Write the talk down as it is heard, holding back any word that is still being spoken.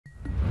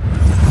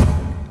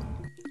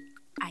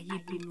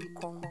bínú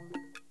kan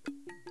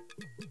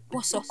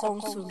wọ́n sọ kan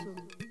sọ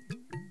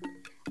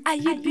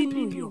ayé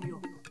bínú yọ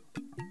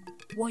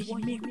wọ́n yí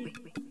mẹ́pẹ́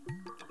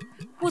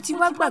bó ti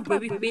wá gbàgbé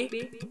wípé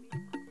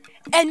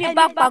ẹni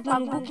bá pa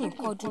gúngún kì í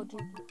kọ́dún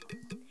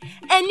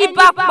ẹni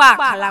bá pa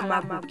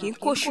àkàlàmàgbò kì í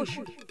kóṣù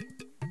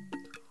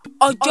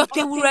ọjọ́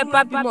tewúrẹ́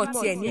bá bímọ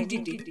tiẹ̀ ní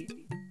dìde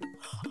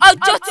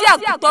ọjọ́ tí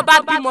àgùntàn bá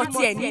bímọ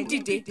tiẹ̀ ní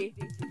dìde.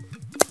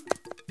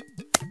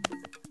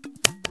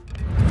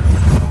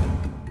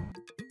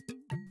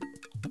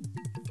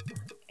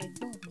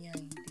 ẹ̀gbọ́n mi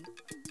Àyìndé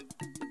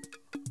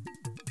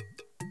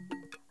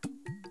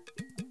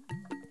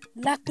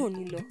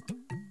látòní lọ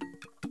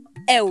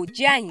ẹ ò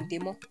jẹ́ Àyìndé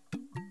mọ́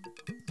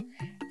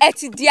ẹ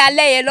ti di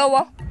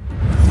Alẹ́yẹlọ́wọ́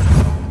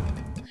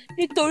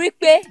nítorí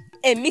pé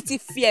èmi ti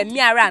fi ẹ̀mí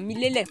ara mi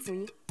lélẹ̀ fún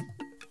yín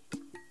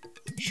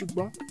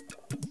ṣùgbọ́n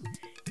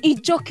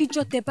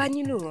ìjọ́kíjọ́ tẹ bá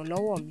nílò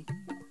ìrànlọ́wọ́ mi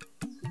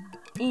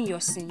ń yọ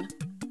sí yín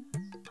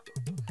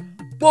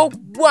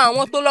gbogbo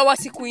àwọn tó lọ́wọ́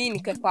síkú yín ní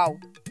kẹpa o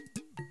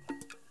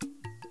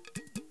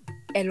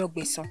ẹ lọ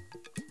gbẹ̀san.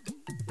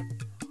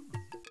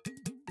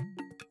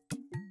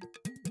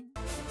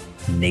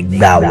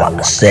 nígbà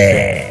wàṣẹ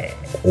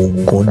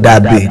ogun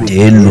dábìdì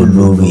lò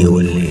lórí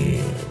olè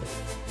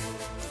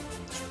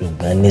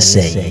ṣùgbọ́n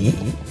nísìnyí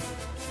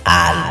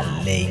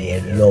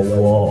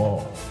Alẹ́yẹlọ́wọ́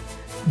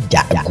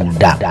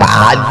jàgùdà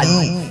páálí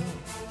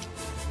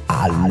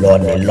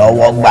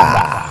alọ́nilọ́wọ́gbà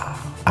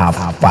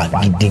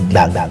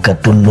àfàgídígbà kan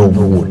tó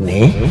lówó ní.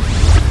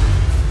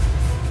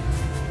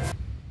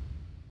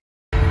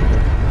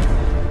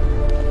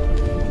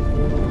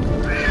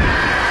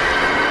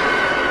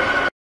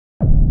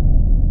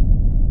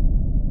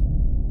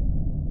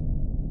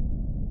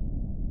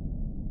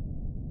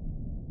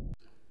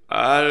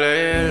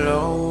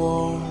 Alẹ́yẹlọ́wọ́,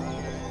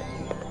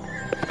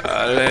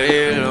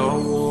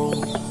 Alẹ́yẹlọ́wọ́,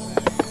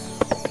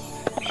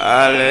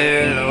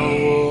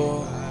 Alẹ́yẹlọ́wọ́,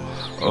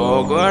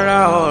 ọ̀gọ́ra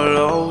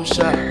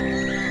ọlọ́ọ̀ṣà.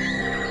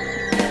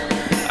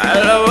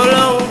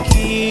 Alọ́wọ́lọ́wọ́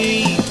kì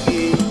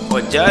í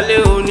ọ̀jálẹ̀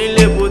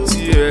onílé bó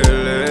tiẹ̀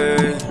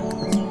lẹ̀.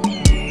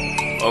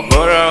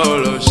 Ọ̀gọ́ra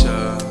ọlọ́ọ̀ṣà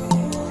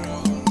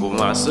kò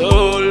má sọ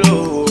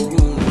olówó.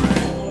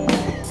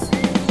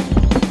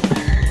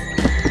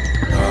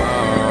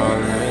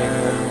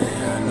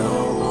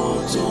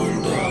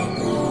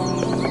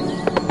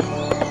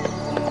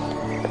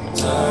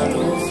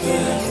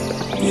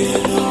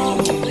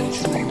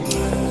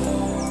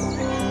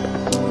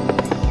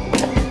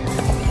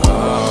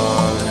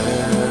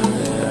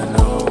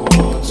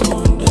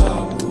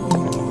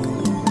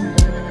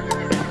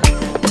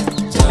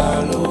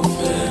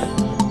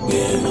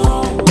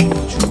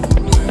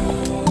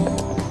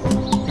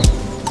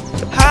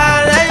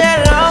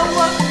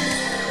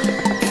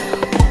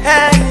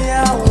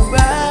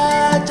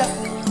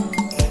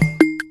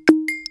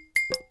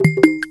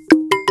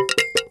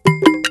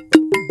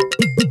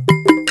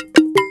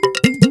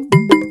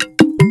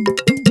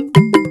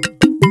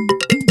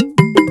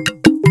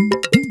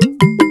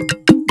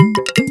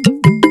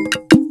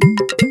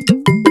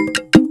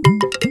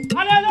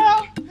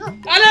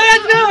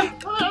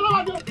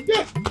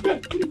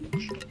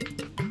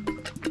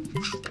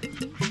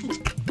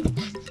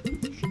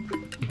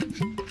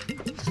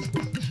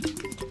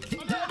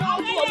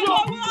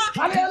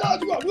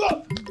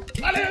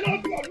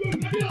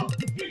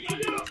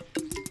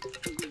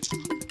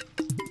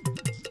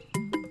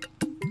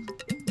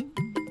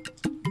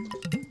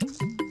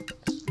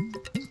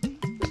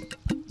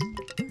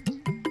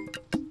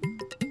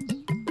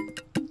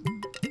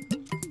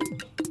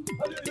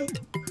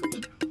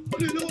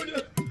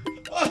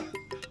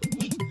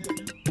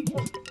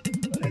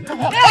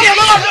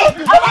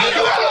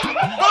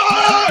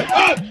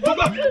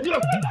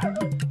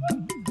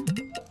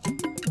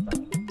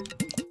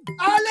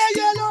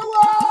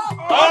 Alẹ́yẹlọ́wọ́.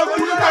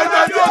 Ọkùnrin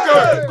tẹ̀tẹ̀ ní òkè.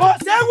 Kò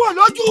sẹ́wọ̀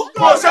lójú.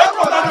 Kò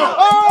sẹ́wọ̀ lọ́nà.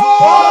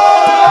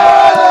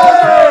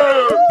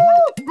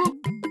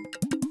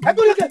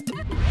 Ẹgbẹ́ olókè.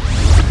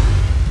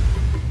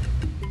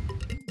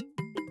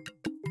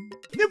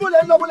 Níbo lẹ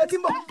ń lọ, bọ́lẹ̀ tí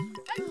ń bọ̀?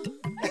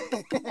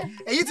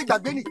 Èyí ti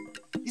gbàgbé ni,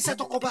 iṣẹ́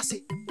tọkọ bá ṣe,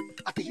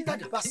 àtẹ̀yí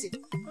dàdà bá ṣe.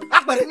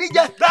 Apẹ̀rẹ̀ ní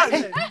jẹ́.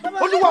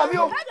 Olúwa mi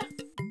o.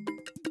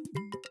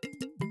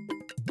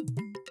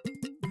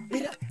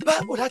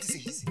 Báwo láti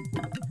ṣèyí sí?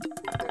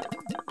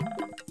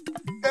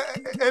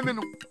 Èmi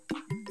nù.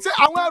 Ṣé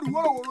àwọn ẹrù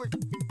wọ́rọ̀wọ́rọ̀ yìí?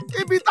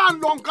 Ibi tá ń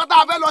lọ nǹkan tá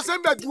a fẹ́ lọ ṣe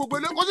ń bẹ̀ ju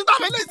ògbélé. Kò sí tá a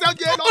fẹ́ lè ṣe é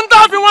jẹ́ lọ. N tá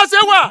fi wọ́n ṣe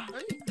wà.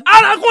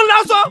 Arákùn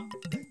lásán.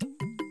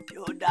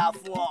 Yóò dáa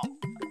fún ọ.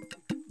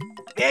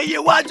 Èyí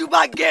iwájú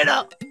bá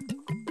gẹ̀ràn.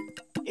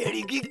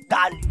 Èrìgì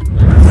gbalẹ̀.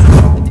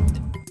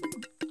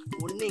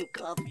 Mo ní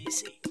nǹkan fi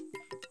ṣe.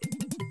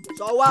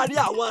 Sọ wá rí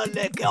àwọn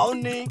ẹlẹ́kẹ̀ ọ́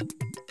ní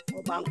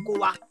ọba ń kó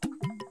wa.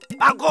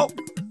 Báńkó.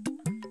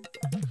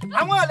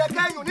 Àwọn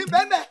ẹlẹ́kẹ̀ yòó ní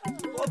bẹ́ẹ̀ bẹ́ẹ̀.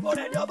 Gbogbo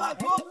rẹ̀ ni ọba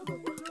kó.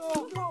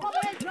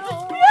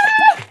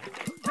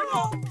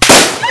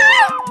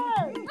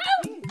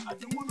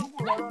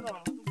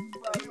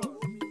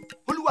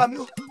 Olúwa mi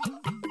o.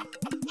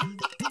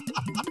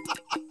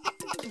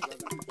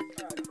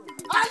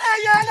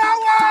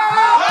 Alẹ́yẹlọ́wọ́.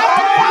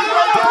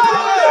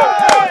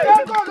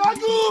 Ẹ̀kọ́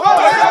lójú.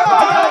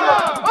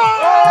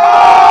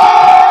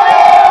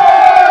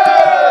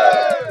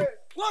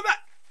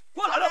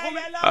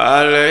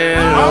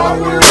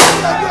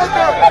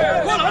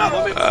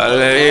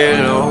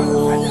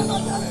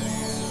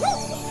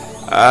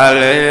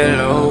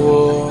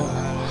 ALEYELOWO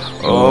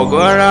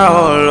Ogora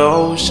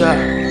Olosha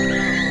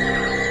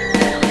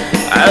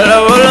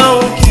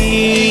Alawolowo kí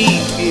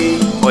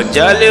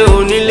ọ̀jálé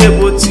onílé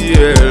bó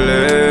tiẹ̀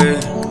lẹ̀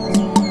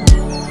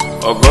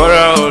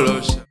Ogora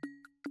Olosha.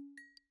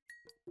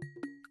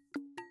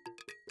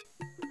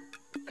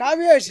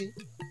 Kábíyèsí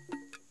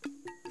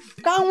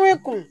káwọn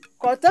ikùn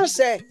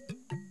kọ̀tànṣẹ́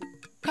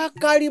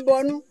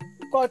kákàríbọnú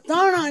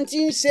kọ̀tàn rántí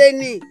ń ṣe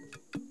ni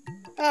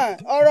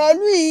ọ̀rọ̀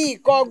ìlú yìí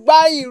kò gba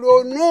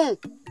ìrònú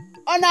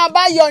ọ̀nà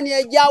àbáyọ ni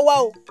ẹ̀jẹ̀ wa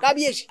o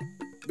kábíyèsí.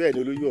 bẹ́ẹ̀ ni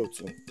olóyè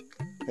ọ̀tún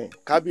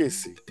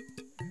kábíyèsí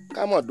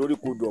ká mọ̀ dórí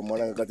kodò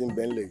ọ̀mọ̀ràn kankan tí ń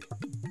bẹ ńlẹ̀ yìí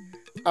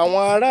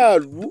àwọn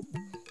aráàlú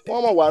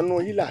wọ́n mọ̀ wá nù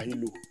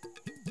hílàhílò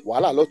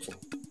wàhálà lọ́tún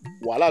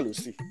wàhálà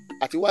lósì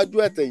àti wájú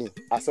ẹ̀tẹ̀yìn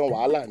àsan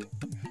wàhálà ni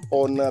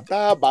ọ̀nà tá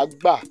a bá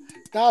gbà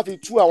tá a fi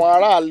tú àwọn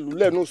aráàlú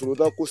lẹ́nu ìṣòro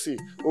tán kó sí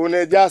òun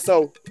ẹ̀jẹ̀ àsan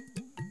o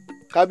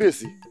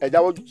kábíyèsí ẹ̀jẹ̀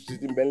àwọ̀jù tuntun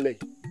ti ń bẹ ńlẹ̀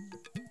yìí.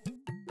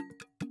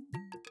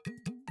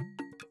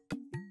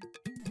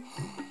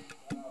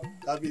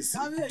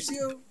 kábíyèsí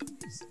o.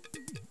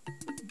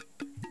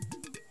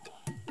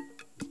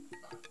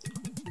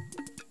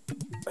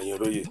 ẹ̀yin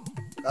olóyè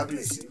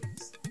kábíyèsí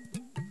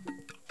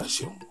ẹ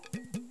ṣeun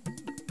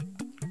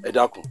ẹ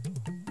dákun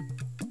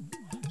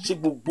ṣé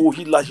gbogbo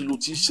hílàhílo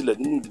tí í ṣẹlẹ̀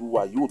nínú ìlú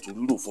wa yóò tún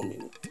rírò fún mi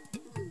ni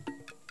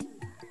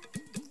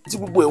tí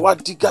gbogbo ẹ̀ wá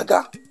dí gágá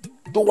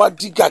tó wá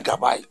dí gàgà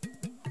báyìí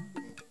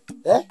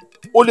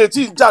o lè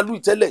tí ń jàlú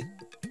ìtẹ́lẹ̀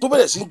tó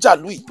bẹ̀rẹ̀ sí ń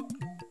jàlú yìí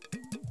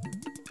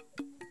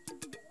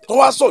tó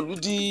wá sọ̀lú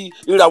di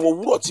ìràwọ̀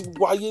òwúrọ̀ tí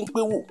gbogbo ayé ń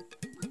pé wò.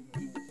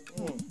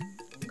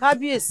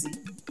 kábíyèsí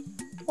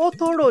ó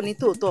tó rò ní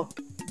tòótọ́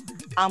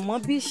àmọ́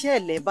bí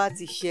ìṣẹ̀lẹ̀ bá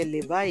ti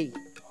ṣẹlẹ̀ báyìí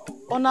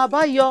ọ̀nà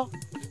àbáyọ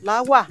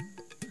láwà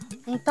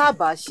ń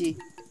tàbá ṣe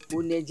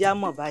òní ẹjẹ́ á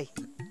mọ̀ báyìí.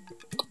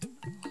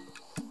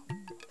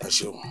 ẹ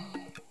ṣeun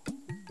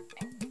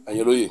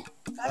ẹ̀yin olóyè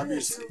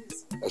kábíyèsí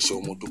ẹ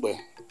ṣeun mo dúpẹ́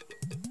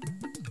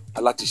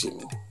alátiṣe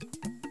mi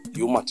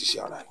yóò má ti ṣe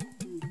ara ẹ̀.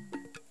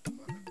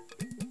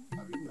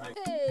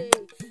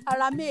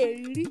 ara mi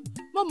èrírí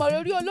mo mọ̀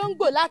lórí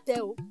olóńgbò látẹ̀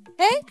o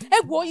ẹ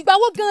wo ìgbà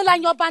wo gan la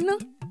yan ọba náà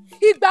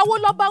ìgbà wo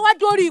lọ́ba wá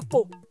dórí ipò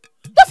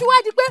tó fi wá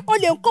di pé o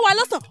lè ń kó wa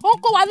lọ́sàn ó ń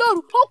kó wa lóru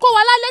ó ń kó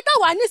wa lálẹ́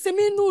táwa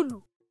nísìmí inú ìlú.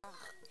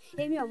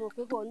 èmi ọmọ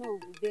pípọ̀ náà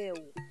wù bẹ́ẹ̀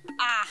o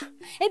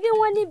ebi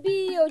wọ́n ní bí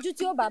ojú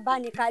tí ó bàbá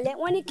ní kalẹ̀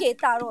wọ́n ní kí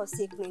ètàárọ̀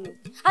ṣe pinnu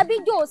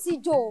àbíjó ò sí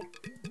jò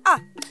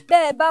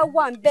bẹ́ẹ̀ bá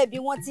wà ń bẹ̀ bí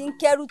wọ́n ti ń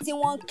kẹ́rù tí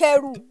wọ́n ń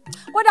kẹ́rù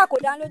kódà kò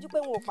dá lójú pé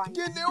wọn ò pààyàn.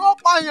 kí ni wọ́n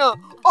pààyàn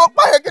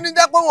ọ̀pààyàn kí ni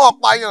jẹ́ pé wọ́n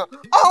pààyàn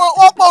àwọn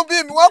wọ́n pọ̀ bí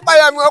mi wọ́n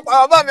pààyàn mi wọ́n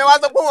pààyàn bàbá mi wá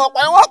sọ pé wọ́n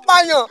pààyàn wọ́n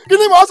pààyàn. kí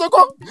ni màá sọ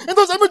kọ́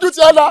nítorí sẹ́mi ju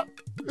tiẹ̀ la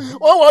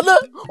wọ́n wọlé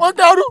wọ́n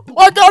kẹ́rù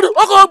wọ́n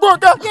kọ́ gbọ́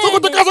nǹkan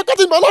sókòtò kásán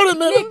kẹ́tì mọ́ lórí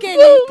mi.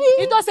 kíni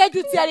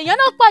ìtọ́sẹ́jú tiẹ̀ lèèyàn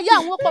náà pààyà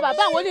àwọn ọ̀pọ̀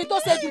bàbá àwọn oní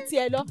ìtọ́sẹ́jú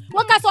tiẹ̀ lọ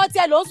wọ́n ká sọ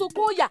tiẹ̀ ló ń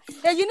sunkún yà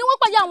èyí ni wọ́n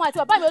pààyà àwọn àti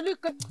bàbá mi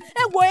olùkọ́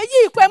ẹ wò èyí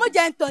ìkọ ẹ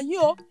mọ̀jẹ̀ ń tàn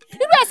yín o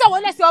irú ẹ̀sẹ̀ wo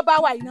lẹ́sẹ̀ ọba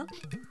wa yìí ná.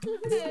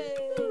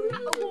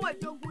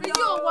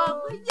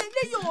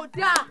 eléyìí ò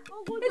dáa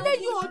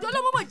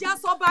ọlọ́mọ̀mọ̀ jẹ́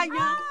aṣọ́ba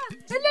yan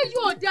eléyìí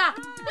ò dáa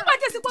nígbà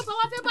tí èsì pọ̀pọ̀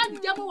wá fẹ́ bá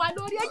nìjẹ́ mọ́ wa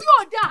lórí èyí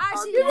ò dáa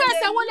irú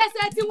ẹ̀sẹ̀ wo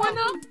lẹ́sẹ̀ tiwọn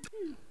ná.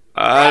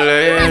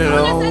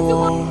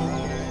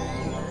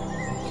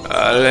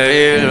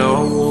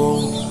 ALEYELOWO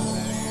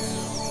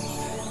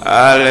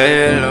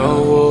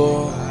ALEYELOWO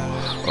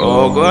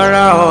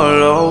Ogora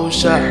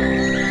Olosha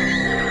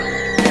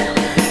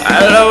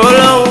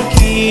Alawolowo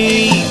kí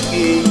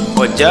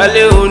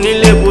ọ̀jálé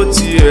onílé bó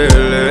tiẹ̀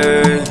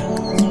lẹ̀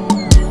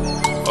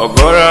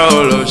Ogora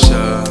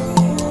Olosha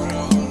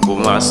kò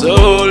má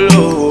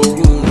sólò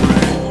ogun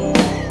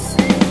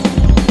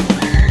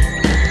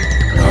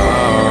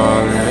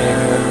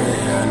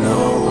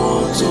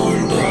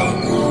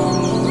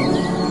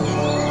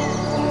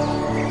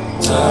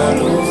ta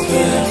ló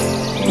fẹ́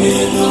gbé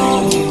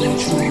lóhùn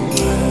jù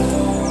rẹ̀.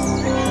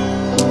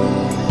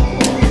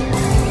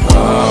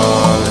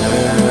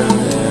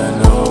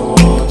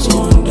 ALEYELOWO tó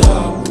ń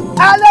dàgbò.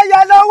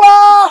 ALEYELOWO.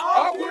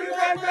 ọkùnrin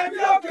pẹ́pẹ́ bí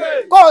òkè.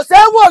 kò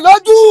sẹ́wọ̀n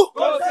lójú.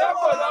 kò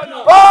sẹ́wọ̀n lọ́nà.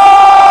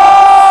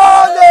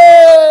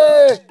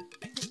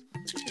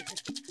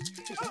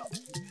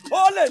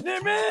 Olè ni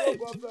mí.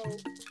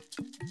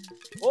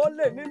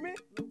 Olè ni mí.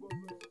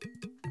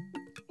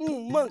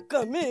 Mọ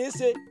nǹkan mi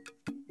ṣe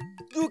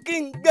ju kí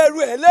n gbẹrù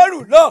ẹ lẹ́rù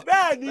lọ.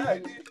 Bẹ́ẹ̀ni.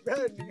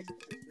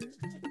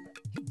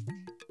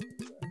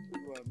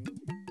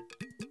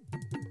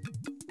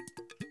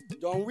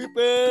 Jọ ń wí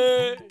pé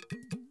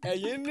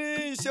ẹ̀yin ní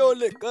iṣẹ́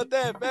olè kan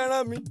tẹ́ ẹ fẹ́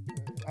rán mi.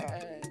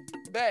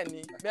 bẹ́ẹ̀ ni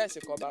bẹ́ẹ̀ sì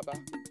kọ́ bàbá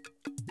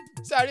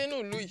sẹ́rí inú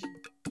ìlú yìí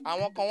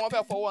àwọn kan wọ́n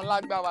fẹ́ fọwọ́ ńlá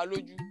gbá wa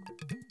lójú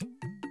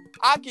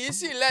a kì í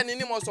sì lẹ́ni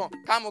nímọ̀sán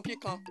kámú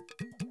kíkan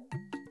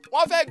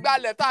wọ́n fẹ́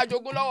gbalẹ̀ tá a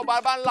jogún lọ́wọ́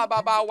bàbá ńlá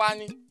bàbá wa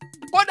ni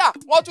kódà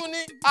wọ́n tún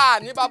ní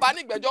àní bàbá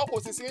nígbẹ̀jọ́ kò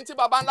sì sí ní tí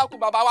bàbá ńlá kú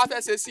bàbá wa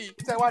fẹ́ ṣe sí i.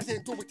 ṣé wàá ṣe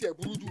tó bu tiẹ̀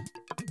burú jù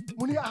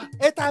mo ní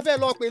ẹ ta fẹ́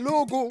lọ pè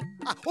lóògùn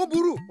ó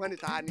burú wọ́n ní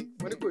ta ni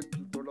wọ́n ní kò jù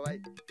tó lọ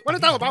báyìí wọ́n ní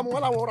táwọn bá mu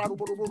wọ́n làwọn ọ̀rọ̀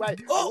àrùbọ̀rùbọ̀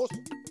báyìí.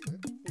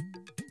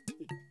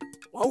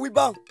 Wọ́n wí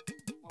báwọn.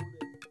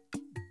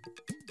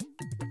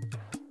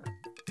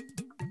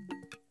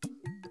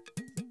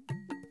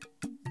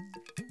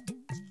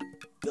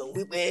 òun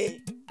wípé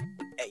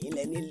ẹ̀yin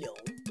lẹ nílẹ̀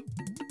òun.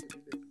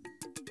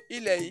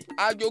 ilẹ̀ yìí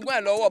ajogún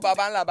ẹ̀ lọ́wọ́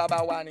baba ńlá baba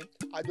wa ni.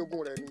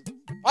 ajogún rẹ̀ ni.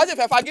 wọ́n sì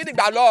fẹ́ fagídí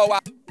gbà lọ́wọ́ wa.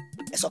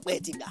 ẹ sọ pé ẹ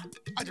ti gbà.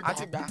 a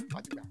ti gbà.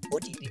 ó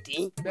ti dìde.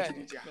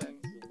 bẹ́ẹ̀ni.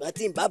 ṣùgbọ́n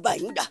tí n bá bá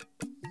yín gbà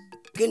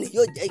kí ni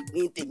yóò jẹ́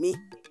ìpín tèmi.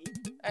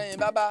 ẹ̀yin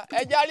bàbá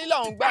ẹjẹ́ arílẹ̀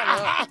ọ̀hún gbà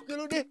náà. kí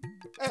ló dé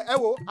ẹ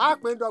wo a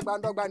pín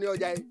dọ́gba ní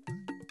ọjà yìí.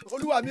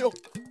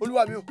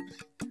 olúwa mi o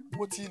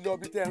mo ti lọ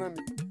bí tẹ́ ẹ rán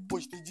mi mo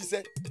sì ti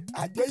jíṣẹ́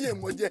àjẹyè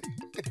mo jẹ.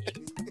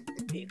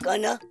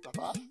 ìkànnà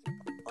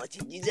ó ti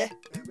jíṣẹ́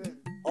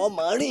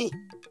ọmọ rìn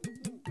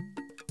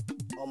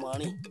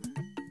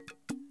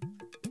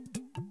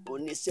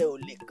oníṣẹ́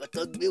olè kan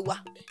tó gbé wá.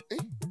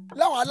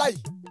 láwọn aláì.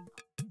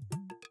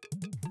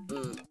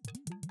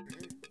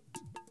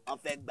 wọ́n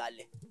fẹ́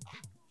gbalẹ̀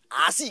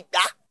a sì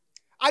gbà.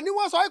 àní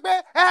wọ́n sọ pé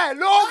ẹ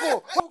lóògùn.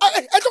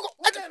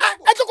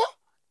 ẹ jókòó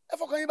ẹ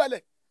fọkàn yín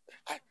balẹ̀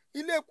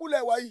ilé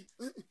ìkúlẹ̀ wa yìí.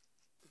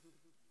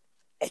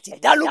 ẹ ti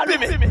dánú bí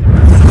mi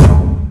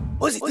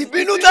ó sì ti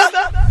bínú tán.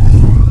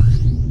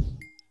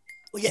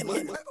 ó yẹ mọ́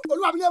lọ.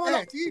 olúwa mi ní ẹ máa lọ.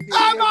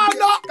 ẹ máa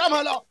lọ ká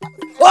máa lọ.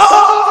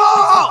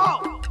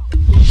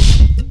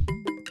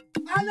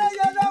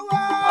 Alẹ́yẹlówó.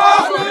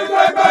 ọkùnrin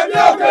pẹpẹ ní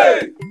òkè.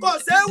 kò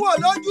séwò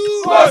lójú.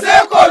 kò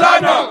sékò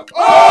lọ́nà.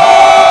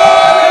 ó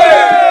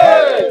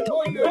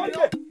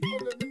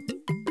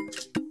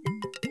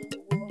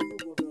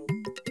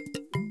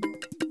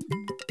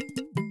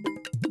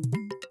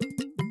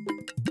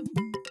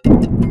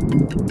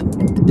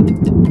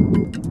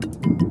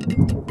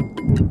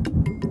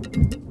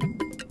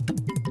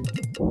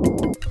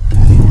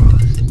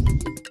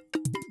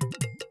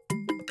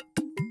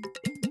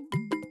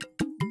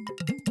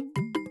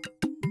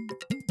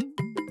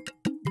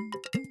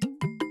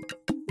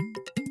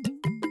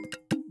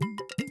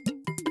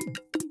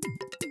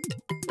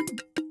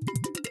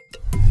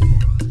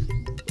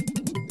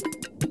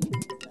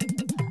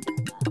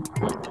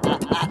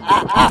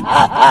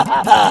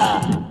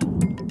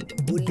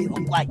lé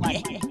ọkọ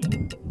àjẹ́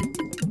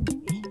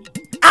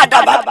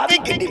àdàbà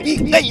gbẹgẹdẹ bíi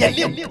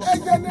ẹyẹlé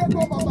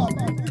tó bàbá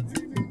mi.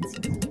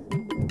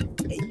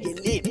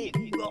 ẹyẹlé mi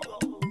gbọ́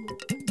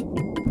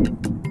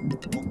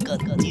mo kàn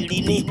ti rí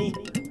ní.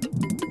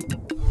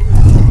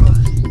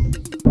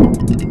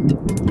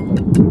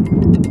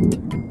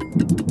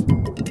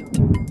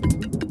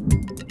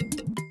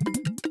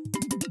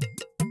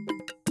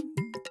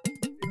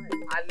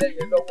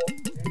 Alẹ́yẹlówó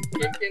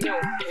kékeré o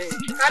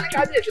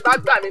káníkábíyèsí bá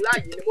gbà mí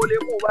láàyè ni mo lè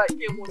mú wa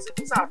kí n mú sí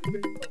fún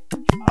sàfihàn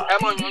ẹ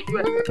mọ yanjú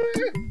ẹ.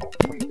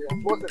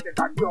 bó ṣe ti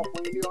gbàgbé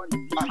ọkùnrin ilé ọ̀nì.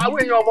 àwọn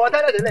èèyàn ọmọ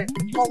tẹ́lẹ̀tẹ́lẹ̀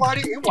kọ́ wá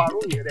rí ìwà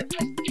ròyìn rẹ̀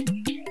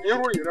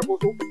ìròyìn rẹ̀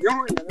bóso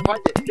ìròyìn rẹ̀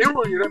bàjẹ́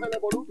ìròyìn rẹ̀ fẹ́lẹ́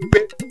bọ́lú ti gbé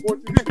mo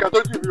ti ní nǹkan tó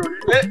jù mí orí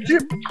rẹ̀.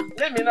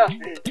 lémi náà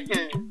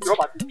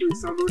yọba ti tó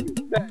iṣan lónìí.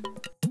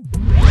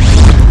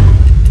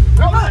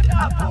 ẹ wà ní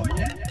àbò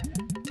yẹn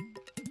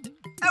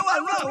ẹ wà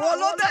ní àwọn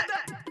ọlọ́dẹ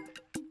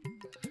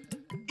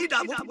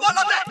ìdààmú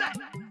bọ́lọ́dẹ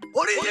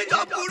orí yìí jọ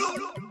burú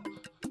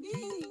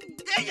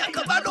téèyàn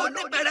kan bá lọ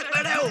ní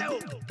pẹrẹpẹrẹ o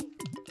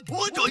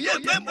wọ́n jòyè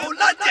pé mo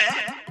lájẹ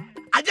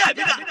ajá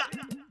mi dà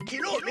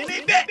kìló mi ní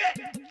gbé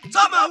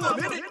sọ́mọ àwọn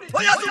mi ní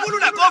bóyá túbúrú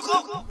rẹ̀ kọ́kọ́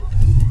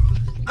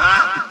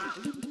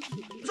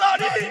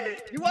sọ́ọ́rí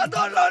ìwọ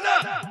tó lọ náà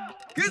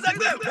kì í ṣe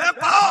pé ìfẹ́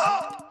pa ọ́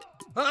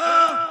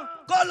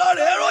kọ́ lọ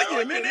rẹ̀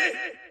ròyìn mi ní.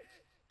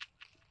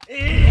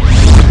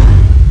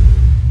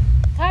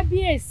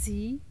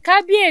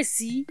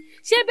 kábíyèsí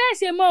ṣé bẹ́ẹ̀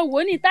ṣe mọ wò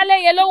ní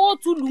tálẹ́yẹlówó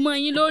tún lù mọ́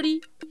yín lórí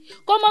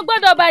kó mọ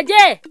gbọ́dọ̀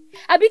bàjẹ́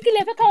àbí kí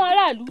lè fẹ́ káwọn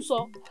aráàlú sọ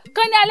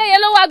kán ní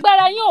Alẹ́yẹlówó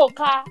agbára yín ò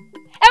ká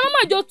ẹ má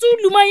mọ̀jọ tún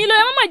lù mọ́ yín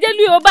lórí ẹ má mọ̀jẹ́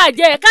lù yóò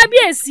bàjẹ́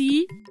kábíyèsí.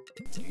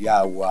 ìyá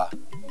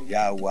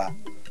wa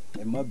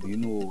ẹ má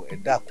bínú o ẹ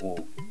dákun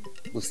o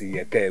bó ṣe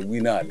yẹ kẹ́ ẹ wí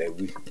náà lẹ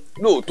wí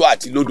lóòótọ́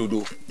àti lódodo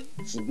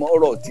ṣùgbọ́n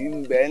ọ̀rọ̀ tí ń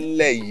bẹ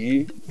ńlẹ̀ yìí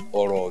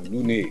ọ̀rọ̀ ìlú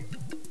ni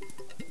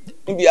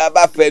níbi a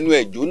bá fẹnu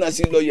ẹ̀ jóná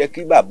sí ló yẹ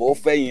kí bàbá ó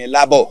fẹ́ yẹn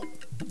lábọ̀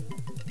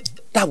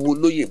táwọn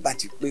olóyè bá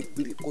ti pé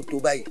péré kó tó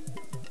báyìí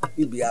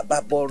níbi a bá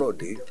bọ́rọ̀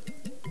dé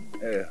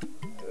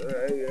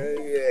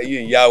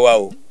ẹ̀yin ìyá wa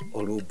o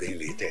ọ̀rọ̀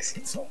obìnrin tẹ̀sí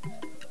sọ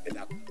ẹ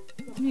dákun.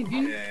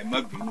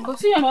 kò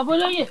sí ìyànà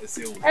bólóyè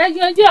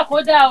ẹyin ojú ẹ̀ kó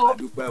dáa o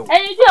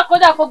ẹyin ojú ẹ̀ kó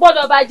dáa kò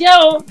gbọ́dọ̀ bàjẹ́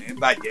o.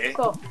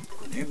 kò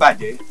ní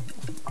bàjẹ́.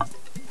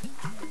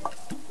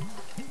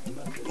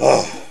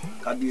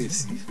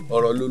 kábíyèsí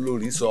ọ̀rọ̀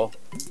lólórí sọ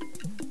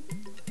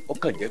ó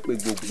kàn jẹ́ pé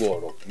gbogbo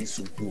ọ̀rọ̀ kì í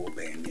sojú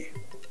obìnrin ni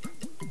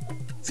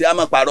tí a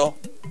máa parọ́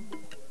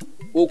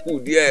ó kù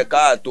díẹ̀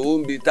káàtó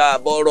ń bi tá a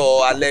bọ́rọ̀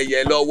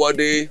Alẹ́yẹlówó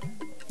dé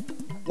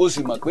mo sì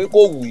mọ̀ pé kò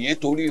wù yín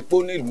torí pé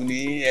nílùú ní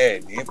ẹ̀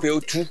ní pé ó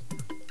tú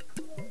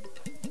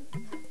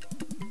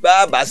bá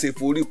a bá ṣe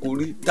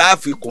foríkorí tá a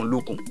fi kùn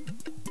lukùn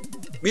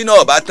bí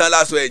náà bá tán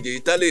láṣọ ẹ̀jẹ̀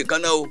ìtàn lè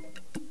kánná o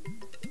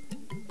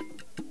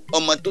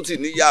ọmọ tó sì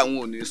níyà àwọn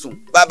ò ní sùn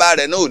bàbá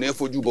rẹ̀ náà ò ní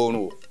fojú borun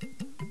o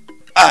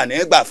àní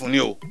gbà fún ni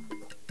o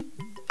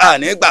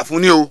àní gbà fún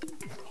ni o.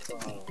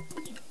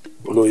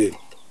 olóyè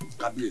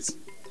kábíyèsí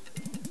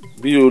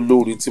bí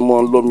olórí tí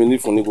mo ń lọ́mi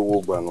nífun ní gbogbo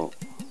ìgbà náà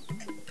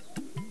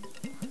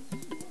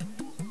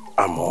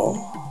àmọ́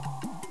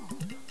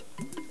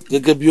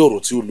gẹ́gẹ́ bí ọ̀rọ̀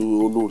tí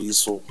olórí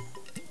sọ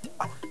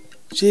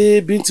ṣé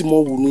bí n ti mọ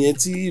wù nìyẹn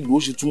tí ìlú ó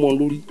ṣe túmọ̀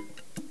lórí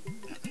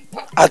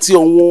àti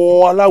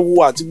àwọn aláwo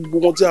àti gbogbo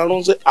wọn tí a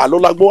ránṣẹ́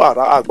àlọ́lágbọ́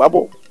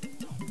àgbábọ̀.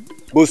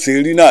 bó ṣe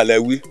rí náà lẹ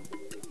wí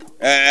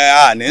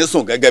a ní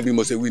sùn gẹ́gẹ́ bí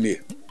mo ṣe wí ni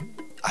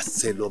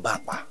àṣẹ ló bá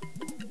pa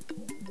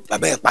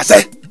bàbá ẹ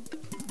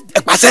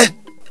pàṣẹ.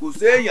 kò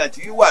séèyàn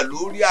tí wà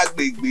lórí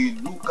agbègbè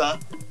ìlú kan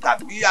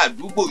tàbí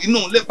àdúgbò inú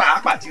ilé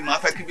pàápàá tí máa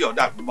fẹ́ kí bí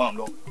ọ̀dà àdúgbò ń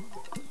lọ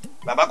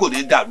bàbá kò ní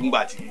dàrú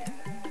ńgbà tí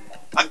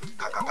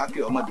kàkàkà kí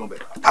ọmọ dùn bẹ̀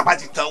bàbá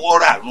ti tan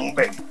wọ́ọ̀rọ̀ àrùn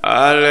bẹ̀.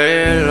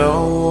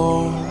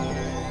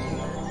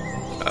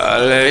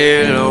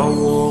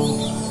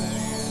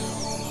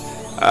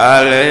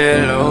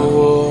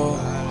 ALEYELOWO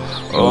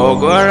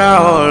ọ̀gọ́ra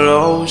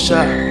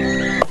ọlọ́ọ̀ṣà.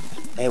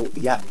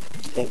 ìyá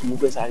mo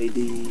fẹ́ sáré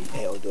dé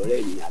ọ̀dọ̀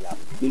rẹ̀ ní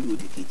Àlàmú nílùú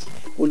òdì kejì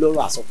ó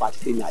lọ́rọ̀ àsọpọ̀ àti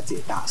Fẹ́mi àti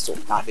ẹ̀ka àsọ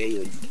tá a fẹ́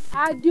yanjú.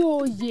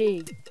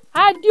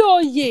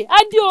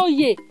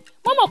 Adéoyè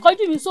mọ́mọ́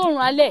kọjú mi sórun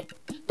alẹ́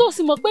tó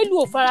sì mọ̀ pé lu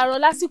ò fararọ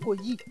lásìkò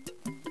yìí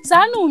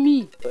ṣàánú mi.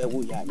 ẹ wo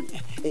ìyá mi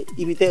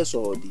ibi tẹ́ ẹ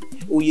sọ̀rọ̀ dé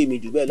ó yé mi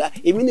jù bẹ́ẹ̀ la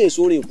èmi náà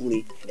sórin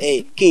ìkùnrin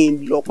kí n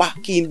lọ pa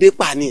kí n dé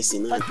pa ní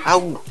ìsìn náà.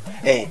 áwù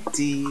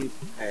tí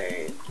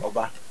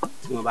ọba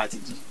tí wọ́n bá ti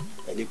jí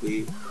ẹni pé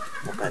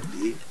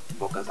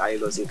mo kàn sáré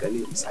lọ sí nǹkan ní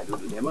ìsàlẹ̀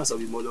odò ní ẹ má sọ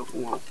bí mo lọ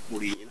fún wọn mo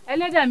rí yín.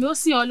 ẹlẹ́dàá mi ó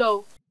sìn ọ lọ o.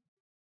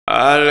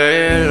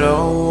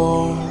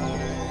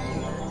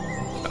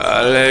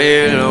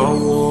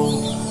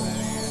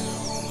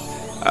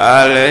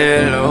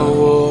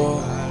 ALEYELOWO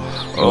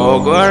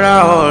ọ̀gọ́ra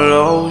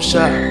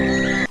ọlọ́ọ̀ṣà.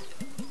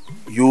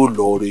 yóò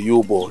lọ rè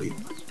yóò bọ̀ rè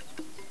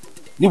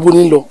níbo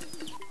ni ń lọ.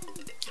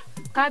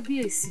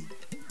 kábíyèsí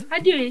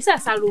adìrẹ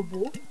ṣàṣàròbó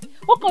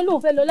ó kàn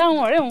lóun fẹ́ lọ láwọn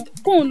ọ̀rẹ́ òun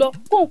kóun lọ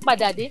kóun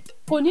padà dé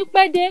kò ní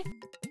pẹ́ dé.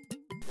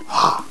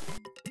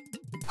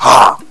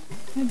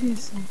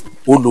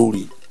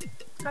 olórí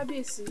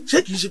kábíyèsí. ṣé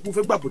kìí ṣe kó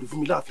fẹ́ gbàgbọ́dé fún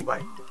mi láàfin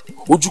báyìí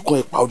ojú kan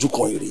ẹ̀pà ojú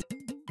kan èrè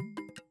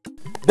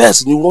bẹ́ẹ̀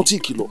sì ni rántí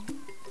ìkìlọ̀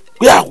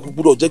pé àkókò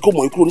gbọ́dọ̀ jẹ́ kó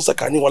mọ̀ ikú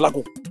oníṣàkà ní wọn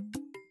lákòókò.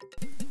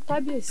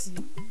 kábíyèsí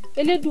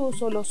elédùn ó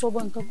sọ lọ sọ́bọ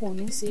nǹkan kan ò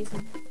ní ṣe.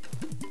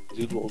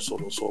 elédùn ó sọ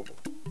lọ sọ́bọ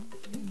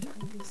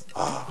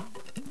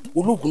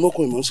olóògùn náà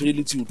kan ìmọ̀ ń ṣeré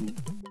létí odò.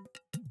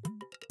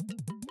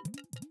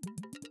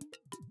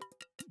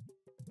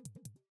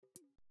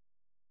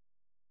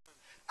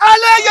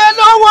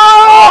 ALEYELOWO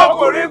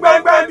ọkùnrin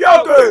gbẹngbẹ bí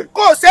òkè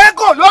kò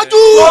sékò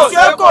lójú kò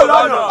sékò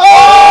lọ́nà.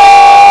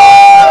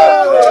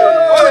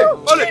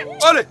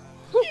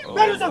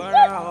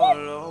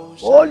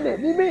 olè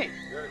ní mí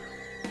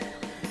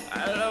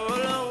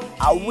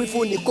àwí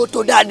fún ni kó tó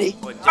dání.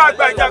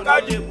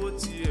 àgbàjàkadì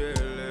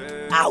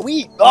àwí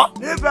ìgbọ́.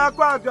 nífẹ̀ẹ́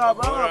pàtó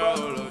àbámọ̀ bá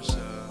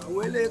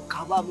àwọn ilé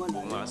kábàámọ̀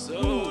náà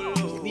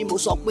bí mo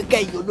sọ pé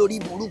kẹ́yìn olórí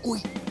burúkú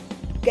yìí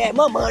kẹ́ ẹ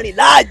mọ̀ mọ́ rìn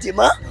láàjì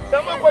mọ́.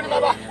 tọmọkùnrin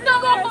bàbá.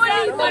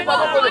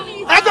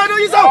 tọmọkùnrin. ẹjọ́ ló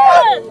yí sọ.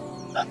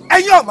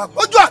 ẹ̀yin ọmọ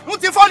ojú àánú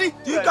ti fọ́ ni.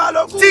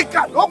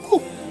 tíkà ló kù.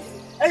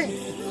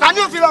 ta ni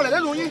ó fi rọrẹ̀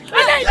lẹ́nu yín.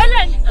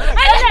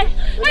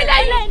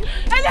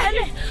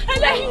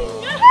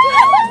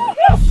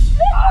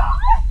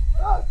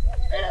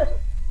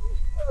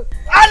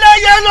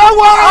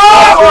 ALEYELOWO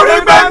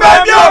ọkùnrin gbẹngbẹ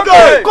bí òkè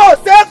kò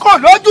sékò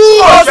lójú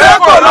kò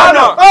sékò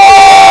lọ́nà.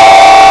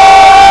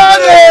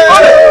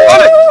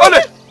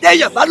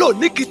 téèyàn bá lò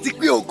ní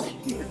kìtìpé ogun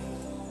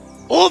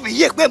ó fi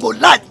yé pé mo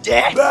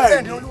lájẹ́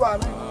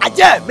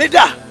ajẹ́ mi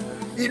dà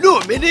ìlú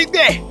mi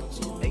nígbẹ́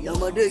ẹ̀yin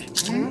ọmọdé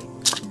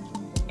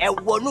ẹ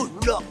wọnú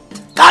ìlú lọ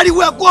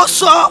káríwé kó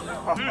sọ.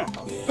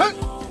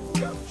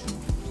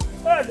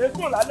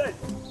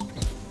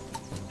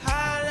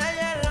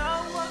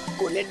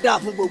 kò ní dáa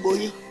fún gbogbo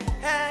yín.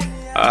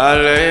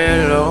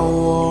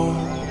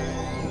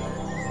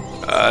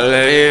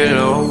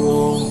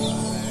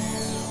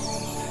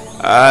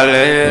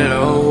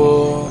 ALEYELOWO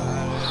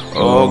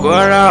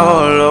ọ̀gọ́ra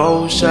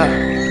ọlọ́ọ̀ṣà.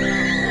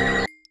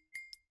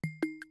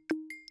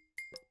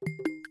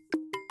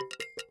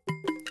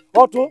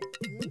 ọ̀tún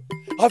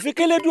àfi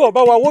kélédùn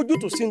ọba wa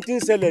wójútùú sí ti ń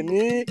ṣẹlẹ̀ ní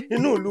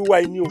inú ìlú wa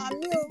yìí o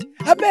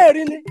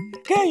abẹ́ẹ̀rí ni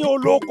kéèyàn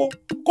olóko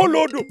kó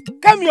lódò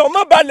kẹ́mi ọmọ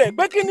balẹ̀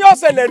pé kí ni ó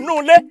ṣẹlẹ̀ nù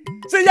lé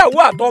síyàwó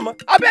àtọmọ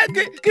abẹ́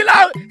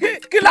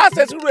kí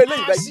láṣẹ sírú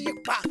eléyìí báyìí.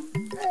 àṣìpà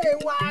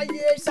èèwọ̀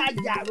ayé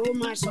ṣàjàrò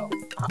máa sọ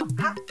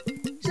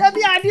ṣé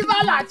bí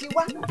adébálà ti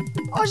wá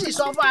ó sì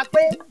sọ fún wa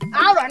pé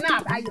àárọ̀ náà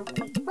báyọ̀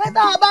pé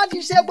tá a bá ti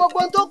ṣe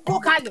gbogbo tó kó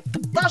kalẹ̀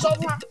tó sọ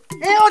fún wa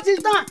ó ti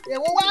tán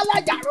èwo wá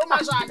lájàrò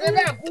máa sọ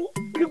àdébẹ̀ kú.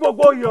 kí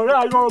gbogbo ìyọ̀rẹ́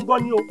ayọ̀ ọgbọ́n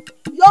ni o.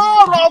 yóò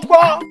rọgbọ.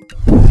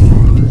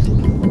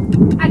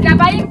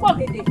 àjàbá yín pọ̀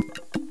gèdè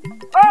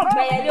ó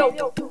gbẹ̀yẹlé o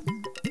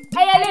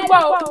ẹyẹlé gbọ́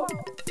o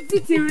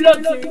títí rí ló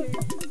ti rí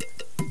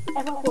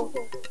ẹ bá kó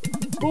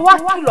mo wá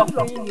kìlọ̀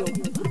fún yín ni o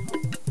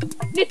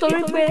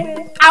nítorí pé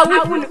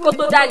awífún ni kó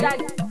tó dání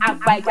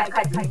àgbà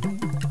ìjàkadì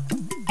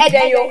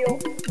ẹ̀dẹ̀ yo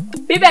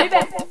bíbẹ̀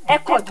kọ́ ẹ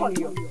kọ̀ dùn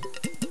yọ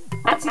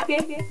àti pé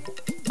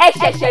ẹ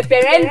ṣẹ̀ṣẹ̀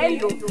bẹ̀rẹ̀ lù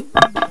yọ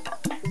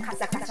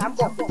kàṣàkàṣà ń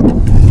bọ̀.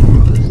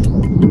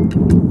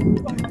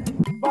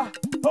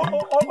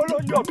 olóyè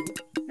ọ̀dún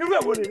irú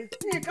èwo lè rí.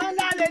 nǹkan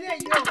ńlá lélẹ̀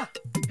yìí o.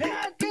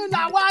 kí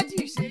la wá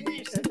jì ṣe ní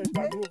ìsìn.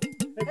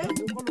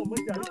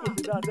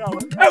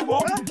 ẹ wo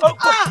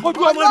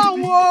ojú ọmọ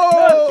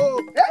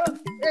rẹ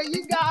èyí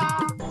ga.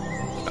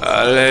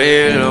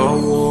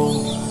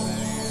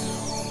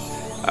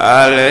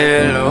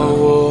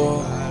 ALEYELOWO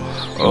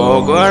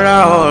ọ̀gọ́ra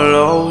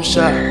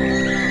ọlọ́ọ̀ṣà.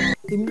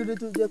 èmi ló dé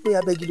tó jẹ́ pé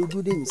abẹ́gi ló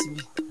dúró dé mi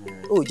síbi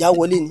ó já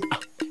wọlé ni.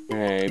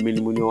 èmi ni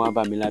mo ní wọn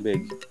bá mi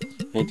lábẹ́gi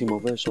ẹni tí mo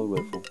fẹ́ sọ̀rọ̀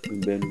ẹ̀ fún pé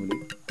bẹ́ẹ̀ nílé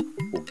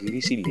ògiri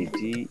sì lè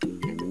dí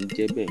èèyàn ní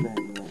jẹ́ bẹ́ẹ̀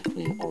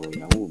ọ̀rọ̀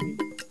ìyàwó mi.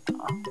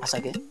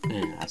 Àṣàkẹ́.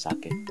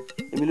 Àṣàkẹ́.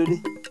 èmi ló dé.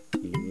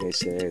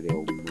 ẹsẹ̀ rẹ̀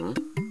ò mọ́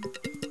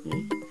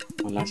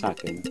wọn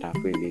lásàkẹ́ ń ta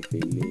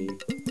fẹ́lẹ́fẹ́lẹ́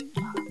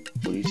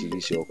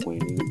oríṣiríṣi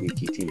ọkùnrin ní gbé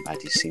kí tí n bá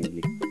ti sí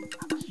nílé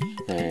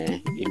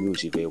èmi ò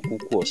sì fẹ́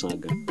kúkú ọ̀sán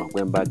gan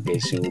pàpẹ́ ń bá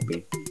gẹ̀ẹ́sì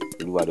obìnrin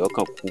olùwàdí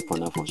ọkàn kú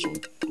fọnáfọ̀sán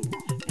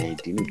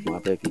ìdí nìkí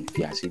wọn fẹ́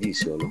fi àṣírí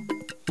ìṣẹ́ ọlọ́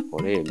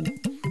ọ̀rẹ́ mi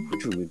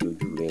ojú mi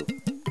dojú rẹ o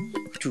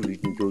ojú mi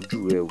dojú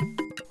rẹ o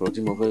ọ̀rọ̀ tí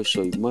mo fẹ́ sọ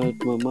yìí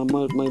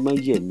má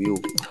yẹ̀ mí o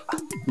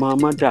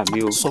má dà mí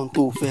o. sọ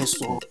tó fẹ́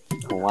sọ.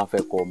 kàn wá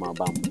fẹ́ kọ́ ọ máa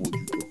bá ń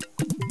mójútó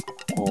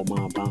kọ́ ọ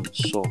máa bá ń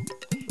sọ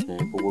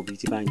gbogbo bíi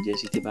tí bá ń jẹ́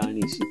sí tí bá ń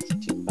rìn sí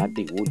tí n bá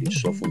dé ìwọ lè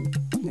sọ fún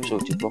mi sọ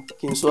ti gbọ́.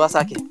 kí n sọ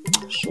Àṣàkẹ́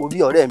wo bí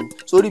ọ̀rẹ́ mi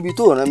sórí ibi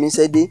tó rán mi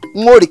ṣẹ́ dé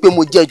n ó rí i pé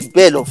mo jẹ jù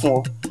bẹ́ẹ̀ lọ fún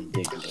ọ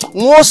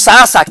n ó sá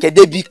Àṣàkẹ́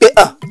débi pé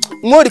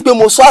n ó rí i pé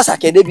mo sọ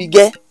Àṣàkẹ́ débi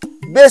gẹ́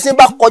bẹ́ẹ̀ sì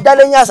bá kọjá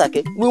lẹ́yìn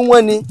Àṣàkẹ́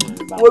wíwọ́n ni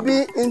wo bí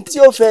n tí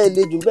ó fẹ́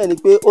le jù bẹ́ẹ̀ ni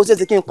pé ó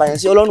ṣeéṣe kí n pààyàn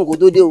sí ọlọ́run kó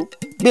tó dé o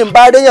bí n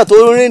bá réyàn tó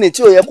rìnrìn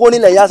tí ò yẹ kó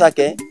nílẹ̀ yá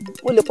Àṣàkẹ́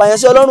mo lè pààyàn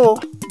sí ọlọ́run o.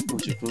 o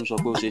sì tún sọ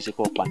pé ó ṣeé ṣe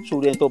kó pa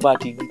sórí ẹni tó bá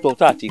ti tọ́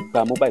tá àti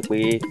gba mọ́ báyìí pé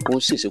ó ń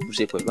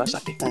ṣèṣekúṣe pẹ̀lú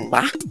Àṣàkẹ́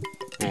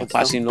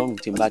pa sí lọ́rùn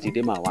tí n bá ti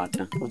dé màá wá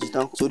tán. o ti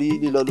tán sórí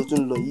lílọ ló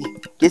tún lọ yìí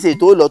kì í ṣe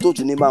tó lọ tó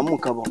tún ní máa mú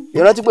nǹkan bọ̀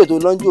ìrántí pé tó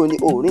lọ́njọ́ ní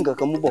òórí nǹkan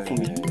kan mú bọ̀ fún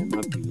mi.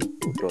 má bínú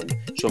òótọ́ ni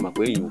sọ ma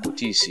pé èèyàn kò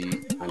tí ì sí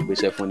à ń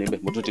gbéṣẹ́ fún níbẹ̀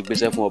mo tún ti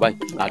gbéṣẹ́ fún ọ báyìí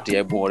àti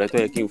ẹ̀bùn ọ̀rẹ́ tó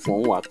yẹ kí n fún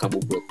òun àkàn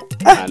gbogbo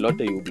ẹ̀kọ́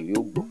lọ́tẹ̀ yìí obìnrin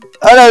ó gbọ́.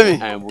 ọ̀rẹ́ mi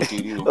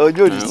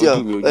ojú òdì sí ọ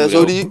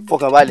sórí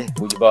fọkànbalẹ̀ n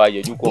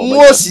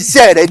ó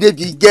ṣiṣẹ́ rẹ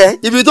débi gẹ́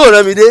ibi tó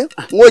rán mi dé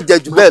n ó jẹ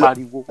jù bẹ́ẹ̀ lọ.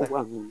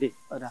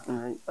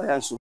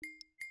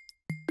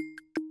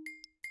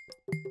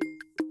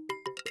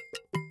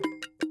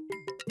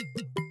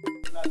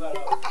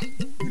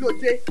 kí ló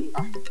dé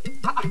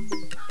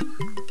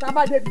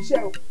tábà débi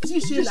iṣẹ́ o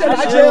ṣíṣe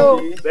láṣẹ o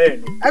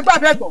ẹgbà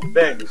bẹ́ẹ̀ gbọ́.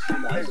 bẹ́ẹ̀ni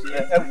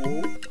ẹ wò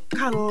ó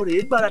kálọ̀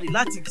rèé gbáradì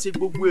láti ṣe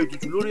gbogbo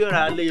ètùtù lórí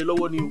ọ̀rọ̀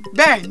Alẹ́yẹlọ́wọ́ ni o.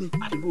 bẹ́ẹ̀ni.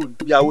 àdúgbò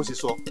bí awo ṣe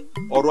sọ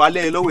ọ̀rọ̀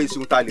Alẹ́yẹlọ́wọ́ èsì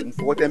ta lè mú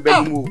fọwọ́ tẹ́ńbẹ́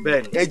nínú o.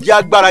 bẹ́ẹ̀ni ẹ jẹ́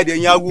agbáradì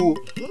ẹ̀yìn awo.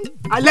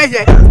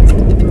 Alẹ́yẹ.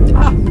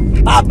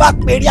 bàbá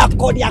péré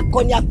akọni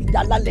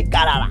àfìjà lálẹ́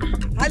garara.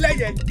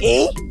 Alẹ́yẹ.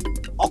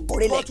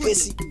 ọkùnrin lè ké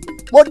sí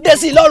mo dé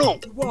sí i lọ́rùn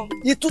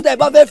ìtútẹ̀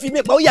bá fẹ́ fi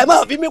mí pa ó yẹ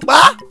máa fi mí pa.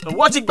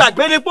 wọ́n ti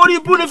gbàgbé ní pórí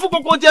ibú ni fún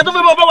kókó tiẹ̀ tó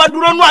fẹ́ bọ́ bá wa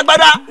dúró nú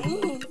agbádá.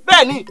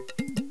 bẹ́ẹ̀ ni.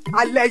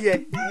 Alẹ́yẹ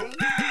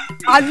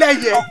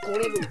Alẹ́yẹ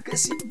ọkùnrin ló ké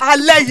sí.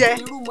 Alẹ́yẹ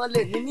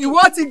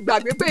ìwọ ti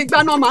gbàgbé pé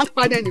igbá náà máa ń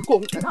padà ẹnì kò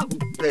ń tẹ̀lé àwọn.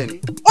 bẹ́ẹ̀ni.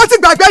 ó ti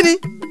gbàgbé ni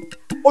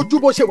ojú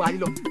bó ṣe wà yìí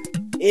lọ.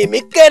 èmi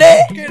kéré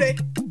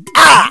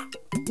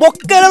mo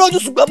kéré lójú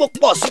ṣùgbọ́n mo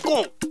pọ̀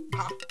síkùn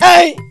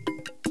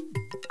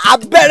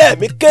abẹ́rẹ́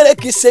mi kéré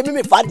kì í ṣe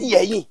mímì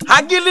fàdíyẹ yìí.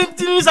 agili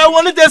tí ń sáwọ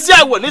onítẹ̀sí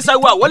àwọ̀ ní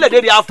sáwọ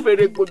àwọ̀lẹ̀dẹ̀ rẹ̀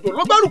afẹ́rẹ́ gbòdò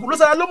ló gbárùkù ló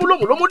sara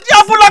lómúlómù ló mú díá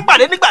fún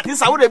lápàdé nígbà tí ń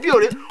sáwọ́ rẹ̀ bí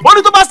òre ó ní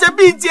tó bá ṣe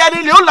bíi ti ẹni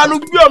lè ó lanu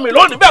gbé ọmọ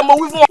lónìí bẹ́ẹ̀ mo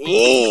wí fún ọ.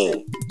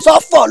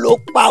 sọ́fọ̀ ló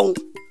pa òun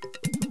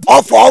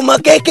ọ̀fọ̀ ọmọ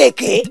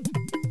kéékèèké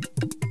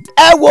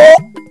ẹ wo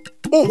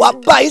n wá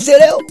bá yín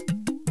ṣeré o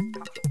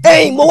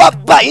mo wá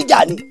bá yín jà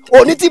ní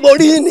òní tí mo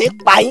rí ní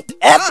pa yín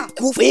ẹ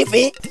kú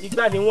fínfín.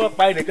 ìgbà ni wọ́n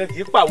pa ẹnìkan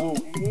kì í pàwọ́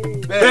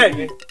bẹ́ẹ̀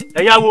ni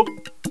ẹ̀yáwó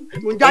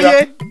mo ń jáyé.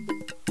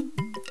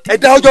 ẹ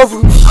dá ọjọ́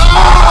fún.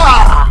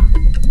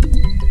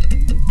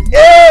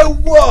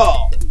 èèwọ̀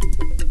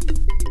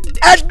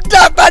ẹ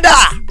dá padà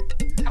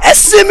ẹ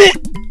sinmi.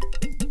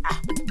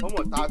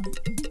 ọmọ tá a dùn.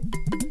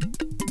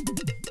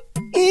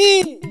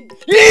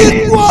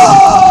 ìwọ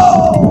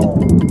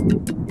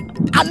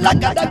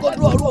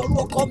alágàdàgodo ọ̀rọ̀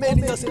ọkọ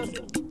mẹ́rin ọ̀sẹ̀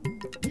tuntun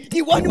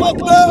ìwọ ni wọ́n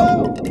gbọ́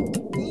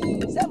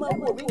sẹ́mi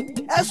ọ̀pọ̀ mi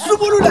ẹ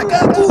ṣubúrú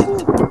lẹ́kẹ́ kú.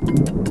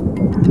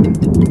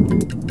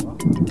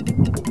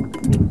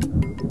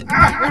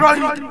 irọ́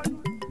ni.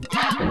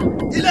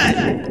 ilẹ̀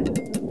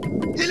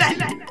ilẹ̀.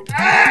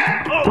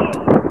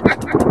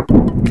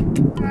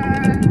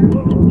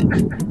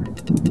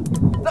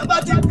 Bàbá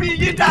ti bí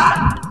yín dá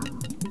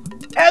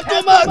ẹ tó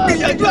máa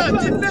gbìyànjú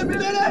àti lémi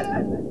lérè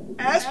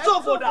ẹ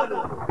ṣòfò dànù.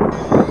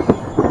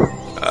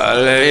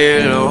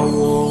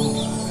 Alẹ́yẹlọ́wọ́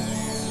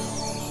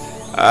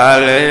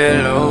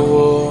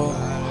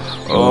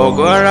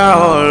ọ̀gọ́ra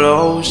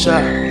ọlọ́ọ̀ṣà.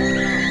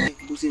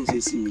 bó ṣe ń ṣe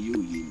sí mi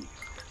yóò yé mi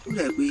ó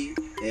dà pé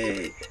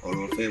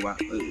ọ̀rọ̀ ọ̀fẹ́ wa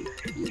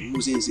bó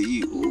ṣe ń ṣe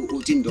yìí ó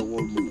ti ń dọwọ́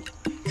lù ú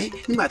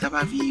nígbà tá a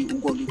bá fi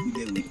ogún ọdún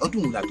pínlẹ̀ wí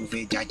ọdún wo la tó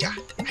fẹ́ jájà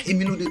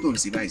èmi ló dé tó ń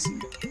ṣe báyìí sí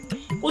mi.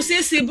 ó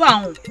ṣeé ṣe bá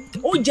àwọn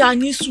ó jà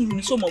ní sùúrù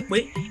ní sọmọ pé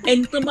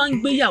ẹni tó bá ń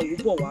gbéyàwó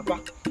bọ̀ wá bá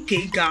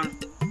kéé garun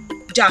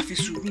já fi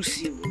sùúrù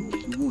sí o.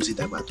 bó ṣe ṣe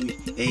dàgbà tó yìí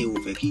ẹ̀yin ò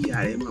fẹ́ kí ìyá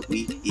rẹ mọ̀ pé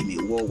èmi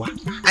ń wọ́ wa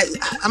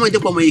a máa jẹ́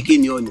pọ́ ọmọ eke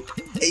ni ọ ni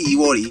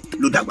ìwọ rèé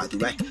ló dàgbà tó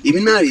báyìí èmi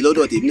náà rèé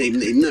lọ́dọ̀ tèmi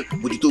náà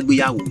mo ti tó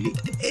gbéyàwó lé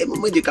mọ́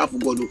méje ká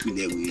fúgọ́ ló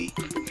pilẹ̀ wèrè.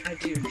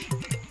 adìrẹ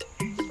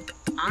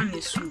à ń ní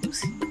sùúrù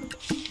sí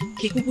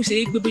kí kúkú ṣe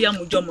é gbé bóyá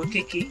mo jọ ọmọ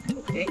kéke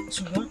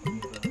ṣùgbọ́n.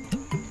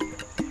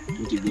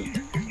 mo ti gbé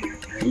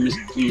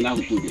fún mi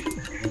lákòókò díẹ̀.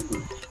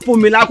 fún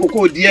mi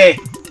lákòókò díẹ̀.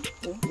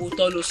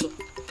 òótọ́ ló sọ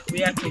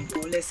bóyá kí n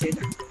kàn lẹ́sẹ̀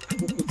dà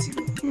àkókò ti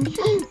lọ.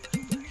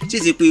 ṣé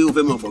ṣe pé o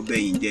fẹ́ mọ̀ fọ́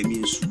bẹ́yìn jẹ mí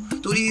ń sùn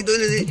torí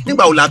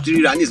nígbà wo la ti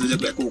ríra ní ìsọsẹ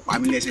pé kó o pa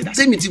mí lẹ́sẹ̀ dà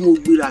sẹ́mi tí mo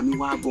gbéra mi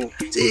wá bọ̀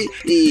ṣé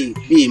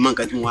mi ì mọ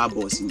nǹkan tí mo wá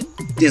bọ̀ sí ni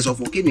tí ẹ sọ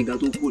fún kémi gan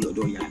tó kó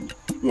lọ́dọ̀ ìyá mi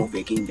wọn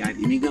fẹ́ kí n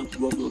jáde mi gan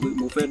kúrò fún ọ pé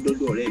mo fẹ́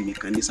dọ́dọ̀ ọ̀rẹ́ mi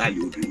kan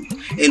nísàlẹ̀ odò ni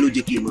ẹ ló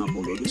jẹ́ kí n máa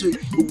bọ̀ lọ́dọ̀ ṣé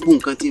gbogbo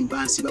nǹkan tí n bá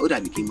ń ṣe ó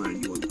dàbí kí n máa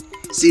rí ọ̀nà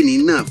ṣé ni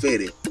náà fẹ́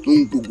rẹ̀ tó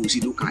ń gbogbo sí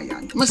ló kan àyà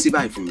mi má ṣe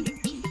báyìí fún mi.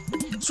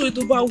 so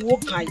tó bá wó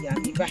kan àyà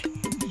mi báyìí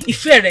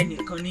ìfẹ́ rẹ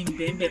nìkan ni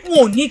bẹ́ẹ̀ n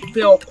ò ní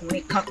ìfẹ́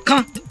ọkùnrin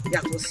kankan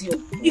yàtọ̀ sí ọ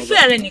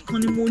ìfẹ́ rẹ nìkan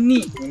ni mo ní.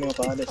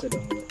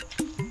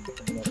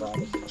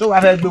 tó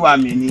wàá fẹ́ gbé wa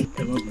mì ni.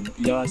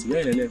 ìyá wa sì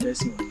bẹ́ẹ̀ lẹ́lẹ́ fẹ́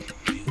sí wọn.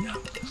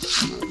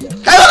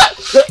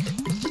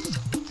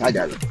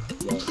 kájà lọ.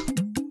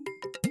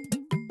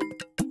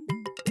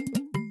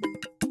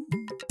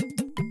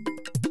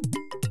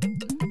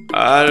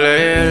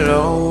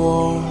 ALEYELOWO,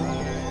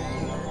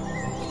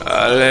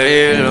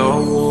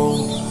 ALEYELOWO,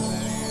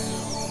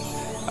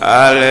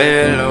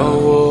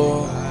 ALEYELOWO,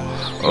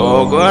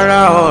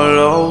 ọ̀gọ́ra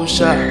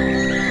ọlọ́ọ̀ṣà.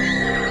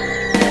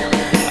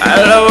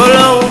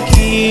 Alọ́wọ́lọ́wọ́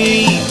kì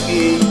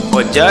í gbé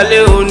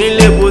ọ̀jálẹ̀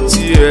onílé bó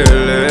tiẹ̀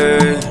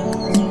lẹ̀.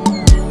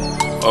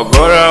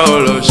 Ọ̀gọ́ra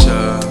ọlọ́ọ̀ṣà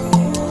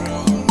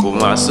kò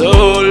má sọ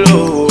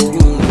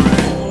olóògùn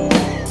rẹ̀.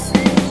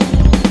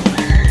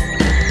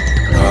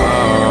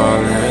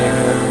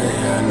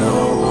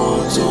 ALEYELOWO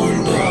tó ń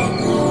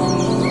dàgbò.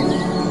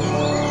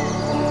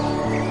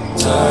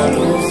 Ta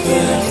ló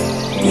fẹ́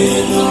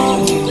nínú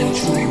ojú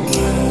rẹ̀?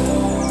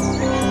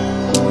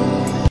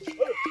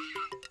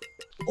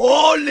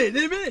 Ó lè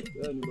ní mí.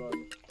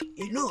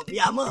 Inú mi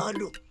a máa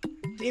dùn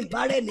tí n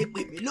bá rẹ̀ ní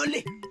pè mí lólè.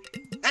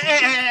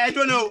 ẹ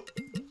jóná o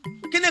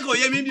kí ni kò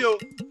yé mi bí o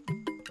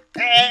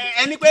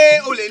ẹni pé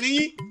olè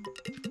níyín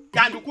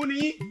jàǹdùkú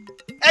níyín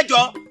ẹ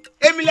jọ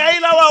èmi lè rí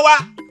lọ́wọ́ wa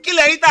kí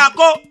lè rí tá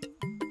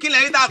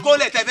a kó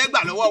lẹ̀ tẹ́ fẹ́ gbà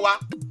lọ́wọ́ wa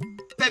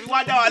tẹ́ fi wá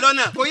dá wa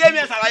lọ́nà kò yé mi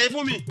ẹ ṣàlàyé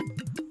fún mi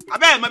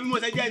abẹ́ ẹ̀ mọ bí mo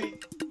ṣe jẹ́ ni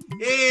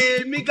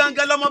èmi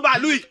gangan lọ́mọ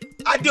bàálù yìí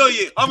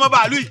Adéoyè ọmọ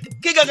bàálù yìí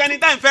kí gangan ni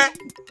tá à ń fẹ́.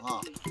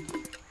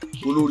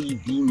 olórí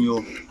ìbí ni ọ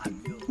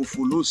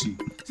òfò lóòsì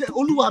ṣe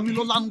olúwa mi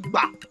lọ́la ń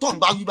gbà tó ń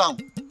bá wí báwọn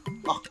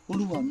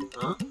olúwa mi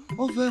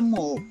ó fẹ́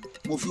mọ̀ ọ́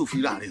mo fi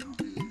òfin rà rẹ̀ hàn.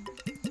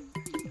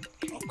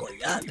 ọkọ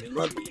ìyá mi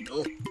mọ bínú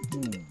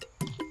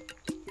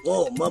wọn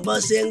ò mọ bá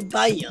ṣe ń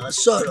báyàn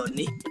sọ̀rọ̀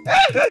ni.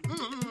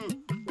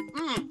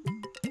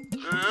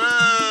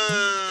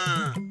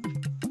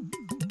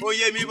 ó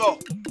yé mi bọ̀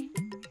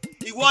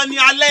ìwọ ni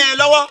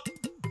ALEYELOWO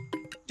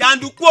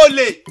jàǹdùkú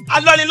olè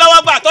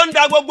alọ́nilọ́wọ́gbà tó ń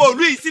da gbogbo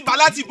òlú yìí síba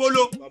láti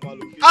bolo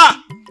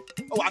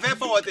ó wà fẹ́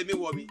fọwọ́ tèmi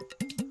wọ̀ mi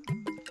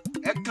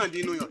ẹ kàn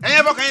dínú yàn ẹ̀yin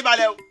ẹ fọkàn yín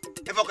balẹ̀ o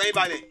ẹ fọkàn yín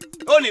balẹ̀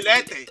ó ní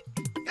lẹ́ẹ̀tẹ̀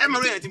ẹ mọ̀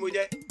lóyún tí mo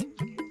jẹ́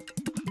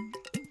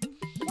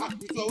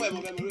ìtú ọwọ́ ẹ̀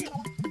mọ̀ bẹ́ẹ̀ mọ̀ lóyún.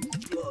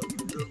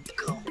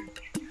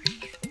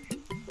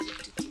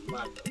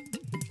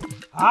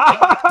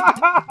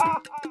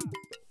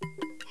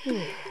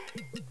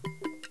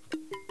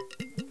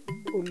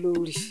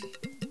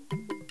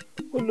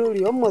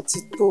 olórí ọmọ ti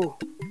tó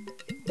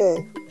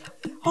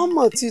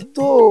ọmọ ti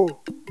tó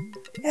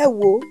ẹ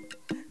wò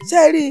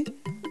ṣe rí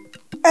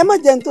ẹ má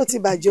jẹun tó ti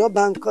bàjẹ́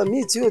ọba nǹkan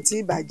míì tí ò ti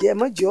bàjẹ́ ẹ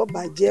má jẹ́ ọ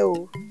bàjẹ́ o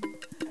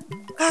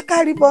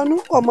kákárí bọnú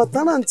ọmọ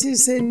tán náà tí ì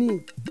ṣe ní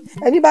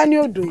ẹni bá ní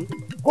odò yìí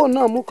kó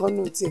náà mú kan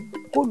nù tiẹ̀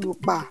kó lù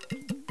pa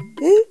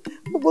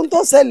gbogbo ń tó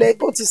ṣẹlẹ̀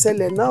ó ti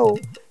ṣẹlẹ̀ náà o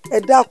ẹ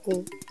dákun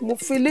mo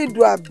fi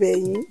lédùn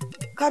àbẹ̀yìn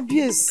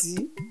kábíyèsí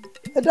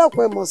ẹ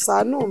dákun ẹ mọ̀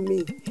ṣàánú mi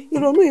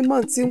ìrònú ìmọ̀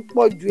tí ń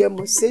pọ̀ ju ẹ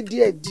mọ̀ ṣe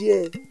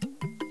díẹ̀díẹ̀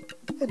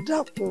ẹ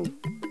dákun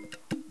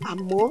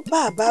àmọ́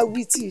bàbá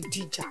wí tí ì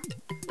dìjà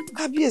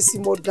kábíyèsí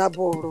mo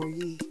dábọ̀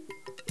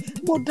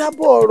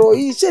ọ̀rọ̀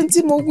yìí ṣé tí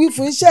mo wí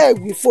fún iṣẹ́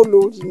ẹ̀wí fò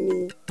lórí ni.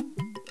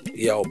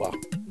 ìyá ọba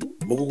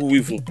mo kúkú wí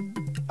fún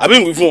àbí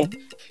ń wí fún ọ.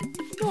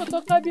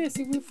 lóòótọ́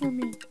kábíyèsí wí fún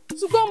mi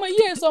ṣùgbọ́n ọmọ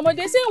yìí èso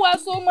ọmọdé ṣé ìwà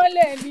so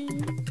mọ́lẹ̀ ni.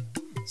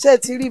 ṣé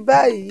ti rí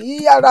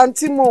báyìí ara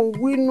tí mò ń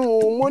wínú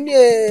mo ní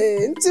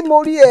tí mo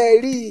rí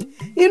ẹ̀ rí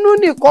inú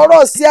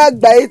nìkọ́rọ̀ sí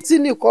àgbà etí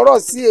nìkọ́rọ̀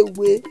sí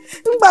èwe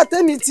ńgbà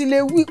tẹ́mi ti lè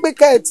wí pé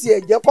ká ẹ̀ tiẹ̀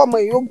jẹ́ kọ́mọ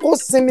yìí ó kó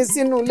sinmi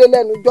sínú ilé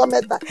lẹ́nu ọjọ́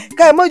mẹ́ta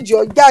ká ẹ̀ mọ̀jì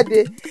ọ jáde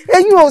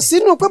eyín ò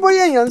sínú pé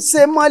bóyá èèyàn ń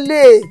ṣe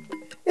mọ́lẹ̀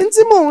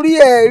tí mò ń rí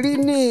ẹ̀ rí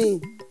ní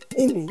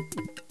ìní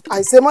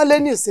àìṣemọ́lé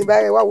ní ìsìn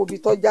báyẹn wá wo ibi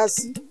tọ́já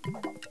sí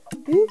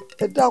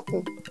ẹ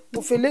dákun mo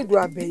fi lédùn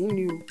àbẹ̀yìn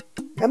ni o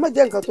ẹ má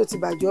jẹ́ nǹkan tó ti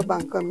bàjẹ́ ọba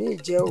nǹkan míì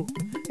jẹ́ o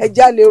ẹ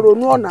já lè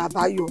ronú ọ̀nà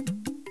àbáyọ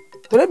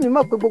torí mi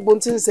mọ̀ pé gbogbo ohun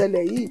tí ń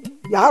ṣẹlẹ̀ yìí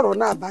yàárọ̀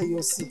náà àbáyọ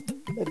sí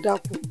ẹ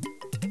dákun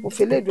mo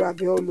fi lédùn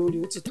àbẹ̀ olórí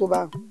ó ti tó bá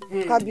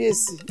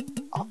kábíyèsí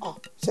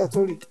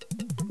ṣètúrì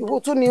ìwọ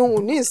tún ni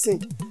òun ní ìsìn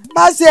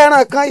bá ṣe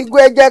ẹran kan ìgò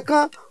ẹ̀jẹ̀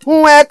kan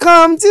hun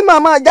ẹ̀kan tí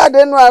màmá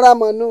jáde nu ara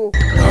mọ̀ nù.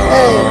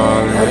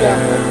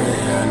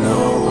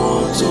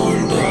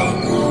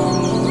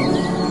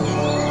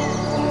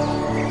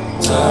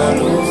 Ta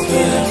ló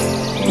fẹ́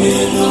gbé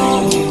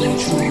lóhùn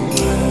jù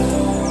rẹ̀?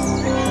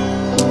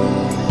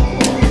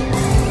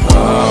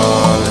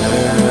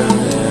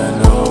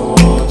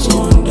 Àlẹ́yẹlọ́wọ́ tó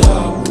ń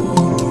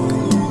dàgbòrò.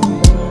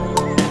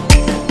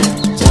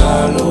 Ta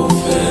ló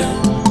fẹ́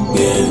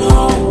gbé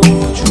lóhùn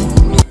jù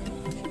rẹ̀?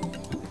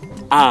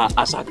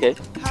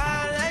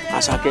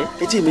 Àṣàkẹ́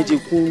etí mi ti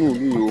kún nù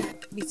mí o.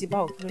 bí ti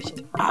báwo kí ló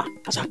ṣẹlẹ̀.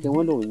 Àṣàkẹ́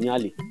wọn lòun ní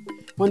àlè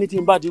wọn ní tí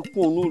n bá ti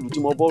kún òun ìlú tí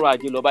mo bọ́rọ̀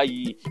ajé lọ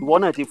báyìí ìwọ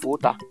náà ti fò ó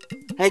ta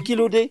kí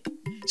ló dé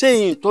ṣé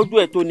ìtọ́jú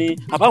ẹ̀ tó ni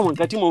àbáwọn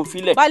nǹkan tí mò ń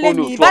filẹ̀.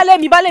 Baálé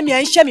mi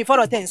ẹ̀ ń ṣẹ́ mi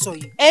fọ́rọ̀ tẹ̀ ń sọ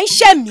yìí ẹ̀ ń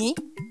ṣẹ́ mi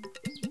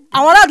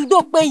àwọn aládùúgbò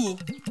pé yín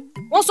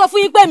wọ́n sọ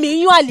fún yín pé mi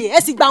ń yún àlè ẹ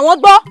sì gbà wọ́n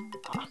gbọ́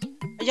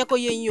ẹ jẹ́ kó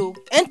yé yín o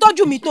ẹ̀ ń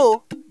tọ́jú mi tó o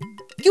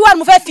kí wàá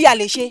mo fẹ́ fi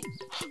àlè ṣe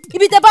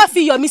ibi tẹ́ bá fi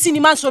iyọ̀ mi sí ni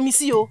máa ń sọ mi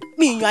sí o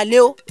mi ì yún àlè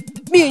o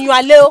mi ì yún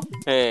àlè o.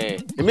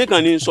 èmi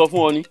kàn ní sọ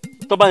fún ọ ni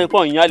tó bá ní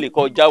pọ̀ ìyàn àlè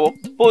kọ jáwọ́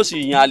bó sì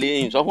ìyàn àlè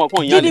èyí sọ fún ọ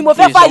pọ̀ ìyàn àlè kí ni mo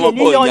fẹ́ fàyè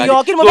ní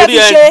yanyan kí ni mo fẹ́ fi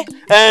ṣe.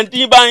 ẹn tí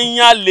bá ń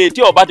yan àlè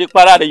tí ọba ti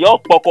para rẹ̀ yọ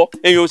pọkọ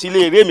èyàn ò sì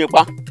lè ré mi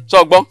pa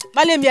sọgbọ́n.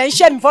 Baálé mi ẹ̀ ń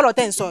ṣẹ́ mi fọ́rọ̀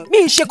tẹ̀ ń sọ mi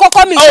ì ṣe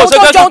kọ́kọ́ mi ì ṣe ohun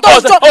tó jọ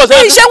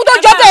mi ì ṣe ohun tó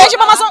jọ bẹ́ẹ̀ ṣe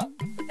máa sọ.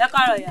 ẹ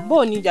káàárọ̀ ìyá. bó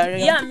o ní ìjà rẹ.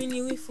 ìyá mi ni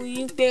wí fún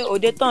yín pé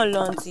òde tán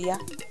lọ ti yá.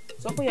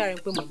 sọ fún ìyá rẹ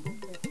pé mo bọ̀.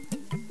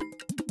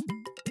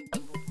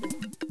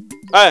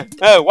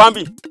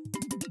 wáńbì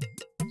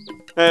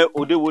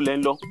òde wo lẹ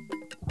ń lọ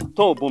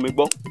tó ò bomi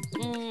gbọ́.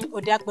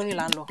 òde apẹ̀rin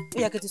là ń lọ ó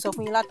yẹ kí n ti sọ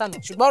fún yín látànà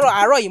ṣùgbọ́n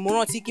àárọ̀ yìí mo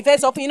rántí kí n fẹ́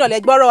sọ fún yín náà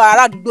lẹ́gbọ́rọ̀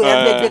ará àdúgbò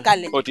yẹn gbé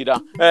kalẹ̀. ó ti dá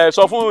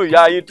sọ fún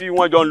ìyá yín tí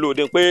wọ́n jọ ń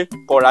lòde pé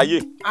kọ̀ráyè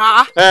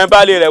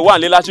baálé rẹ̀ wà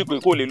ní lásìkò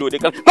kó lè lòde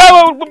kan.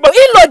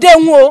 ìlòde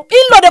ń o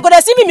ìlòde kò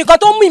dẹ̀ sí mímì kan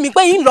tó ń mú mi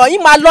pé yín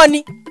máa lọ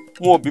ni.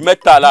 wọn ò bí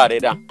mẹ́tàlá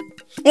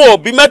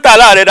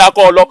rẹ̀ dá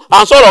kọ́ ọ lọ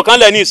à ń sọ̀rọ̀ kan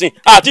lẹ̀ ní ìsìn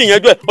àti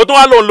ìyẹnjú ẹ̀ ó tún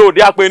wá lòun lo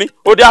òde apẹ̀rin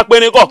kọ́ òde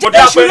apẹ̀rin kọ́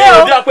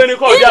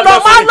ìlọ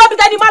máa lọ bí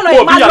tẹ́ni máa lọ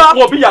yìí máa lọ.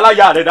 wọn ò bí yàrá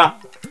ya rẹ̀ dá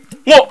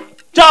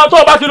tí a tó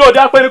o bá ti lo òde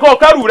apẹ̀rin kọ́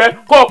kẹ́rù rẹ̀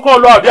kọ́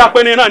lọ òde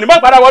apẹ̀rin náà ní bá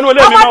padà wọnú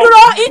ilé mi náà. ọmọ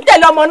dúró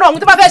ìtẹ̀lẹ̀ ọmọ náà ohun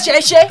tó bá fẹ́ ṣe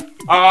é ṣe.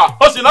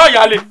 ó sì náà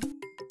yà lè.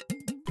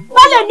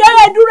 Baálé mi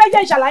ọ̀rẹ́ dúró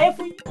jẹ́ ìṣàlàyé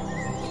fún yín.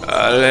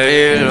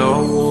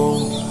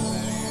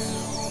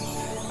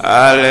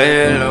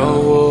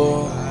 Àlẹ́yẹlọ́wọ́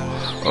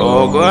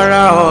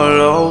ọ̀gọ́ra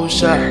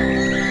ọlọ́ọ̀ṣà.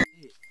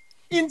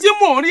 ǹjẹ́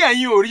mò ń rí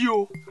ẹ̀yin ò rí o.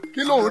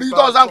 kí ló ń rí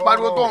tó ọ̀sán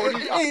pariwo tó ń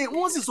rí.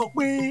 wọ́n sì sọ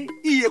pé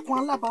iye kan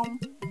alábàáhùn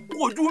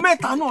kò ju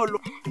mẹ́ta náà lọ.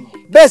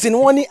 bẹ́ẹ̀ sì ni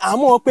wọ́n ní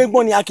àmọ́ pé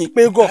gbọ́n ni a kì í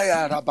pé gọ̀. ẹ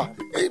àràbà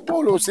bó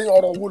ló ṣe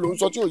ọ̀rọ̀ wo ló ń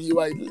sọ tí ò yé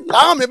wa yìí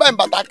láwọn mi báyìí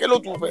bàtà ké ló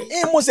tún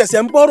fẹ́. mo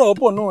ṣẹ̀ṣẹ̀ ń bọ̀rọ̀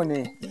bọ̀ náà ni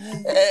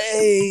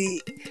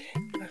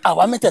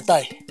àwa mẹ́tẹ̀ẹ̀ta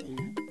ẹ̀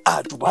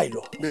àdùbà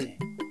ìlọ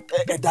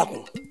ẹ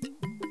dákun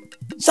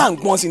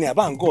ṣàǹgbọ́n sí ni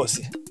àbá ń gọ̀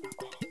sí.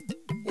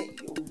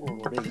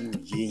 ọ̀rọ̀ rẹ yóò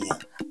yé yẹn.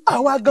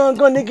 àwa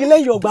gangan nigi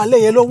lẹ́yìn ọgbà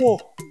Alẹ́yẹlọ́wọ́.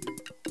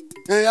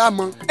 á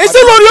mọ. èsì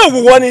lórí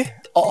òwúwọ́ ni.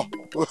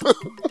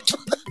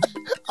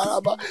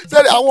 Àràbà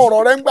sẹ́ni àwọn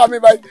ọ̀rọ̀ rẹ ń gbà mí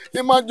báyìí ní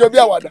máa ń jọ bí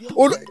àwàdà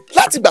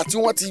láti ìgbà tí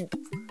wọ́n ti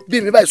bí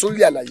mi báyìí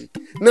sórí àlàyé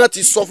náà ti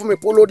sọ fún mi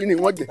pé olórí ni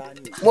wọ́n jẹ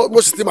mo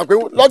sì ti mọ̀ pé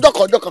lọ́jọ́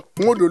kan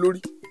n ó dò lórí.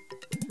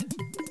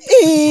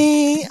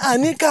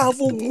 àní ká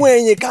fogun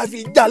ẹ̀yìn ká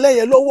fi jà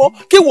Alẹ́yẹlọ́wọ́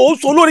kí wò ó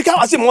so lórí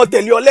káwá sì mọ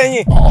tẹ̀lé ọ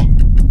lẹ́yìn.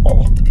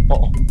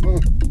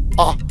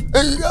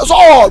 sọ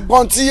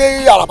ọgbọ́n tí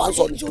Àràbà ń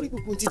sọ ni. sórí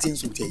gbogbo títí ń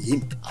sọ tiẹ̀ yé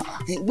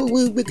mi gbogbo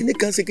gbé kinní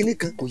kan ṣe kinní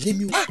kan kò yé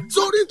mi o.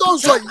 sórí tó ń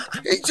sọ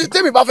yìí ṣe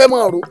tèmi bá fẹ́ mọ̀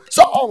ọ̀rọ̀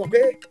sọ ọ̀hún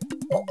pé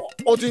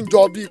ó ti ń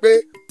jọ bíi pé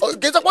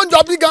kì í ṣe pé ó ń jọ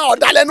bíi gan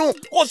ọ̀dàlẹ̀ nù.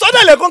 kò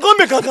sọ́dọ̀lẹ̀ kankan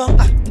mi kankan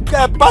kẹ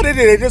bá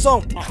dédé rèé dé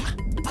sọ̀hún.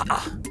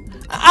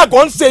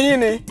 àgọ́ ń ṣe yín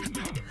ni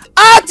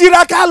á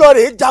tiraka lọ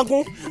rèé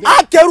jagun á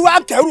kẹrù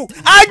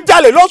á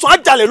jalè lọ́sàn-án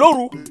á jalè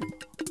lóru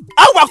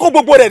á wà kó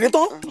gbogbo rẹ̀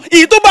nítán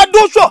èyí tó bá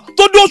dóṣọ̀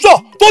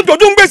tó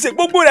jòjú ń gbèsè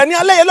gbogbo rẹ̀ ní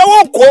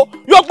Alẹ́yẹlọ́wọ́ kó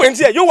yóò pè ní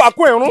tiẹ̀ yóò wà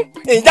kó irun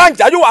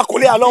ìjàǹjà yóò wà kó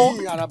lé alọ́.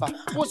 Àràbà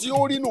bó ṣe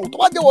ó rí nù tó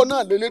bá jẹ́wọ́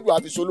náà lélẹ́dùn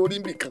àfisọ lórí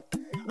nbì kan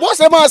bó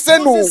ṣe máa ṣe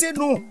nù.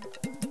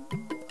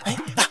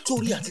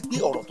 torí àti pé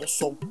ọ̀rọ̀ tó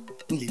sọ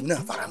ilé náà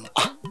fara mọ́.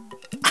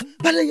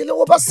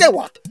 Alẹ́yẹlọ́wọ́ bá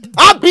ṣẹ̀wá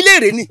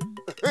abilére ni.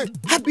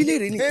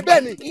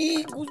 bẹ́ẹ̀ ni.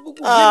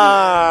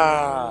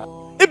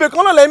 ibì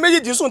kan náà lẹ́yìn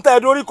méjèèjì sùn tá ẹ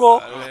dorí kọ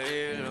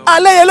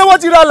Alẹ́yẹlọ́wọ́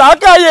ti ra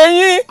làákàyè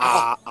yín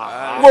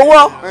wò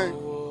wọ́n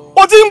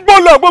ó ti ń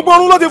gbọ́lọ̀ gbogbo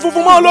orun ló ti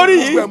funfun mọ́ lórí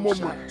yìí.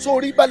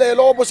 sórí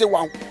Alẹ́yẹlọ́wọ́ bó ṣe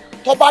wà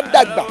tó bá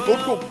dàgbà tó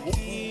dògbò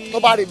tó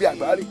bá rí bí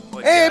àgbà rí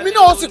èmi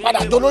náà ó sì padà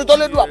tó lórí tó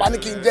lédùn àbá ní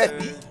kí n jẹ.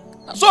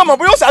 sọ ma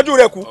bóyá ó ṣáájú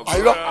rẹ kú.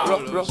 àìrọ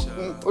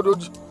ó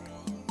dojú.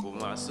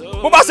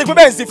 bó bá ṣe pé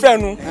bẹ́ẹ̀ sì fẹ́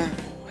nu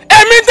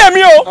èmi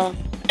tèmi o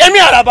èmi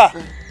Àràbà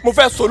mo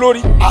fẹ́ so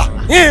lórí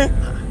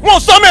mo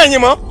sọ mẹ́yìn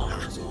mọ́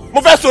mo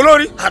fẹ́ so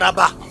lórí.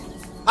 Àràbà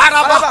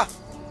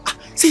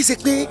ṣé ṣe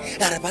pé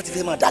Àràbà ti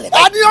fẹ́ máa dalẹ̀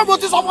báyìí. àníyàn mo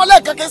ti sọ fún ọ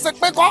lẹ́ẹ̀kan kí n ṣe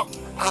pé kọ́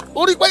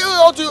orí pé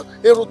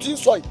èrò tí ń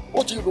sọ yìí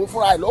ó ti rò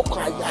fúnra ẹ̀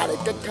lọ́kàn àyà rẹ̀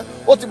kankan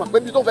ó ti mọ̀ pé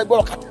bí tó fẹ́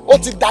gbọ́dọ̀ ká ó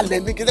ti dalẹ̀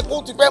ní kí n ṣe pé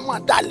ó ti fẹ́ máa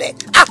dalẹ̀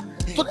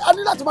torí a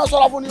ní láti máa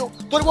ṣọ́ra fún ni o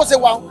torí bó ṣe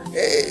wà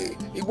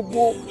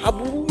gbogbo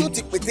aburú yóò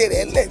ti pété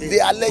rẹ̀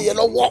lẹ́ẹ̀dẹ́ alẹ́yẹ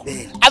lọ́wọ́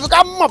àfi ká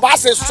mọ̀ bá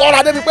ṣe ṣọ́ra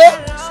débi pé.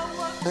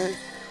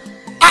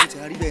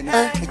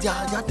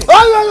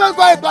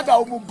 ọ̀rọ̀ ìgbàdà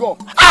òmùgọ̀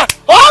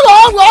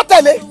ọ̀rọ̀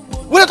tẹ̀lé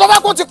wíwé tó bá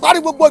kó ti parí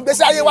gbogbo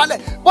ìgbésí ayé wa lẹ̀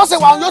bó ṣe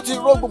wà yóò ti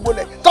ró gbogbo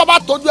lẹ̀ tó bá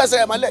tójú ẹsẹ̀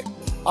rẹ̀ mọ́lẹ̀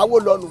àwo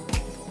lọ́nu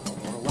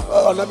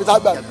ọ̀nà mi tá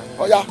gbà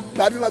ọ̀ya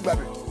gbàbí má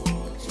gbàbí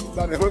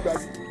gbàbí má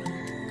gbàbí.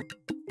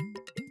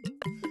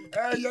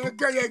 ẹyẹ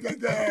kẹyẹ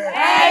gẹgẹ.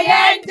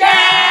 ẹyẹ ń jẹ.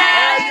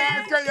 ẹyẹ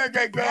kẹyẹ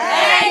gẹgẹ.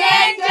 ẹyẹ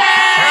ń jẹ.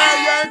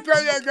 ẹyẹ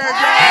kẹyẹ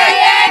gẹgẹ.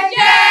 ẹyẹ ń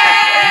jẹ.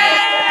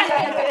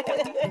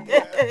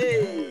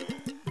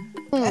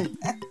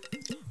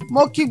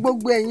 mo kí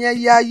gbogbo ẹ̀yin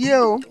ẹyẹ ayé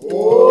o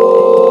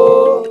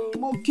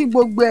mo kí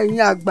gbogbo ẹ̀yin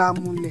àgbà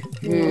àmùlẹ̀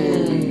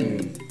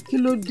kí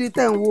ló dé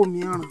tẹ̀ ń wò mí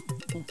ràn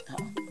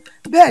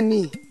bẹ́ẹ̀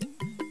ni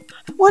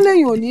wọ́n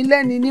lẹ́yìn òní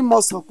lẹ́ni ní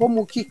mọ̀sán kó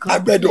mu kíkan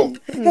agbẹ́dọ̀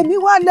èmi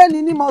wá lẹ́ni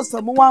ní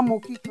mọ̀sán mo wá mu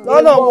kíkan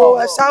lọ́nà wo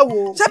ẹ ṣá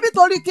wo. ṣé bí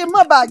torí kí n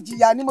má bàa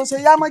jìyà ni mo ṣe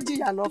yá mọ́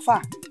jìyà lọ́fà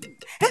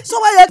sọ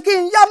wá yẹ kí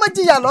n yá mọ́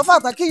jìyà lọ́fà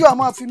tán kí yọ̀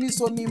ọmọ fi mí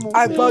so mi mu.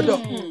 àgbọ́dọ̀.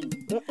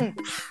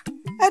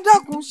 ẹ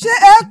dákun ṣé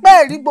ẹ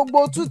pẹ́ rí gbogbo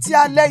otú tí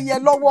Alẹ́yẹ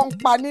lọ́wọ́ ń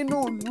pa nínú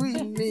ìlú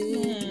yìí ni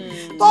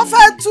tó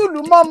fẹ́ tùlù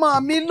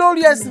mọ́mọ́ mi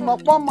lórí ẹ̀sìn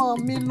mọ́pọ́mọ́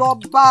mi lọ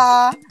bá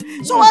a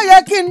ṣé wọ́n yẹ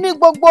kí n ní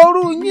gbogbo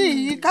orú yín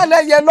yìí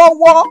k'Alẹ́yẹ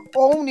lọ́wọ́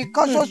òun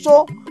nìkan ṣoṣo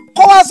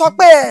kó wá sọ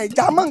pé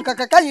ẹ̀já mọ́ nǹkan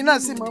kankan yìí náà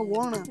sì mọ̀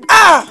wòran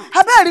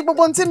abẹ́ẹ̀ rí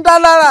gbogbo ohun tí ń dá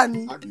lára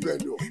ni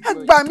ẹ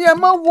gbà mí ẹ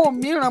mọ́ wò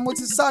mí ràn mo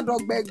ti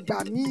sádọ́gba ẹ gbà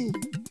mí.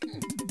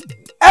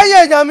 ẹyẹ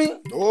èèyàn mi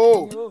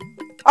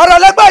ọ̀rọ̀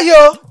lẹ́gbàá yìí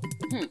o.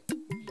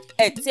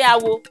 ẹ tí a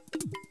wo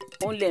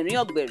òun lè rí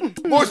ọ̀gbẹ̀rì.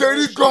 bó ṣe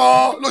rí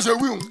gan-an ló ṣe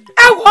wíhùn.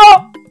 ẹ wo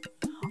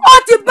ó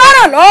ti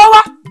bára lọ́wọ́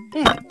wá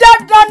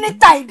dandan ní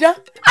tàìdán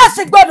a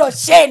sì gbọ́dọ̀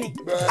ṣe ni.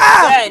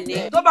 bẹ́ẹ̀ni.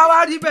 tó bá wá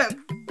rí bẹ́ẹ̀.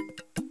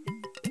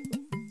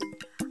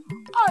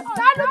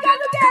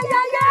 ọ̀sánlùkẹ́lùkẹ́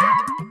yẹyẹ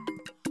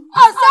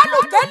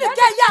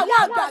ọ̀sánlùkẹ́lùkẹ́ yẹ àwọn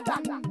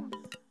àgbààgbà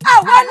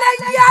àwọn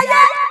ẹlẹ́yìn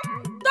ayé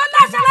tó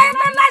láṣẹ láyé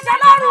tó láṣẹ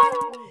lọ́run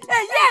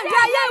èyí ẹ̀rí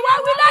ayé wa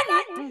wí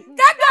lónìí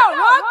kẹ́gbẹ́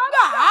ọ̀rọ̀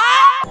gbà á.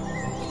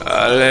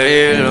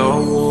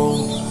 ALEYELOWO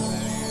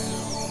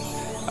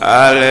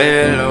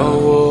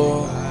ALEYELOWO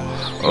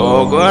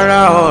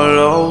ọ̀gọ́ra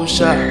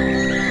ọlọ́ọ̀ṣà.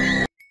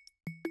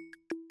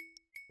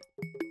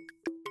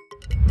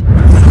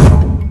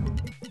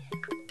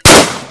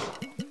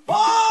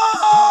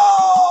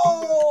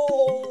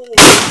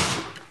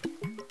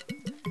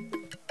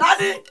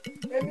 Tani?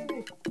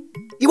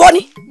 Ìwọ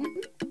ni?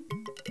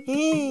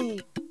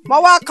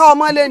 Mo wá ká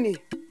ọmọ lẹ́nìí.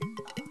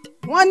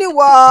 Wọ́n ní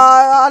wọ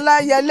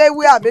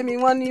Aláyẹléwé àbẹ́mi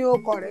wọ́n ní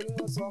ọkọ rẹ̀ ní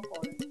wọ́n sọ ọkọ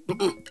rẹ̀.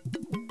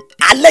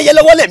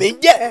 Alẹ́yẹlọ́wọ́ lèmi ń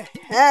jẹ́.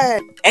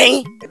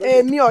 Ẹ̀yin.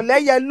 Èmi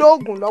ọ̀lẹ́yẹ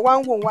lóògùn lọ́wọ́ ń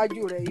wò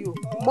wájú rẹ̀ yìí o.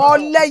 Mo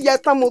lẹ́yẹ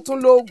tán mo tún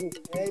lóògùn.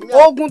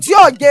 Oògùn tí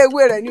yóò jẹ́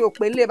ewé rẹ̀ ní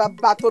òpè ńlẹ̀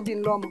bàbá tó bí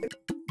lọ́mọ.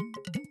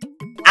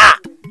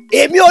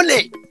 Èmi ò lè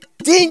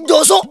tí ń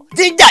josó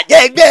tí ń jàjẹ́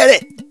ẹgbẹ́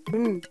rẹ̀.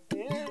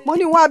 Mo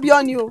ní wọ́n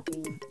abíọ́ ni o.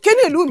 Kí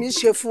ni ìlú mi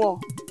ṣe fún ọ?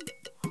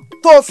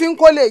 Tó o fi ń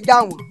kó lè já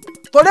wọn.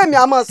 Torí èmi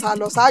a máa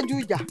sàlọ̀ ṣáájú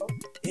ìjà.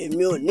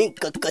 Èmi ò ní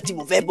nǹkan kan tí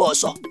mo fẹ́ bọ́ ọ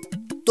sọ.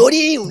 Torí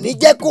ìhùn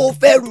jẹ́ kó o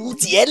fẹ́ ru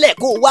tiẹ̀ lẹ̀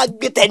kó o wá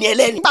gbé tẹni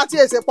ẹlẹ́ni. Nígbà tí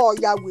èsè pọ̀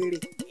ọ̀ya wèrè,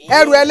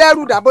 ẹrù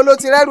ẹlẹ́rù dàbó ló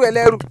ti rẹ́rù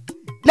ẹlẹ́rù.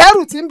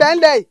 Lẹ́rù tí ń bẹ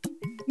ńlẹ̀ yìí,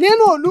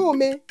 nínú ìlú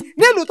mi,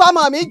 nílùú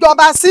tọmọ mi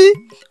jọba sí,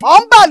 ọ̀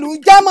ń bàlù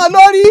jẹ́mọ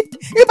lórí.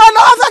 Ìbọn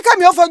lọ́wọ́ fẹ́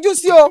kẹ́mi ó fojú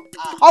sí o.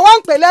 Ọwọ́ ń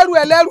pè lẹ́rù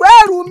ẹlẹ́rù,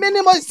 ẹrù mi ni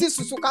mo sì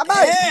sùsù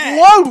kábàáyé.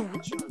 Wọ́n rù.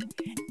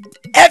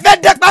 Ẹ fẹ́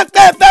dẹ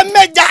pápẹ́ ẹ fẹ́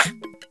mẹ́ja.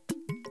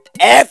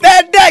 Ẹ fẹ́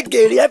dẹ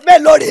gèrè ẹ fẹ́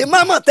lọ rèé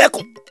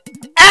mọ́mọ́tẹ́kùn.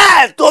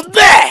 Ẹ tó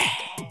bẹ́ẹ̀.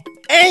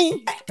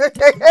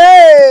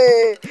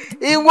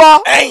 Ìwọ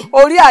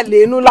orí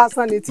àlénú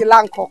lásán ni ti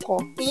láǹkọ̀kọ̀.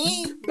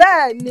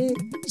 Bẹ́ẹ̀ ni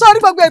sórí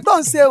gbogbo ètò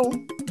ń ṣeun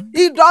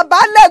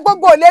ìdọ̀bálẹ̀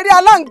gbogbo ìlérí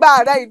aláǹgbá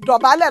rẹ̀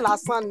ìdọ̀bálẹ̀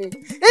lásán ni.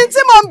 Ní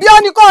tí mo ń bí ọ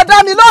ni kò dá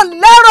mi lóhùn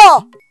lẹ́rọ̀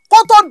kó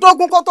tó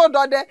dogun kó tó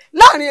dọdẹ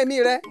láàrin èmi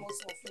rẹ.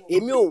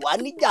 Èmi ò wá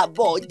níjà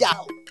bọ̀ ọjà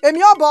o.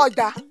 Èmi ò bọ̀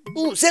ọjà.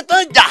 Ṣé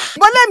tán jà?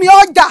 Mo lémi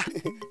ọjà.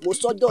 Mo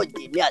sọ́dọ̀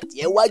jèmi àti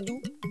ẹ wájú.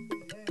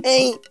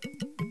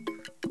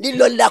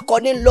 Lílọ lakọ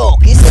ní lọ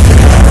kì í ṣe kí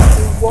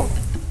wọ́n.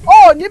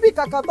 Ó níbi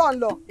kankan tó ń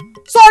lọ.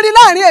 Sórí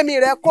láàrin èmi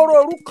rẹ kóró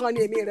orú kan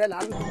ni èmi rẹ là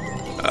ń lọ.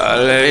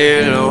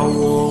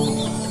 ALEYELOWO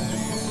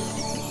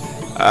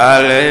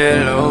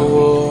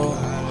ALEYELOWO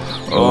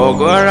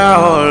ọ̀gọ́ra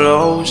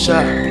ọlọ́ọ̀ṣà.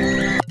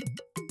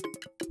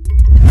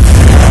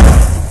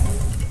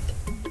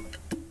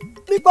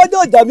 Pípọ́jọ́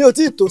ọjà mi ò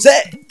tí ì tó sẹ́.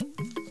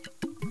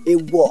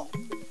 Èèwọ̀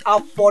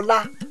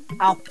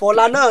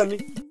àfọlá náà ni.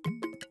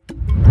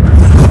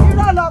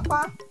 Irọ́ lọ pa.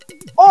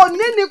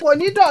 Òní ni kò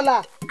ní dọ̀là.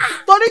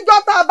 Torí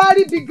jọ́ta bá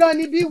rí bi gan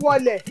ni bí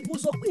wọlẹ̀. Mo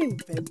sọ pé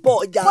ìfẹ́ bọ̀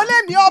ọjà. Mo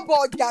lémi ọbọ̀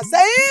ọjà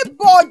sẹ́yìn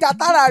bọ̀ ọjà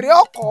tára rẹ̀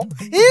ọkọ̀.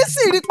 Yìí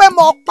sì rí pé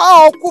mo pa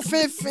ọkú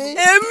fínfín.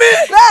 Èmi.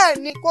 Bẹ́ẹ̀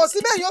ni kò sí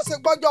bẹ́ẹ̀ yóò ṣe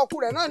gbọ́jọ́ ọkú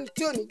rẹ̀ náà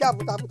tí ò ní jà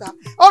bùtàbùtà.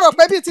 Ó rò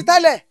pé bíi ti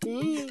tẹ́lẹ̀.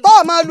 Tó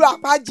o máa lu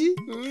àpájí.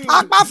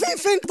 Àpá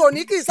fínfín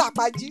tòní kì í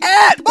ṣàpájí.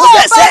 Bó o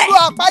bá lu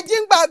àpájí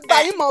ń gbàgbà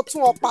yín mọ̀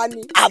tún ọ̀pá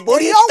ni.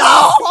 Àbórí ta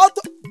ọ́.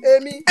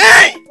 èmi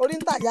orí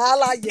ń ta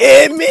yàrá yẹ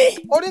èmi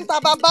orí ń ta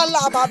bàbá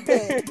ńlá bàbẹ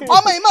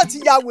ọmọ yìí mà ti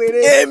ya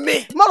wèrè èmi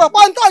mo rò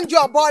pé ń tọ́ ń jẹ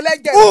ọ̀bọ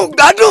ọlẹ́jẹ̀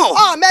gbádùn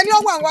ọmọ ẹni ó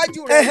wà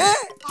níwájú rẹ̀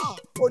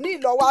òní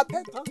ìlọ́wọ́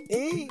atẹ́tàn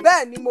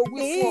bẹ́ẹ̀ ni mo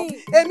wí fún ọ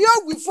èmi ò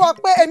wí fún ọ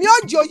pé èmi ò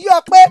jẹ́ òyí ọ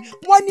pé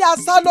wọ́n ní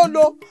asá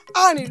lólo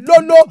arìn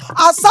lólo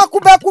asá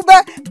kúbẹ́kúbẹ́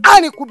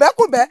arìn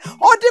kúbẹ́kúbẹ́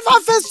ó dífá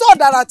fẹ́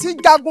sọ̀dàrà tí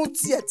jagun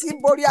tiẹ̀ tí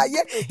borí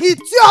ayé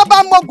ìtí ọba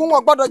mọ́gun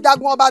wọ̀ gbọ́dọ̀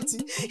jagun ọba tì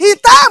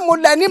ìtá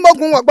ìmùlẹ̀ ní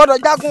mọ́gun wọ̀ gbọ́dọ̀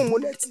jagun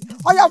ìmùlẹ̀ tì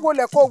ọ̀yàwó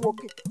lẹ̀ kó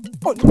wòkè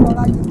òní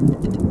lọ́ra yẹ.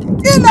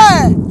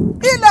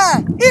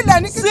 ilẹ̀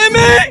ní kí.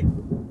 Simi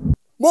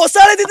mo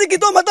sáré títí kí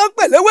tó máa tán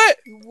pẹ̀ léwé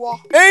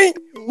ẹ̀yìn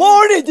mo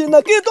rìn jìnnà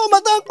kí tó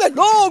máa tán pẹ̀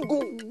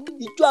lóògùn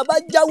ìjọ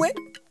àbájáwé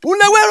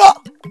ńlẹ́wé rọ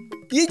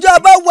ìjọ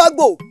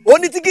àbáwágbò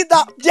onítìkítà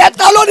jẹ́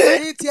ká lónìí.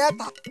 èyí ti ẹ̀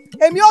ta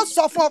èmi ò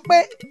sọ fún ọ pé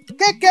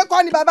kékeré kọ́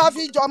ni bàbá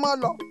fi jọmọ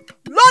lọ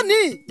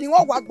lónìí ni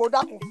wọ́n wá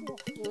gbódàkùn fún ọ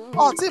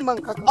ọtí mọ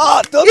nǹkan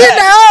kan.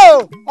 ilẹ̀ o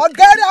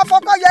ọ̀gẹ́rẹ́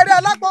afọkọ́yẹrẹ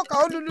alápọ̀kọ̀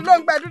olùlù ló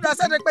ń gbẹ dúdà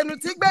sẹ́dẹ̀ pẹ̀lú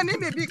tí gbé ní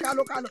bìbí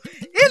kálókáló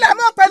ilẹ̀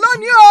mọ̀ pé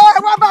lónìí o ẹ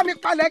wá bá mi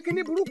palẹ̀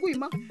kíní burúkú yìí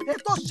mọ́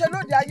ètò ṣe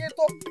lóde ayé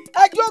tó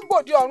ẹjọ́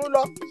gbòde ọ̀run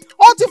lọ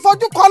ó ti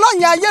fojú kọ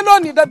lọ́yìn ayé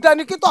lónìí dandan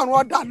ní kí tọ̀run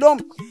ọ̀dà lóhùn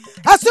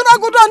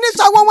ẹ̀sìnrọ́gùdọ̀ ní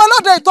ṣàwọn wọn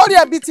lóde ìtọ́rí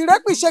ẹ̀bí ti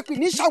rẹ́pì ṣepì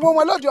ní ṣàwọn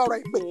wọn lóde ọ̀rọ̀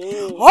ìpè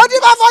ó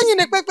dín bá fọyín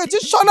ní pépè tí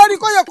sọ lórí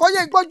kóyèkóyè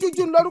igbó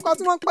jújù lórúkọ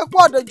tí wọ́n ń pè kú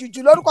ọ̀dọ̀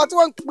jùjù lórúkọ tí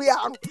wọ́n ń pè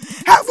àrùn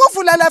ẹ̀fúùfù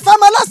lẹ̀lẹ̀ fẹ́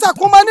mọ lẹ́sẹ̀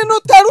kún mọ nínú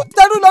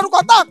tẹrú lórúkọ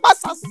tá a pa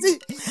sàsì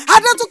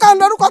adétúkà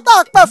lórúkọ tá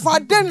a pẹ̀ fún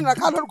adénìràn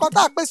ká lórúkọ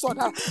tá a pè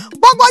sọ̀dára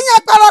gbogbo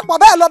yẹn parapọ̀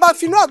bẹ́ẹ̀ lọ́ba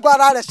finú ọ̀gọ́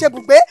ara rẹ̀ ṣe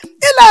bùgbé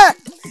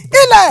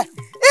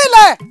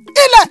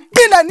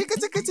ilẹ̀ ní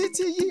kìtìkìtì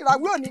tí yí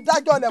ìràwé òní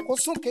dájọ́ ilẹ̀ kó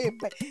sún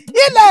kéèpẹ̀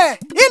ilẹ̀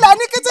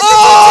ní kìtìkìtì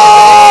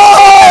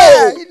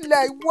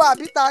ilẹ̀ ìwọ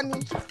àbíta ni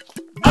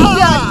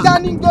ilé ajá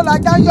ní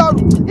gbọ́lájà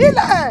yọrù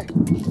ilẹ̀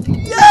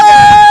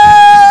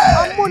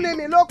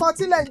amúnimì ló kọ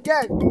sílẹ̀ ń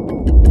jẹ́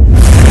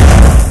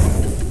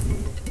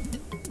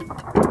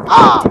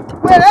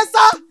wèrè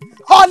sá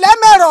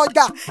ọ̀lẹ́mẹ̀rẹ̀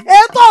ọjà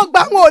ètò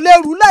ọgbà wọn ò lè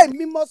rú lẹ́yìn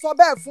mímọ sọ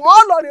bẹ́ẹ̀ fún ọ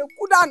lọ́ọ̀rẹ́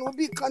kú dànù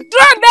bíi kan.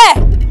 dúró bẹ́ẹ̀.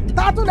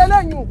 ta tún lè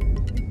lẹ́yìn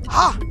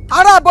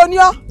ara abo ni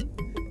ọ́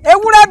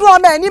ewúrẹ́ dún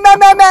ọmọ ẹ̀ ní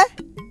mẹ́mẹ́mẹ́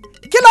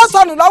kí ló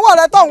sọnù lọ́wọ́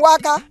rẹ tó ń wá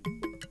ká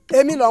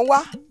èmi ló ń wá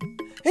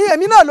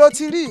èmi náà ló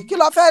ti rí kí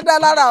ló fẹ́ dá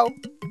lára o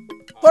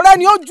torí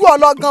ẹni ó ju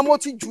ọlọ́gan mo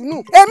ti jù nù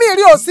èmi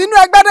rí ò sínú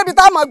ẹgbẹ́ débi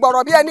tá a mọ̀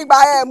gbọ̀rọ̀ bí ẹni gba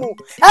ẹ̀ mú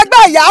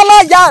ẹgbẹ́ ìyá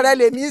aláya rẹ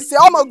lèmi ṣe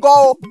ọmọ gan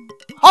o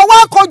ọwọ́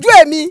akọjú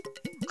èmi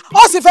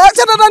ó sì fẹ́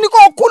ṣé dandan ni kó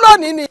o kú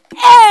lónìí ni.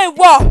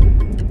 èèwọ̀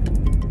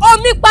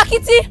omi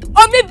pakítí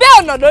omi bẹ́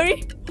ọ̀nà lórí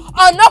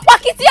ọ̀nà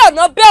pakítí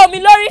ọ̀nà bẹ́ omi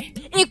lórí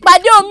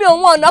ìpàdé omi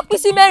òun ọ̀nà pín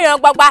sí mẹ́rin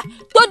ọgbagba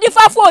tó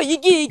dífá fún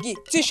òyígíigì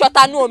tí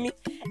ṣọ̀tánú omi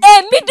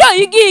èmi dé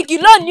òyígíigì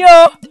lónìí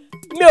o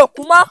mi ò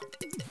kú mọ́.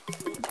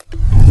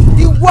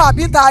 ìwọ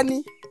àbí ta ni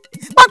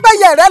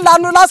pẹ́pẹ́yẹ rẹ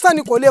lanu lásán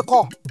ni kò lè kọ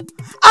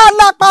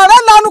àlàpà rẹ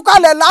lanu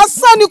kalẹ̀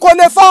lásán ni kò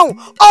lè fọhùn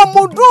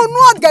ọ̀mùdún inú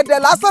ọ̀gẹ̀dẹ̀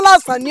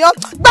lásán ni ọ́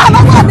gbà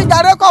lọ́wọ́ mi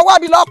jàre kọ́ wá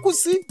mi lọ kú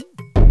sí.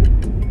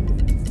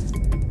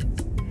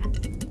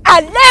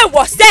 alẹ́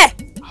ìwọ̀sẹ̀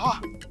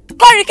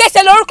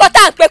kọ́rin-kéṣe lórúkọ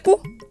tá à ń pe kú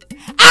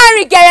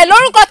arìngẹ̀rẹ̀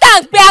lórúkọ tá à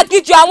ń pe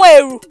agijù àwọn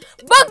èrù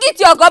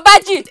bọ́gìtì ọ̀gọ́ bá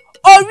jì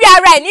orí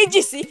ara ẹ̀ ní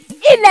jì sí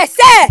ilẹ̀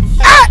sẹ́ẹ̀.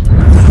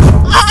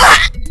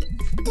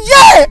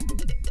 yé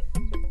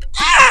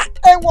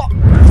ewọ.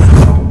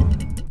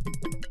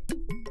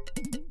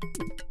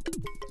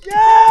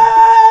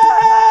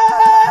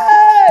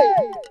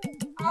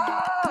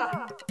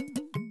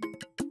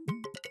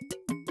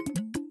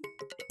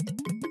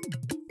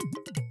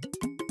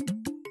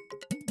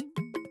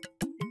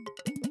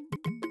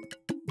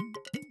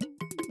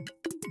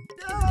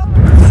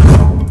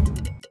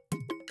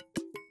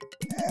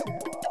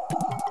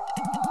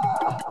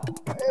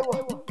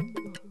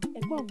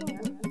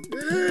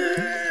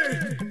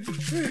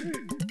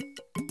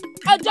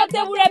 ọjọ́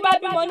tẹ́wúrẹ́ bá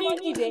bímọ ní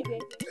dìde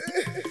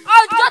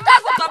ọjọ́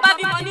tágùntàn bá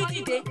bímọ ní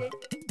dìde.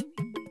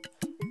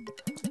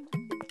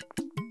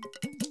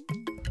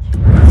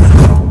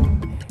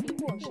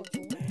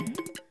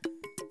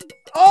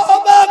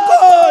 ọba kò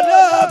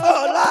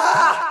lọ́kọ̀ọ́lá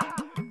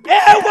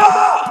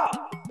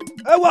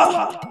ẹwà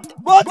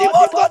bó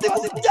ti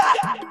jà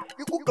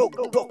ikú kò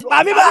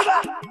pàmí bá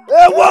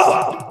ẹwà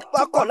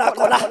bá kọ̀lá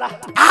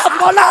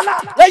àkọ́lá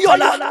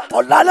lẹ́yìn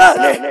ọ̀la náà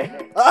ni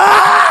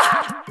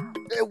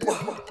ẹwà.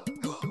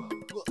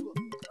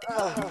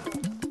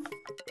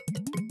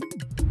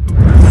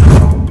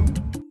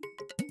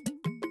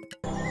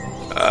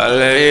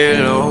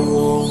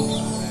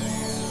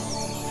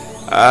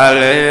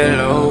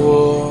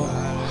 Àlẹ́yẹlọ́wọ́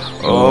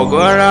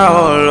ọ̀gọ́ra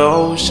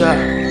ọlọ́ọ̀ṣà.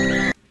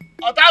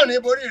 ọ̀tá ò ní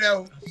borí rẹ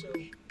o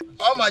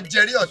ọmọ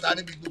jẹrí ọ̀tá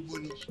níbi gbogbo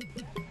ni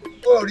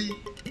ó rí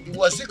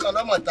ìwọ̀sí kan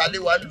lọ́mọ ta lé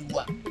wa lù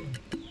wá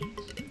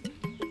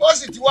ó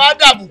sì ti wá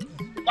dàbùkù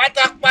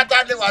pátápátá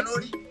lé wa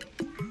lórí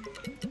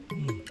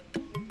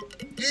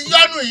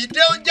ìyọnu yìí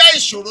dé ó jẹ́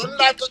ìṣòro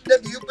ńlá tó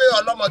débi wípé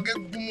ọlọ́mọge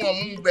gún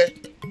ọmú ń gbẹ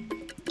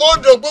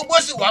odò gbogbo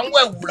sì wá ń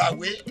wẹ̀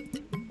wùràwé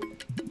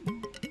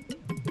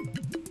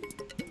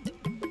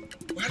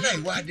wàhálà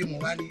ìwádìí mo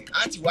wá ní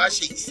á ti wá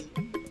ṣe ìsìn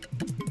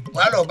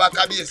wàá lọ bá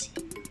kábíyèsí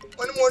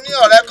mo ní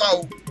ọ̀rẹ́ kan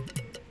o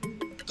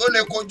tó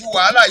lè kojú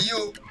wàhálà yìí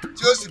o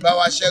tí ó sì bá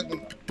wa ṣẹ́gun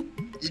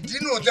ìdí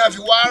nù tí a fi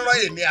wá rán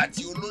èmi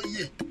àti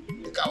olóyè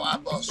ní ká wá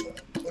bá ọ sọ̀rọ̀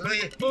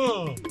olóyè.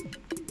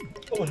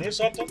 ò ní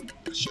sọ́tọ̀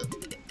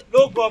ló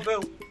gbọ́ bẹ́ẹ̀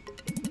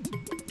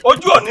o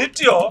ojú òní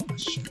tì ọ́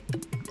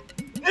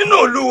nínú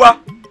ìlú wa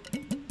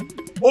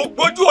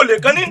ògbójú olè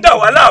kan ní dà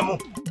wá láàmú.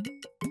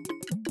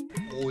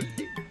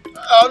 olè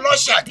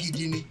ọlọ́ṣà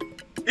gidi ni.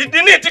 ìdí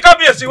ní tí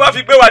kábíyèsí wa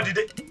fi gbé wa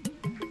dìde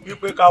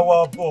wípé ká wá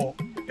bọ̀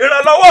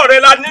ìrànlọ́wọ́ rẹ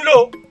la nílò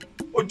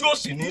ojú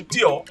òsì ní tì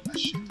ọ́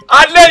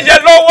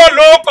Alẹ́yẹlówó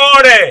ló kọ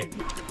rẹ̀.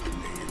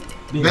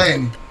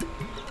 bẹ́ẹ̀ni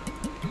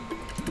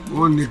ó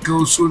nìkan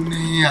oṣó ní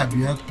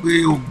àbíyá pé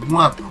ogún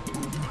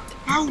àpapọ̀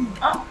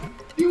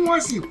bí wọ́n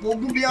sì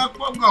pogún bí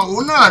apọ́gàn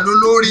òun náà ló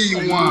lórí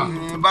wọn.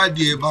 bá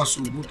di ẹ bá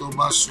ṣògùn tó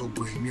bá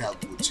sọgbọn ẹ̀mí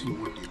àgbo tí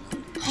wọ́n dé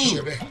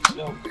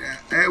náà.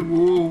 ẹ wo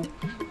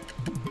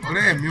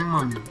ọ̀rẹ́ mi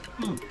mọ̀ mí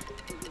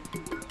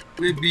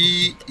pé bí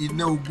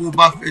iná ogun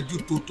bá fẹjú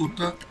tó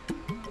tán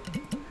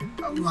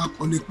àwọn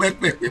akọni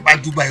pẹ́pẹ́pẹ́ bá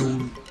júbà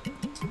ìhòòrò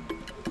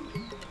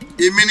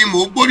èmi ni mò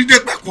ń gbórí dé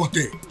pẹ́kọ̀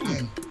tẹ̀.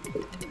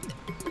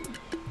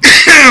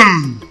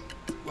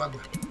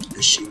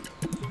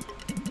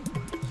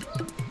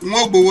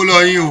 wọ́n gbowó lọ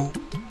yín o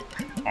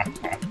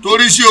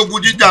torí sí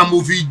ogun jíjà mo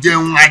fi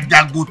jẹun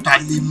ajagun ta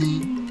lé mi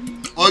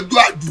ọjọ́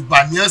àdùbà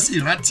ni ẹ sì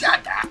rántí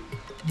àdá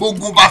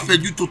gbógun bá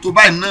fẹjú tó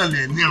báyìí náà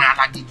lẹ̀ níran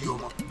alágídí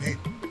ọmọ bẹ́ẹ̀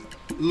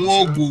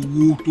wọ́n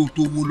gbowó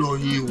tó wó lọ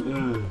yín o.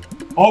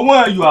 ọwọ́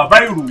ẹ̀yọ̀ àbá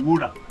ìròwó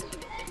rà.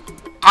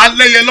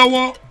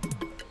 Alẹ́yẹlówó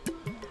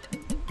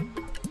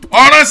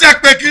ọ̀ránṣẹ́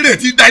pé kíre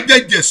ti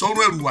dájẹ́jẹ́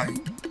sọ́rọ̀ ẹ̀rù wáyé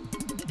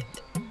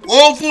ó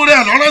fún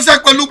rẹ̀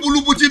lọ́ránṣẹ́ pé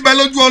lúbúlúbú ti bẹ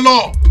lójú ọlọ́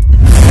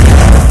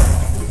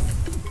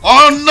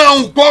ọ̀nà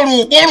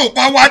òpórò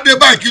pa wá dé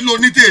báyìí kí ló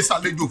ní tẹ̀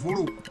ìsàlejò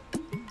fóró.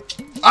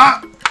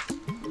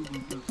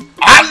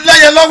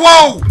 Alẹ́yẹlówó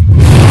o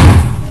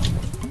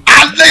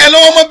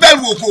Alẹ́yẹlówó mọ́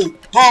bẹ̀rù òkò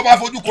tó o bá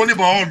fojú kan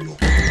níbọn ọ̀hún lọ.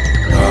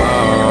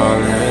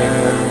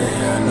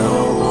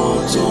 Alẹ́yẹlówó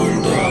tó ń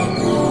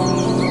dàgbò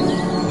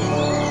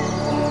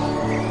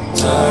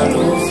ta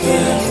ló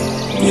fẹ́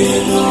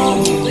nínú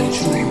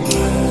ojú rẹ̀.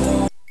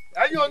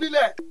 ẹ̀yin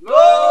onílẹ̀ ló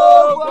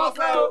gbọ́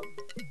fẹ́ o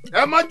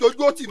ẹ má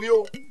jójú ó tì mí o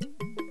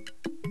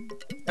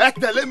ẹ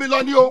tẹ̀lé mi lọ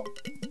ní o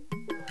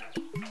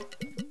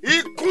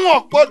ikún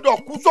ọ̀gbọ́dọ̀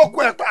kú sóko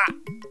ẹ̀pà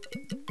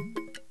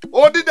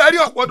odídarí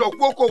ọ̀gbọ́dọ̀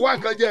kú oko wá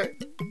nǹkan jẹ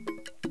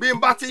bí n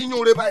bá ti ń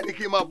yún re báyìí ni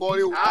kí n máa bọ̀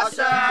rí o.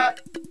 àṣẹ.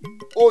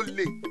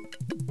 olè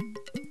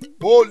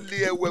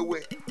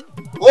ẹ̀wẹ̀wẹ̀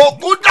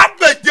ògún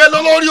dábẹ̀jẹ́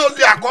lórí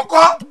olè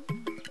àkọ́kọ́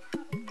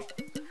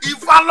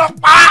Ifá ló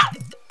pa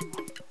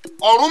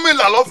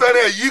Ọ̀rúnmìlà ló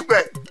fẹ́ràn ẹ̀ yí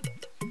pẹ̀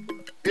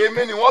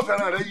èmi ni wọ́n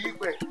fẹ́ràn rẹ̀ yí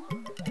pẹ̀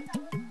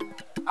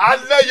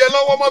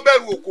Alẹ́yẹlówó mọ́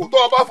bẹ̀rù òkò tó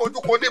o bá fojú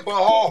kó níbọn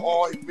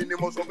họ́ọ̀họ́ èmi ni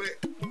mo sọ bẹ́ẹ̀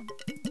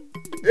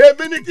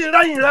èmi ni kí n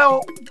rẹ́yìn rẹ o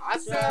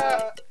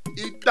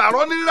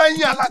ìdàrọ́ ní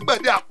rẹ́yìn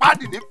alágbẹ̀dẹ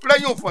àpáàdì ní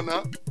rẹ́yìn òfònà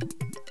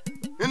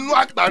nínú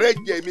àgbàrá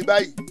ẹ̀jẹ̀ mi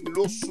báyìí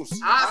ló sùn sí.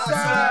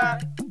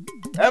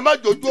 ẹ má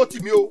jòjú ó tì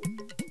mí o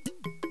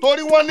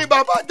torí wọ́n ní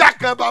bàbá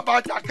jákan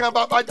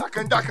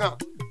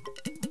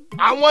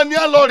àwọn ní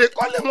ọlọ́ọ̀rẹ́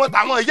kọ́lé wọn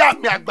tàwọn ìyá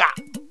mi àgbà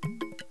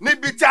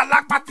níbi tí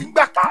alápá ti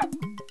gbàpá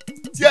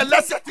tí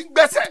ẹlẹ́sẹ̀ ti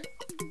gbẹ́sẹ̀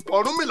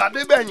Ọ̀rúnmìlà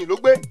débẹ̀yìn ló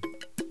gbé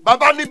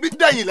bàbá níbi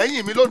dẹ̀yìn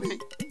lẹ́yìn mi lónìí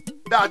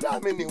dáadáa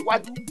mi ní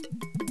iwájú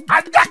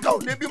ajá kan ò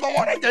ní bímọ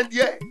wọn rẹ̀ jẹ́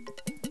díẹ̀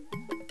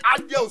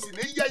adìẹ ò sì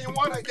ní yẹ́yìn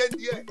wọn rẹ̀ jẹ́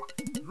díẹ̀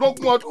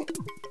lógún ọdún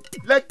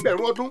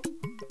lẹ́gbẹ̀rún ọdún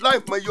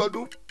láìmọye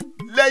ọdún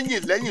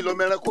lẹ́yìn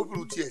lọ́mọ ẹranko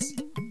dúró tiẹ̀ sí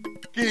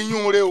kí n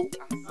yún re o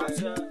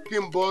kí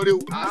n bọ́ re o.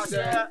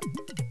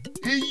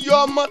 iye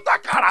ọmọ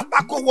takara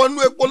bákò wọnú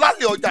epo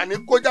lálẹ́ ọjà ní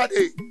kó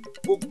jáde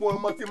gbogbo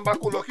ọmọ tí ń bá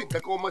kó lọ kí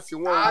nǹkan kan ọmọ sí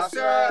wọn o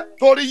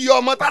torí iye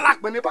ọmọ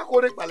tálápẹ́ ní bákò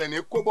rẹ̀ palẹ̀ ní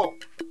kó bọ̀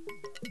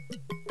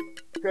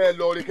kẹ́ ẹ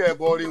lọ rí kẹ́ ẹ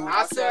bọ́ rí o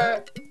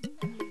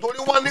torí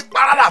wọ́n ní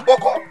parada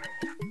bọ́kọ̀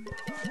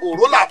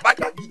òró là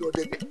bájà gidi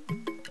ọ̀dẹ̀dẹ̀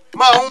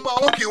máa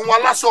ń kí wọn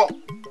lásọ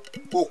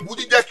òkú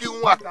jíjẹ́ kí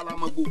wọn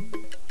àkàlàmọ̀gbò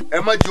ẹ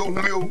má jẹ ohun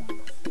mi o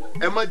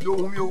ẹ má jẹ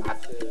ohun mi o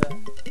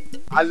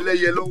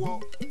Alẹ́yẹlówó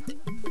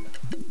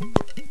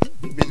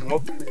ìgbẹ́ ni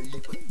wọ́n fẹ́rẹ̀ yí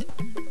pẹ̀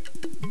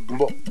ń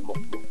bọ̀.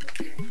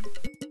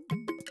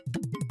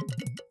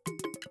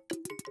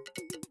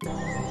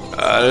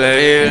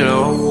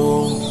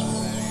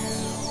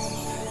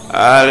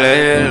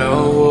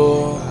 Alẹ́yẹlówó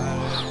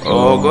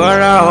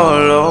ọ̀gọ́ra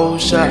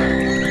ọlọ́ọ̀ṣà.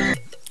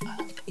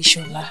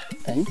 Ìṣọ̀lá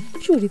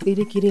ṣé o rí pé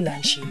erékeré là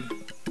ń ṣe ni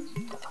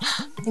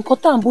nǹkan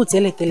tá à ń bò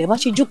tẹ́lẹ̀tẹ́lẹ̀ bá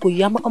ṣe jókòó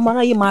yìí ọmọ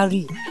aráyé máa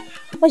rí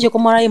má jẹ́ kó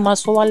ọmọ aráyé máa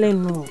sọ wá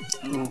lẹ́nu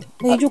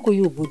bẹ́ẹ̀ jókòó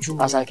yìí ò bójú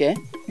mu. Àṣàkẹ́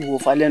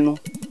ìwòfà lẹ́nu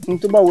ní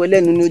tó bá wọ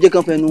lẹ́nu ni ó jẹ́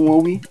kán fẹnu wọn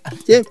wí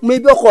ṣé mo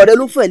ibi ọkọ rẹ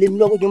ló fẹ́ lé mi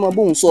lọ́wọ́ kí n máa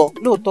bóun sọ.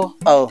 lóòótọ́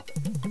o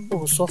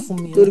ò sọ fún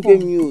mi. torí pé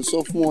mi ò sọ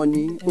fún ọ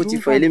ni ó ti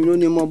fẹ́ lé mi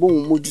lónìí mọ bóun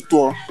mójútó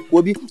ọ wo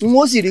bí n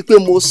ó sì rí i pé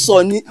mo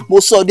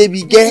sọ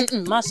débi gẹ́.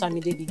 má sàmì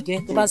débi gẹ́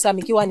tó bá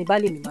sàmì kí wàá ní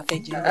baálé mi máa fẹ́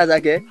jẹ.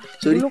 Àṣàkẹ́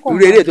sórí irú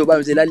eré tó bá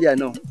mi ṣe lálẹ́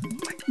àná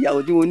ìyàwó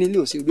tí mo nílé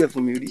ò ṣe irú ẹ̀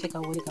fún mi rí. ṣé ká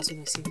wọlé ká sọ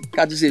lọ sí i.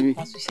 ká tún ṣe mi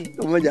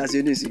ọmọ ìjà ṣe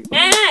ní ìsìn.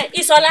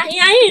 Ìṣọ̀lá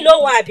ìyá yìí ló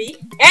wà bí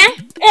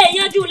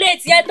yanjú ilé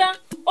tiẹ̀ tán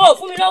ó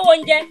fún mi lówó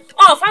oúnjẹ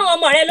ó fáwọn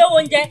ọmọ rẹ lówó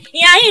oúnjẹ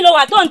ìyá yìí ló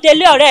wà tó ń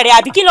tẹ̀lé ọ̀rẹ́ rẹ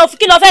àbí kí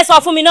ló fẹ́ sọ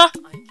fún mi ná.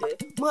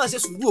 má ṣe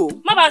sùúrù o.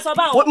 má bàa sọ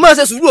báwọn. má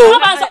ṣe sùúrù o. má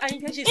bàa sọ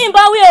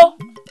ìbọn wí o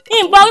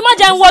ìbọn wí má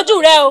jẹ́ ń wojú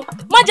rẹ o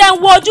má jẹ́ ń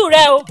wojú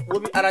rẹ o. wo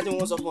bí ara tí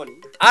wọ́n sọ fún ọ ni.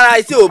 ara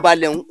iṣẹ́ ò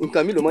balẹ̀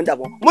nǹkan mi ló mọ́ ń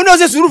dàpọ̀. mo ní o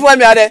ṣe sùúrù fún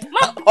ẹ̀mí rẹ.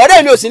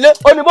 ọ̀rẹ́ mi ò sí lé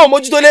ó ní bóun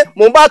mójútó lé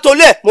mò ń bá tó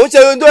lé mò ń ṣe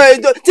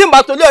tí n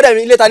bá tó lé ọ̀rẹ́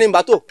mi ilé ta ni n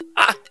bá tó.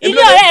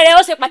 ilé ọ̀rẹ́ rẹ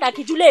ó ṣe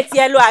pàtàkì jù lé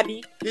tiẹ̀ lọ àbí.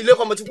 ilé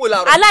kọ́ mo ti kú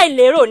láàárọ̀.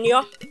 aláìlérò ni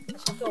ọ́.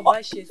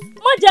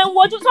 má jẹ́ ń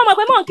wojú sọ́mọ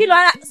pé mò ń kìlọ̀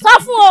ara sọ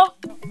fún o.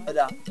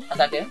 ọ̀dà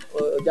àtàkẹ́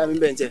ọjà mi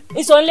bẹ́ẹ̀ ń tẹ.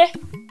 ìsọ̀nlé.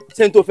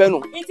 ṣé n tó fẹ́ nù.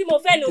 n tí mo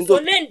fẹ́ nù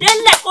ìsọ̀nlé ń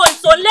délẹ̀ kó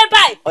ìsọ̀nlé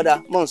báyìí. ọ̀dà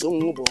mọ̀ n sọ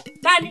ń bọ̀.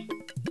 tani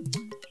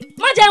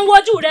má jẹ́ ń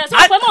wojú rẹ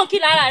sọ́mọ pé mò ń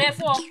kìlọ̀ ara rẹ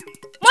fún ọ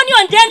mo ní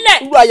òǹdé ńlẹ̀.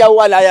 irú ayáwó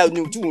wa láyà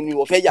ni tí òun ni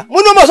wọ́n fẹ́ yà. mo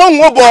ní mọ̀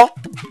sọ́hun ó bọ̀.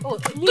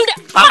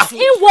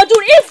 ìwòjú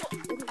ìfò.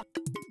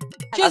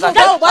 ṣé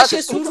sọ́dọ̀ ò bá ṣe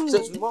sùúrù.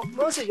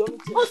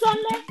 ó sọ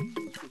ńlẹ̀.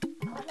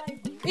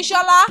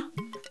 Ìṣọ̀lá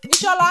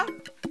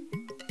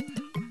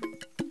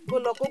kó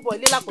lọ kó bọ̀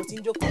ilé làpò tí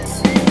ń jókòó.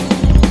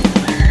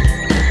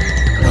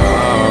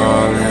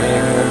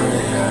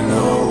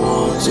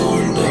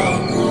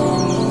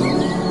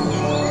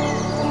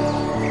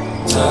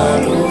 Ta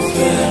ló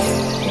fẹ́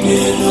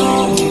nínú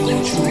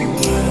ojú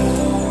rẹ̀?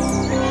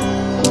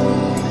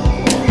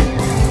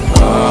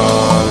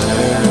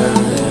 Alẹ́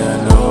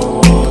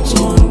lọ́wọ́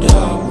tó ń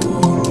dàgbò.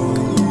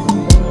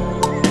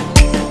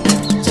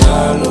 Ta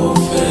ló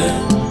fẹ́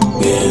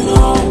nínú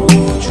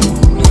ojú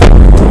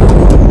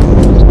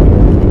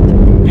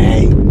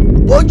rẹ̀?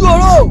 Ojú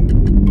oró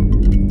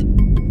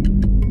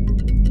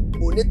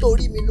òní tó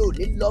rí mi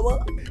lónìí lọ́wọ́.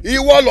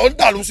 Ìwọ ló ń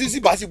dàlú sí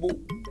síbáṣibò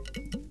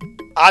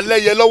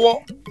Alẹ́yẹlọ́wọ́.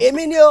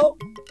 èmi ni o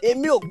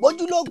èmi ò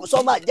gbójúlógún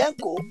sọmọ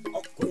àjẹǹkó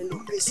ọkùnrin ló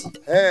gbé sí.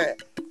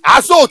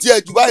 aṣọ ò tiẹ̀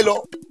jù báyìí lọ.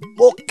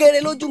 mo kéré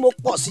lójú mo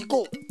pọ̀ sí kò.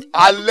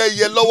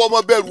 Alẹ́yẹlọ́wọ́ mọ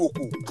bẹ̀rù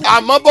òkú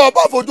àmọ́ bá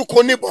ọba fojú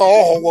kan níbọn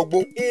ọ̀họ̀ wọgbó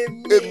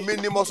èmi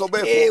ni mo sọ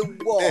bẹ́ẹ̀ fún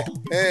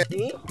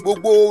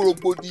gbogbo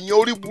rògbòdìyàn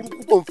orí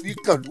burúkú tó ń fi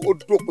kàn lù ó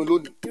dópin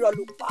lónìí.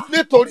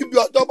 nítorí bí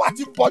ọjọ́ bá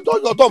ti bọ́jọ́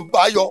yọ tó ń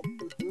bá yọ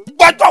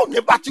gbọ́dọ̀ òní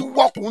bá ti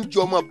wọ́kùn ń jẹ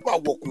ọmọ bá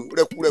wọ̀kùn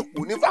rẹ̀kùrẹ̀kù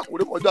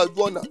nífàkùrẹ́ kọjá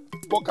ojú ọ̀nà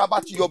bọ́ká bá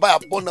ti yọ báyà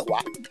bọ́nà wá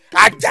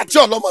ajá tí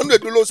ọlọ́mọ inú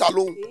èdè ló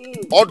ṣàlóhùn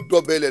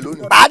ọ̀dọ̀ bẹ̀lẹ̀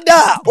lónìí. padà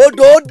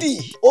odò òdì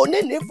òní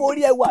ní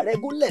forí ẹwà rẹ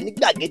gúnlẹ̀ ní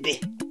gbàgede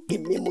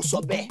èmi mo sọ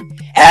bẹ́ẹ̀.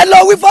 ẹ lọ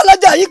wí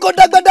fọlọ́jà yìí kó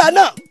dágbádá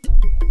náà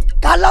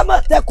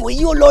kálámọ̀tẹ́kùn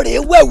yìí olóore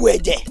wẹ̀wù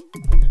ẹ̀jẹ̀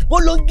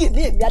bólóńgì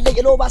ní èmi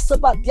Alẹ́yẹlọ́wọ́ bá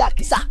sábà bí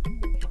àkísà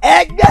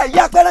ẹgbẹ́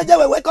ìyá pẹ́rẹ́jẹ́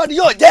wẹ̀wẹ́ kọ́ ni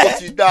yóò jẹ́. ó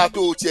ti dáa tó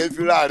o tiẹ̀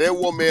fira rẹ̀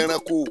wọ́ ọmọ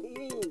ẹranko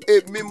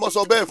èmi mo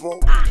sọ bẹ́ẹ̀ fún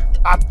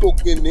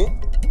àtògèní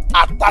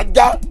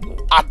àtajá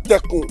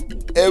àtẹkùn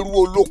ẹrú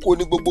olóko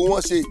ni gbogbo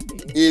wọn ṣe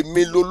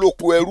èmi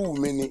lolóko ẹrú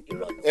mi ni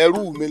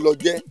ẹrú mi lọ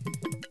jẹ́.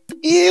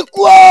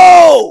 ikú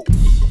o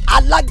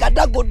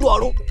alágàdàgodo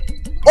ọ̀run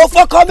ó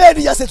fọkàn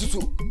mẹ́rin ṣe tutù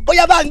ó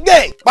yá bá ń gbé.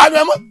 pàmì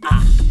ẹ mọ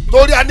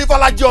torí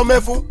anífàlájẹ ọmọ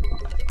ẹ fún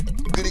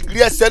gírígírí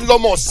ẹsẹ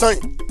ńlọmọ sàn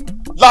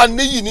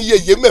láàníyì ní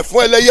yèyé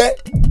mẹfún ẹlẹ́yẹ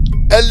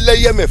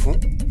ẹlẹ́yẹ mẹfún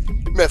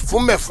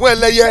mẹfún mẹfún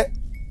ẹlẹ́yẹ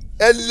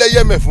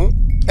ẹlẹ́yẹ mẹfún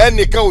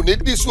ẹnìkan ò ní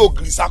dísù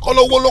ògìrì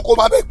sàkọlọwọ lóko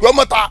máa bẹ gbé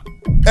ọmọ ta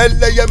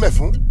ẹlẹ́yẹ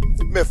mẹfún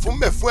mẹfún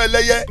mẹfún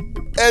ẹlẹ́yẹ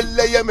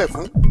ẹlẹ́yẹ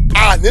mẹfún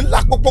àní ńlá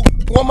pópó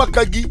wọn mọ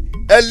kangi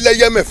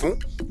ẹlẹ́yẹ mẹfún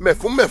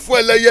mẹfún mẹfún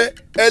ẹlẹ́yẹ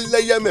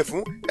ẹlẹ́yẹ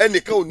mẹfún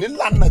ẹnìkan ò ní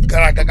lànà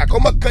gàràgàgà kọ́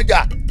mọ́ kẹjà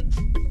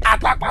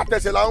àtàpà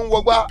tẹ̀sẹ̀ là ń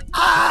wọgbà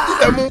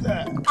ilẹ̀ mú.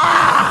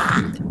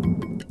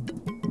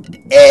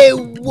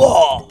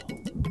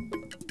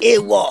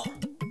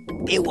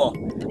 èèwọ̀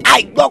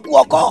àìgbọ́kú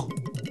ọkọ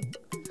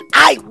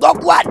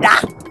àìgbọ́kú àdá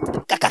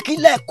kàkà kí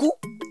ilẹ̀ kú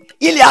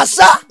ilẹ̀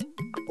àṣà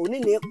òní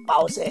ní pa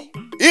ọ̀sẹ̀.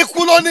 ikú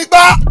ló ní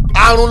gbá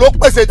àrùn ló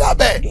pèsè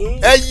dábẹ́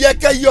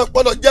ẹyẹkẹyẹ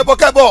ọpọlọ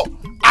jẹbọkẹbọ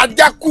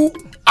ajáku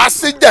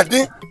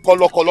asíjẹdín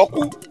kọlọkọlọ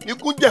kú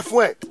ikú jẹ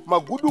fún ẹ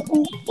màgúdú kú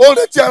ó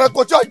retí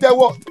ẹranko tí ó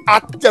jẹwọ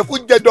àtẹfún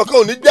jẹdọkẹ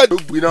òní jẹdọ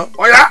gbiná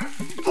ọyá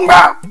ngbà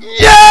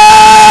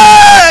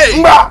yéé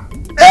ngbà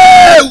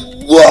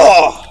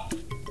èèwọ̀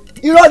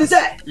irọ́ ni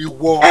sẹ́.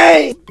 ìwọ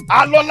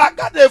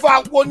alọ́lágádé fún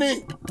akó ní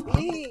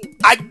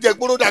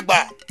ajẹgbóró dàgbà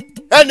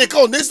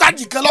ẹnìkan ò ní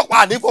sáàjì kẹlọ́pàá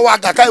ànífọwọ́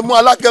àgàká imú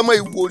alágẹmọ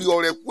ìwòrì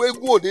ọ̀rẹ́ kú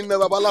eégún òní nà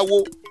babaláwo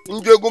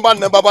njọ eégún bá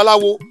nà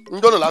babaláwo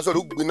njọ nà lásán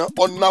ló gbiná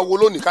ọ̀nàwó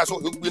lónìí ká sọ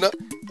ló gbiná.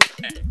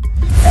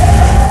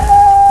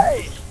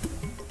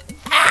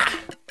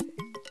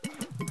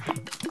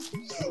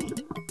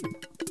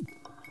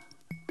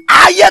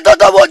 ayé tó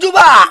tó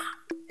bójúbà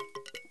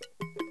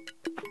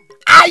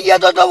ayé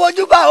tó tó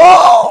bójúbà ó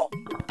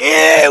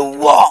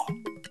èèwọ̀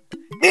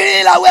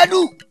bírí làwẹ́dù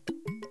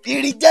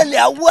bírí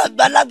jẹ́lẹ̀ àwọ̀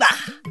àgbàlagbà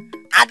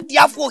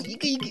adíáfò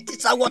yíkíyíkí ti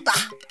sáwọ́ta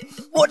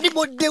mo ní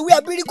mo dewé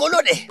abíríkó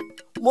lónìí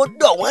mo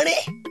dọ̀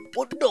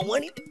wọ́n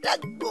rí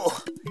dàgbò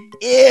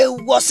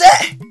èèwọ̀ sẹ́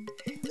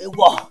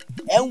èèwọ̀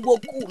ẹ̀ ń wo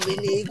kú mi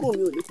ní igún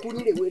mi ò ní kú ní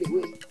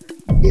rèwerèwe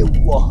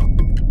èèwọ̀.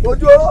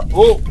 ojú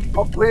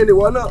ọkùnrin ni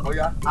wọn náà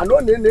àná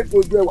ní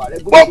fojú ẹwà rẹ.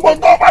 gbogbo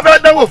tó bá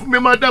fẹ́ dánwò fún mi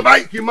máa dán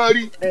báyìí kí n máa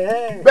rí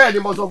bẹ́ẹ̀ ni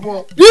mo sọ fún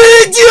ọ.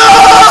 ìjì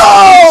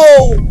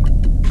ooo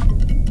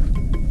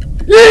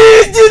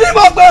ìjì ni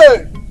mo gbé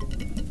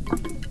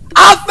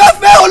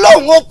afẹ́fẹ́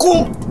olóhùn okun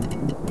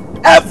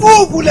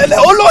ẹ̀fúùfù lẹ̀lẹ̀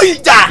olóyìn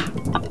jà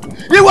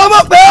ìwọ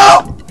mọ̀ pé ọ́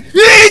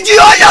ìjì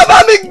ọ̀yà bá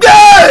mi gbé.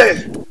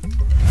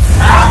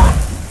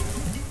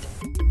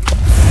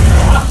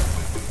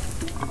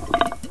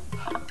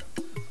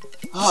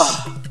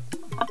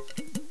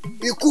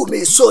 ikú mi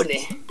sóni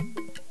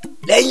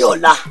lẹ́yìn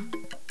ọ̀la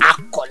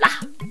akọ̀la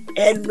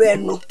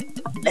ẹnu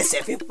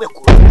lẹ́sẹ̀ fi pè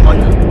kúrò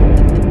ọ̀nà.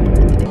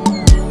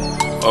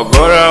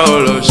 ọ̀gọ́ra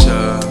ọlọ́ṣà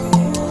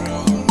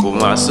kò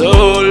má sọ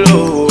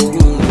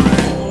olóògùn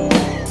rẹ̀.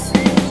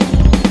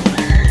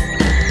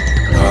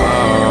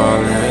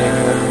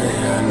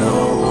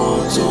 ALEYELOWO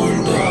tó ń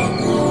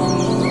dàgbò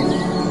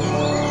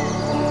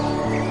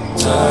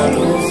ta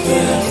ló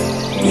fẹ́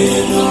gbé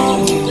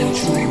lóhùn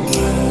jù rẹ̀.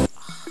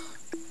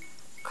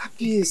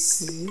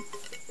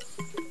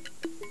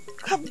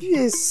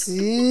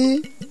 kábíyèsí.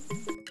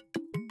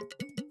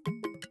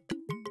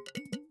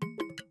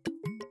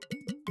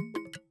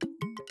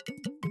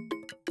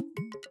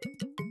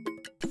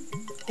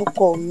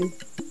 ọkọ mi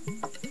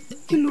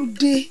kí ló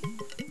dé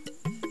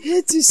ẹ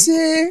ti ṣe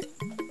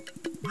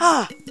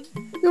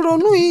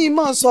ìrònú yìí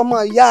máa sọmọ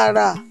ìyá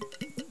ara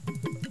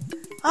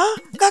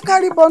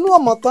kákárí bọnú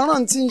ọmọ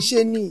tọràn tí ń ṣe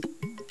ni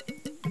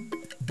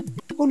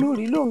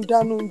olórí ló ń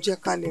dáná oúnjẹ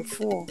kalẹ̀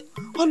fún ọ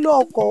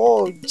ọlọ́ọ̀kọ̀ ọ̀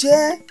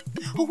jẹ́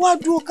ọ wá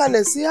dúró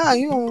kalẹ̀ sí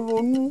ààyè òun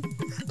ronú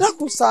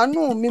dákun ṣàánú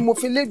mi mo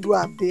fi lédùn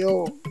àbẹ̀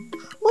ọ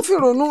mo fi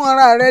ronú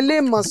ara rẹ lè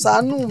mọ̀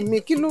ṣàánú mi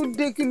kí ló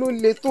dé kí ló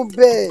le tó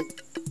bẹ́ẹ̀.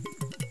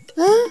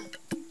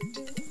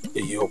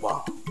 èyí ọba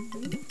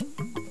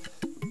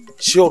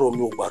ṣé ọ̀rọ̀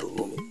mi ò gbà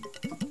ronú ni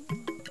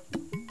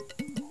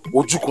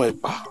ojú kan ẹ̀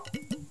pa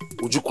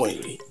ojú kan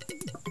èrè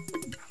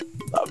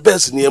bẹ́ẹ̀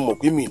sì ni ẹ mọ̀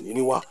pé mi ní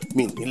níwá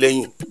mi ní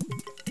lẹ́yìn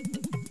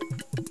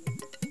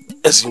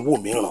ẹ sì ń wò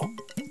mí ràn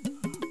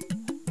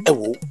ẹ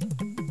wò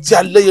tí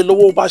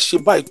Aléyelówó bá ṣe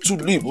báyìí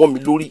túlù ìmọ̀ mi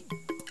lórí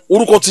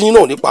orúkọ tiyín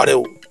náà ní parẹ́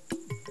o.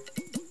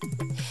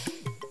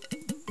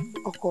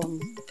 ọkọ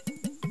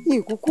mi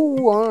ìkúkú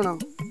wù ọ̀ràn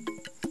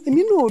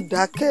èmi náà ò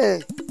dákẹ́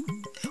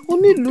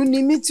onílùú ni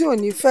mí tí ò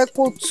ní fẹ́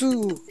kó tù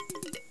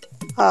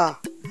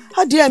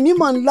adìẹ mi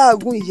máa ń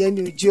láàgùn ìyẹn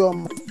ní ojú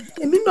ọmọ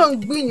èmi náà ń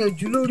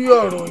gbìyànjú lórí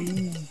ọ̀rọ̀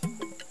yìí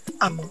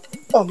àmọ́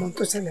ọmọ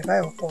tó ṣẹlẹ̀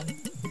báyìí ọkọ mi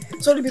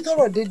sórí ibi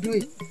tọ́rọ̀ dé dúró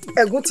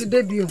ẹ̀gún ti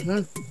débi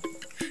ìhùn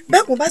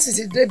bẹ́ẹ̀kún bá sì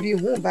ti débi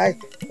ìhùn báyìí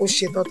ó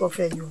ṣe tọ́tọ́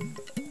fẹ́ yọ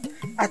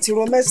àti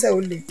ro mẹ́sẹ̀ ó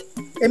lè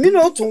èmi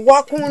náà ó tún wá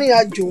kúnrin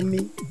àjò mi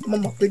mo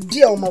mọ̀ pé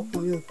díẹ̀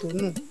ọmọkùnrin ò tó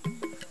nù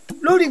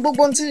lórí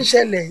gbogbo ohun tí ń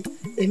ṣẹlẹ̀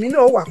èmi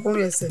náà wà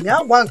kúnrin ẹsẹ̀ mi á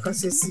wá nǹkan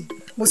ṣe sí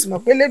i mo sì mọ̀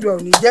pé lédùn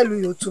ọ̀run ìjẹ́lu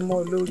yóò tún mọ́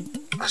ọ lórí.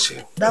 àṣẹ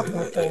dákun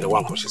ọkọ ẹ wá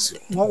nǹkan ṣe sí i.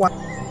 wọ́n wá.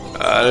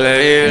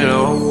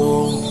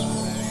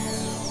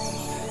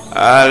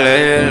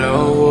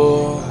 Aléyelówó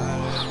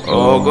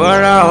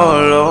ọ̀gọ́ra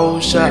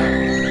ọlọ́ṣà.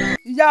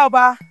 ìyá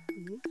ọba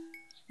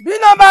bí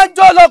náà bá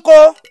jó lóko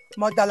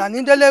mọ̀jàlá ní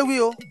délé wí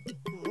o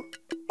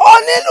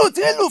onílù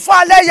tí ń lù fún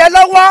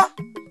Aléyelówó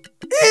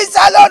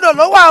ìsàlódò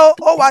ló wà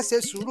ó wá ṣe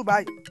sùúrù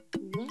báyìí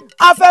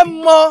a fẹ́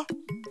mọ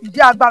ìdí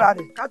agbára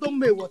rẹ̀ ká tó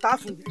mọ èèwọ̀ tá a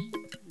fún jẹ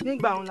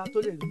nígbà òun la tó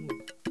lè lù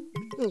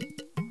ú.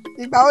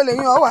 ìgbà wo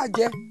lèyìn ọ wà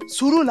jẹ.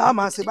 sùúrù là á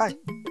máa ṣe báyìí.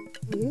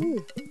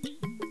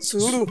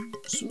 sùúrù.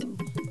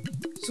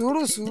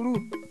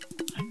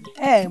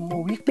 ẹ mọ̀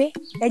wípé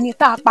ẹni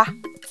tá a pa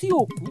tí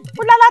ò kú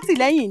ó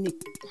lálátìlẹ́yìn ni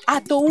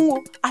àtòun o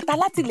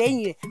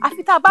àtàlátìlẹ́yìn rẹ̀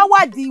àfi tá a bá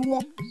wádìí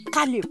wọn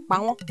ká lè pa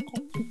wọn.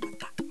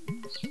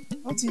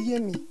 wọ́n ti yé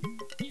mi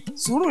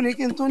sùúrù ní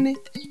kí n tún ní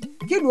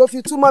kí ìlú ó fi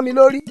tú mọ́ mi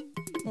lórí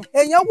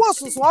èèyàn wò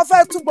sùsùn wọn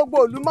fẹ́ẹ́ tú gbogbo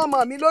ìlú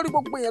mọ́mọ́ mi lórí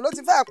gbogbo èèyàn ló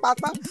ti fẹ́ẹ́ pa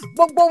tán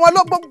gbogbo wọn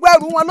ló gbogbo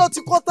ẹrù wọn ló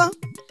ti kó tán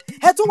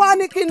ẹ tún wá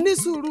ní kí n ní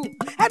sùúrù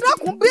ẹ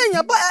dákun bí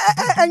èèyàn bá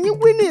ẹ̀yin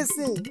wí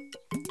nìsín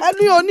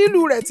ẹni onílù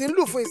rẹ̀ ti ń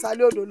lù fún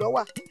ìsàlẹ̀ odò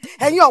lọ́wọ́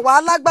ẹ̀yin ọ̀wá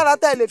alágbára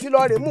tẹ́ ẹ lè fi lọ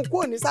rè mú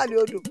kúrò nísàlẹ̀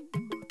odò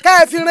kẹ́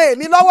ẹ fi ran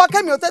èmi lọ́wọ́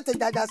kẹ́mi ó tètè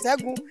jàjà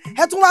ṣẹ́gun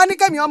ẹ tún wá ní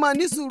kẹ́mi ọmọ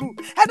ní sùúrù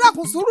ẹ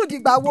dákun sùúrù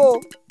dìgbà wo.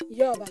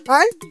 ìyá ọba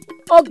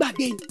ó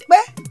gbàgbé yìí pé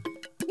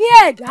ní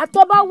ẹ̀dá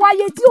tó bá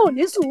wáyé tí ò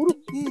ní sùúrù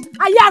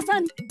ayé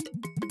asán ni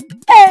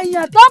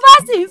èèyàn tó bá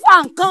sì ń fa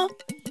nǹkan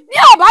ní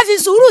ọba fi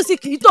sùúrù sí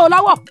kì í tó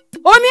lọ́wọ́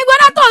omi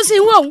gbóná tó ń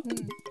sin wò ó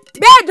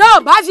bẹ́ẹ̀ dán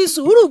ọba fi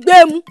sùúrù gbé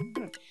mu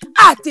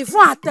àti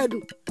fún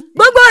àtẹ̀dùn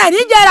gbogbo rẹ̀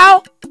níjẹra o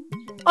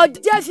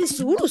ọjẹ́ fi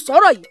sùúrù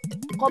sọ̀rọ̀ yìí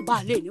kọ́ bá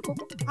a lè ní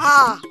kókó.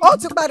 ó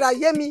ti padà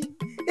yé mi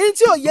ní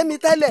tí ò yé mi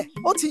tẹ́lẹ̀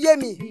ó ti yé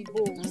mi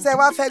ṣe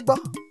wá fẹ́ gbọ́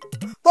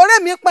torí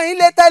mi pín in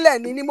lé tẹ́lẹ̀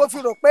ni mo fi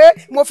rò pé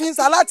mo fi ń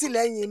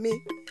ṣalátìlẹ́yìn mi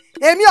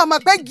èmi ọmọ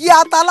pé gí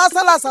ata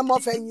lásánlàsán mọ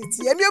fẹ̀yìntì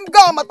èmi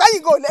gan ọmọ pé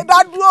yìí kò lè dá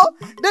dúró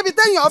débi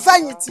téèyàn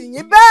fẹ̀yìntì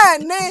yín bẹ́ẹ̀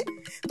ni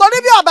torí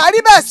bí ọba rí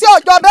bẹ́ẹ̀ sí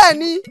ọjọ́ bẹ́ẹ̀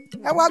ni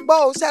ẹ wá gbọ́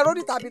òṣè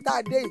rórí tàbí tá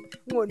a dé yìí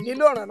n ò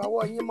nílò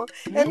ìrànlọ́wọ́ yín mọ́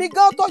èmi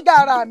gan tó ga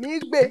ara mi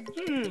gbé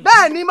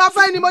bẹ́ẹ̀ ni mo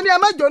fẹ́ ni mo ní ẹ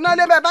má jóná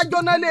lé bẹ́ẹ̀ bá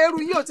jóná lé eru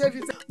yìí ò ṣe fi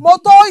ṣe mo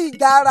tó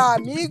ìga ara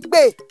mi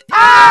gbé.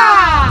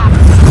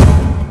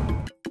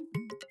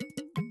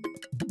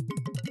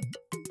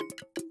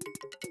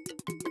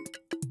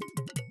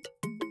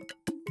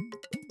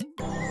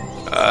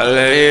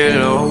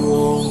 ALEYELOWO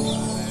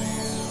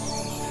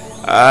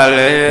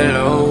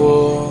ALEYELOWO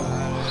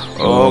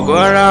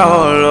ọ̀gọ́ra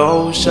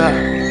ọlọ́ọ̀ṣà.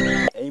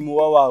 ẹ̀yin mo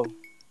wá wá o.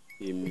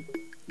 èmi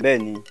bẹ́ẹ̀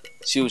ni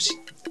sí ò sí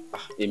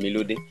èmi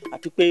ló dé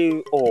àti pé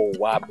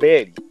ọ̀wà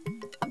bẹ́ẹ̀ rí.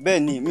 bẹ́ẹ̀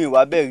ni mi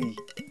wá bẹ́ẹ̀ rí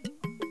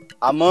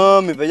àmọ́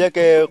mi fẹ́ jẹ́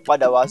kẹ́ ẹ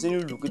padà wá sínú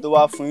ìlú kí tó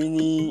wá fún yín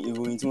ní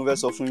ìròyìn tí mo fẹ́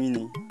sọ fún yín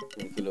ni.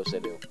 kí ló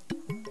ṣẹlẹ̀ o.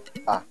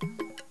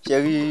 ṣe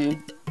rí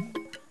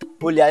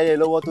olè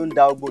Ayélọ́wọ́ tó ń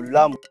da ọgbọ òlù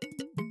láàmú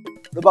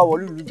ló bá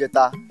wọlé ìlú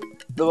jẹta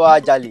ló bá wá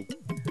jalè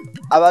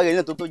abáre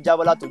náà tó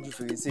jábọ́ látọjú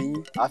fèrèsé yín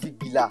àfi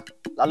gìlà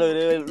lálọ́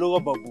ló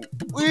rọ̀bọ̀ bò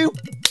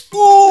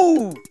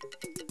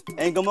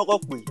ẹ̀yin gan mọ́kọ́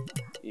pé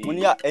mo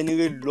ní ẹni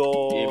rẹ lọ.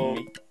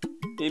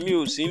 èmi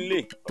ò sí nílé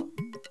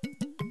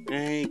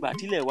ìgbà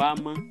tílẹ̀ wá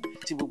mọ́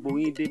tí gbogbo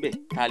yín débẹ̀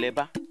ta lẹ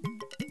bá.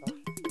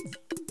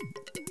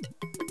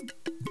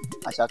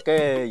 Àṣàkẹ́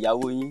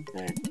ìyàwó yín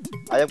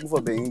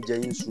ayẹ́púfọ̀bẹ̀ yín jẹ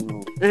yín sunu.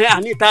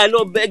 àní ta ló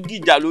bẹ́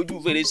gìjà lójú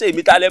fèrèsé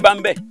mi ta lẹ bá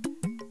ń bẹ̀.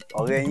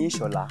 ọ̀rẹ́ yín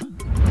Ìṣọ̀lá.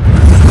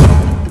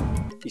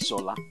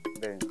 Ìṣọ̀lá.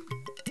 bẹ́ẹ̀ni.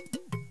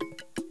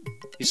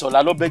 Ìṣọ̀lá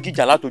ló bẹ́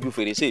gìjà látọjú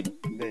fèrèsé mi.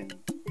 bẹ́ẹ̀ni.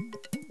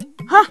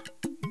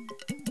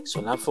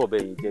 Ìṣọ̀lá fọ̀bẹ̀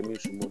yìí jẹ mí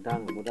sùn mo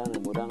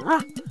dáná.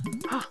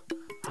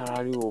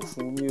 ara ni ò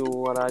fún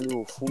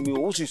mi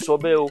o ó sì sọ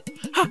bẹ́ẹ̀ o.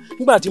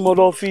 nígbà tí mo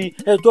lọ fi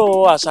ẹjọ́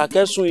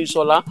Àṣàkẹ́ sun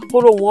Ìṣọ̀lá ó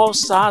lóun ọ̀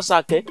sá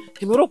Àṣàkẹ́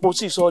èmi rò pé ó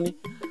sì sọ ni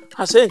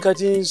àṣé nǹkan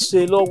tí ń ṣe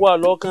lọ́wọ́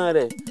àlọ́kàn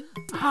rẹ̀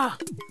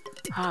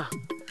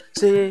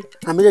ṣé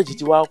àméjèèjì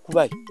ti wá kú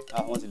báyìí.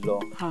 wọ́n ti lọ.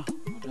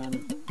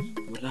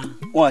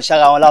 wọ́n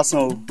ṣára wọn lásán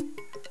o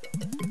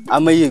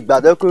àmọ́ iye ìgbà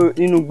tó kó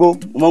nínú igbó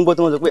mo máa ń gbọ́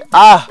tí wọ́n sọ pé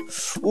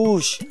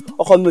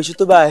ọkọ mi ò ṣe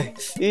tó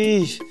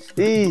báyìí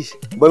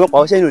bọ́ ìmọ̀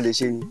pàwọ́ sẹ́yìn ò lè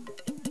ṣe ni.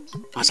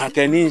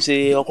 Àṣàkẹ́ ní í ṣe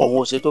ọkọ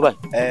òun ò ṣe tó báyìí.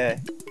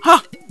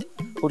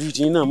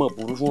 odidi náà mọ̀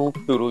burú fún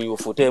ìròyìn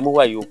òfò tẹ́ ẹ mú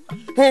wáyé o.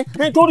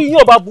 nítorí yín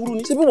ọba burú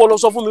ni ṣébí wọ́n lọ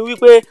sọ fún mi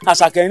wípé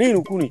Àṣàkẹ́ ní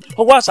ìrìnkúrìn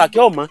ọwọ́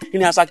Àṣàkẹ́ ọ̀mọ́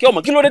ìní Àṣàkẹ́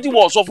ọ̀mọ́ kí ló dé tí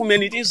wọ́n sọ fún mi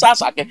ẹni tí ń sá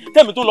Àṣàkẹ́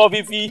tẹ́mi tó lọ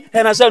fi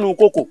ẹran sẹ́nu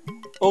kókò.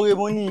 oore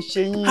mo ní í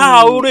ṣe yín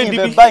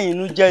ìfẹ́ báyìí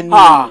inú jẹ́ ni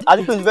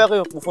àdìpé ìfẹ́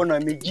kò pò fọ́nà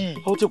méjì.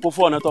 ó ti pò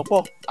fún ọ̀nà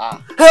tọ́pọ̀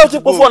ó ti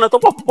pò fún ọ̀nà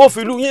tọ́pọ̀ ó fi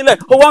ìlú yín lẹ̀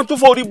ó wá ń tún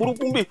fún orí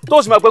burúkú bì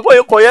tó sì mọ̀ pé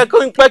kò yẹ kí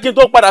n pẹ́ kí n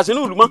tó padà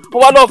sínú ìlú mọ́ ó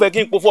wá lọ́ọ̀fẹ́ kí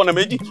n pò fún ọ̀nà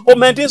méjì ó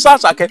mẹ́ tí ń sá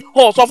Àṣàkẹ́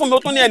ó sọ fún mi ó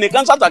tún ní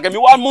ẹnìkan sá Àṣàkẹ́ mi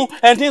wá mú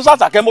ẹni tí ń sá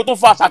Àṣàkẹ́ mo tún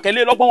fa Àṣàkẹ́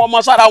lé lọ́gbọ́n wọn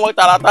mọ sára wọn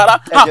tààràtààrà.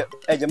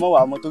 ẹ̀jẹ̀ mọ́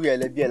wàá mọ torí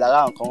ẹlẹ́bí ẹ̀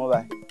lára nǹkan wọn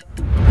báyìí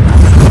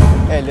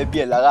ẹlẹ́bí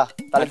ẹ̀ lára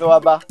tálẹ́ fẹ́ wá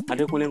bá.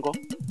 Adékúnlé ńkọ́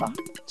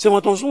ṣé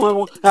wọn tó ń sún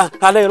wọn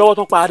Alẹ́yẹlọ́wọ́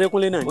tó pa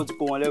Adékúnlé náà. ó ti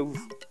kó wọn lẹ́rù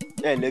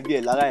ẹlẹ́bí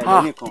ẹ̀ lára ẹ̀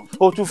lẹ́nìkan.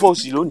 ó tún fọ́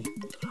òsì lónìí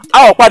a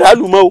ò padà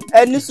lù mọ́ o.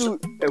 ẹ ní sùúrù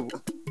ẹ̀wò.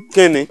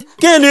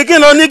 kí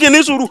ló ní kí ní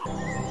sùúrù.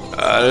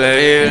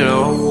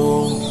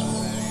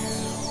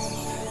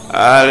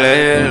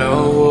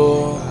 Alẹ́yẹlọ́wọ́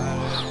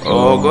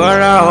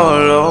ọ̀gọ́ra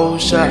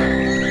ọlọ́ọ̀ṣà.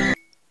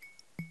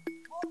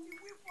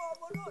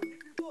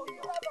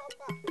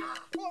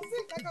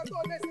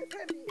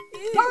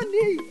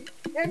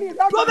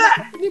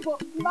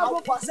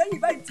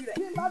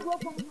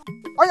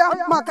 ọyá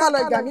máa ká lọ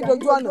ìgbà mi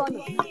dojú ọ̀nà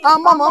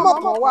àmọ́ mọ́mọ́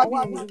kan wá bí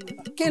mi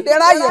kí n lè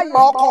ráyè pa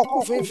ọkọ̀ kù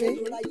fínfín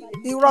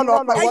irọ́ lọ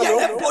pa ìwọ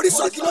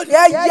lọ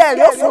ẹyẹ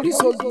rẹ forí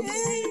sógi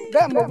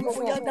bẹ́ẹ̀ mo wí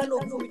fún ọ.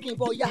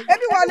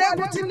 ebi wà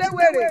lẹ́kùn tí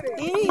léwèrè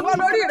ìwọ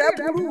lórí rẹ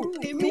burú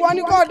ìwọ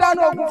ni kò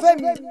dáná ogun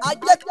fẹ́mi. a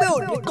jẹ́ pé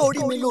òní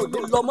torí mi ló ní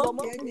lọ mọ́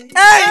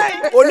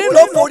òní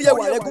ló forí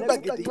ẹwà rẹ gún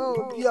gbàgede.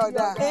 bí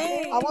ọ̀dà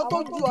àwọn tó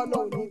ju ọ̀nà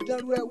òní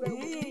dẹrú ẹ̀wù.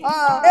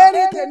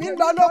 erin tèmi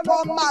lọ lóko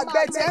ọmọ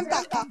àgbẹ̀ tiẹ̀ ń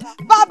tàka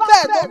bá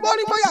bẹ́ẹ̀ tó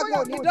gbórí bóyá kò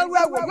ní dẹrú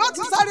ẹ̀wù yóò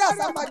ti sáré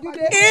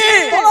àsápajúdé.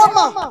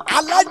 tọ́lọ́mọ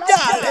alájà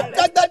rẹ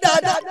dágbá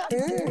dáadáa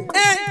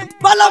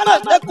bálámà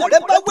ẹkọ rẹ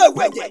bá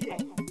wẹ̀wẹ̀ jẹ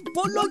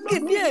bọ́lọ́gì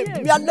ní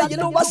èmi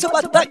Alẹ́yẹlọ́wọ́ wá sábà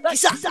tá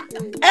kìsà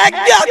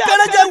ẹgbẹ́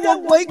akẹ́rẹ́jẹ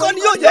wọ̀gbọ̀n ikọ́ ni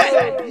yóò jẹ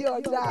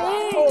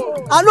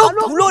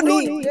alókùú lónìí.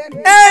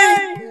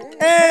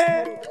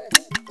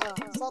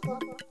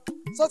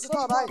 sọ ti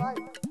tọ́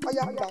báyìí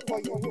ọyá ìgbà kọ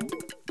yẹ wò.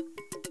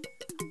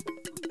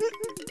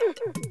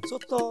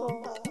 sọtọ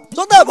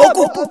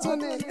ìbókù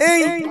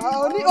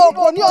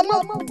òkò ní ọmọ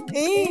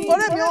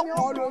torí mi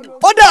ọkọ lónìí.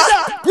 ó dà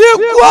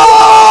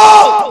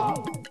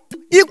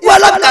ikú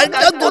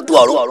alákàtúntò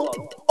ọ̀run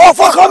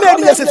ọ̀fọ̀ kan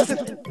mẹ́rin yẹn ṣèṣe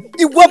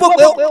ìwọ bó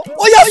pé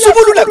ó yẹ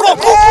ṣubúlù lẹ́kọ̀ọ́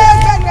kọ́.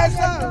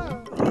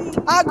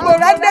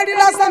 àgbòrá dẹ́rí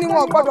lásán ni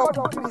wọn gbọ́dọ̀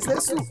kùkùrì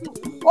sẹ́sù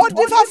ó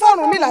dífá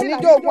fọ́ọ̀rùn mi là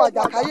níjọ́ ogun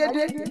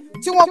àjàkáyédé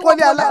tí wọ́n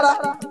kọ́lé alára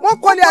wọ́n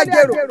kọ́lé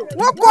àjèrò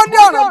wọ́n kọ́lé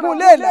ọ̀ràngún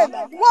léèlẹ̀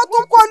wọ́n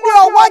tún kọ́lé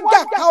ọwọ́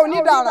jàká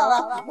onídàárara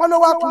wọ́n ló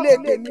wá kulé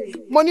tèmi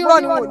mo nírọ́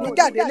ni wọn ò ní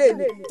jáde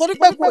léèlẹ̀ torí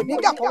pé kò ní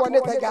gà kọ́ wọlé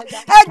tẹja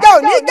ẹja ò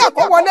ní gà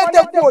kọ́ wọlé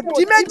tẹkù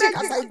òdì méjì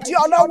kàṣà ìdí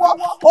ọlọ́wọ́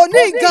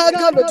òní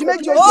gangan lòdì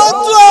méjì ó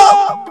tó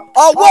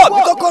ọwọ́ mi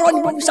kọ́kọ́rọ́ ni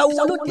mo fi ṣàwọn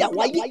olóde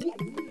àwọn ayé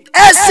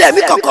ẹsẹ̀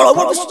mi kọ́kọ́rọ́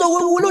mo fi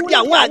ṣàwọn olóde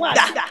àwọn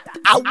àgbà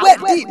àwọ̀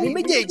ẹ̀dí mi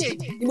méjèèjì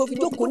ni mo fi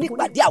jókòó ní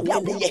ìpàdé àwọn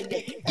ẹlẹ́yẹ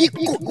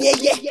ikùn mi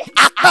ẹyẹ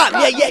apá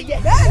mi ẹyẹ.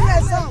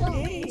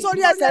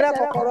 sórí ẹsẹ̀ rẹ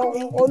kọ̀kọ̀rọ̀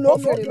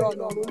olófèrè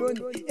lọ́nà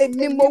lónìí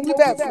èmi mo wí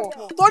bẹ́ẹ̀ fún ọ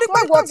torí pé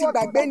wọ́n ti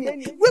gbàgbé ni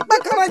wípé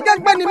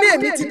kẹrànjẹ́gbẹ́ ni mí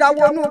èmi ti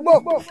dáwọ́ inú gbò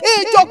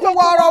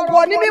ìjókòó ọ̀rọ̀ wọ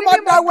ní mímọ́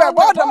dáwọ́ ẹ̀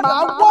bọ́ọ̀dọ̀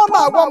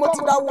máa wọ́ mo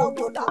ti dáwọ́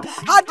òjò là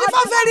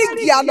àdìfáfẹ́rì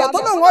gìyàlọ̀ tó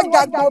lóun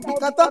ọjà gbọ́ òbí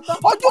kan tán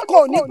ojú kò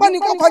ní pọ́n ní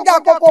kọ́kọ́já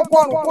kókó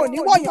ọrùn kò ní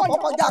wọ̀nyàn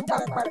kọ́kọ́já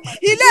pẹ̀rẹ̀pẹ̀rẹ̀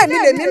ilé mi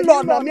lèmi ń lọ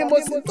ọ̀nà mi mo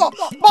sì ń tọ̀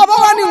bàbá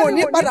wa ni wọn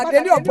ní padà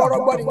délé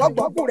ọ̀gbọ̀rọ̀gbọ̀ ni wọ́n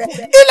gbọ́kú rẹ̀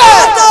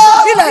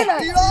ilẹ̀.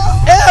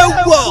 ẹ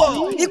wọ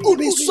ikú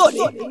mi sọ̀ni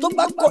tó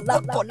bá kọ̀lá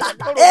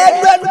ẹnu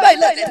bẹ́ẹ̀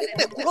lẹ́yìn ní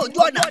pé kúrò ojú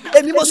ọ̀nà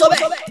èmi mo sọ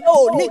bẹ́ẹ̀ ò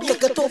ní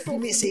kẹ̀kẹ́ tó fún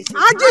mi ṣe.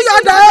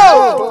 ajíyọ̀dà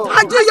o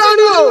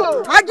ajíyọrin o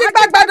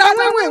ajígbàgbàdà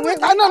wíwìnwín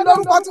kaná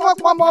lórúkọ tí wọ́n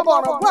pọ̀ mọ́ ọmọ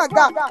ọ̀rọ̀ fún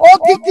àga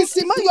òkìkì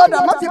sí mọ́ yọ̀dà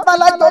má fi bá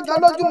lájọ gan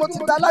lójú mo ti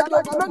dá lájọ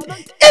gan lójú.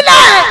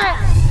 ilẹ̀.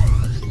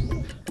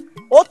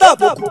 ó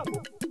tàbùkù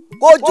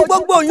kò ju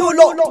gbogbo yín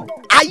lọ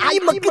ayé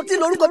mọ̀kìtì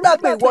lórúkọ tá a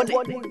pè wọlé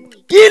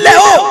ilẹ̀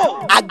o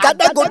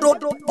àgádágodo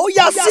ó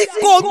yá sí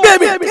kó gbé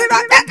mi.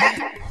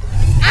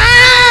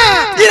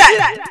 ilẹ̀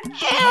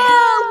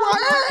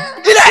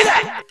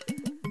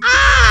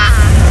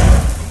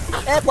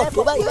ẹ pọ̀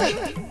tó báyìí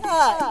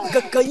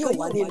kankan yóò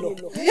wá ní lọ.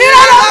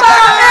 ìrọ̀lọ́pọ̀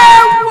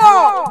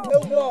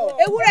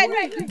ewúrẹ́ inú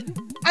ìlú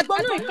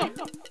àgbọ̀nú ìkan.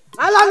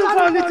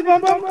 alálùfọ̀ ni ti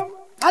bọ́nbọ́n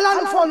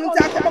alálùfọ̀ ni ti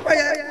akọ́kọ́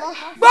yẹ.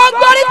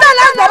 gbogbo orí tán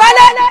là ń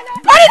dọ̀bálẹ̀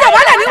orí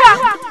dọ̀bálẹ̀ níwà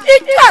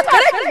ìjọ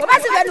àkàrẹ́ kí bàbá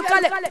sì fẹ́ẹ́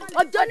kalẹ̀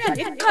ọjọ́ náà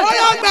ní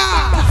kalẹ̀. ọlọ́gbà.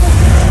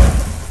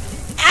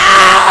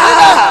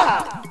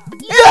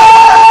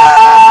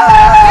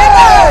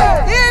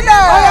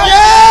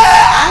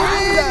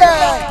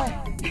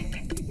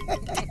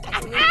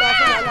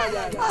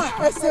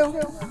 ẹ ṣeun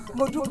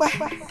mo dúpẹ́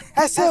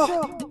ẹ ṣeun.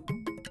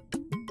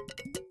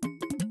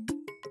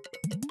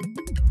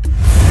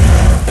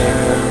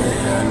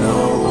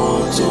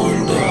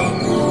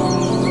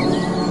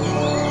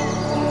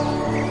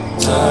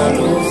 Ta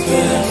ló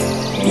fẹ́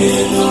gbé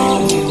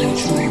lóhùn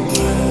jù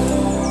rẹ̀?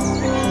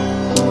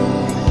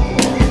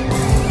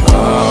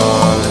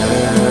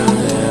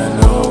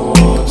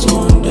 Àlẹ́yẹlọ́wọ́ tó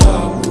ń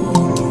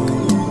dàgbòrò.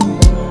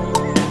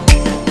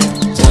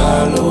 Ta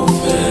ló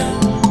fẹ́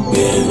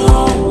gbé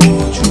lóhùn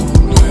jù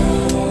rẹ̀?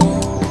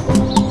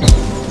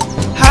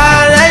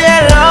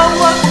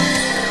 Àlẹ́yẹlọ́wọ́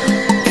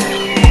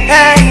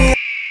ẹ̀yìn.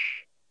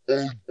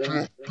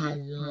 Ọjọ́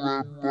tẹ́wúrẹ́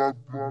bá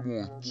bímọ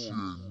tiẹ̀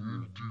ní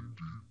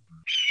dídì.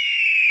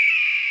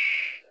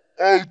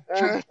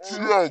 Ọjọ́ tí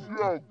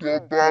àgùntàn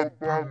bá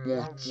bímọ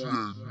tiẹ̀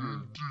ní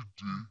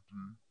dídì.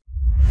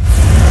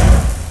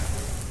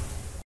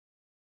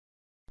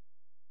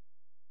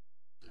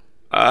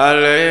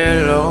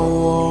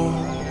 Àlẹ́yẹlọ́wọ́,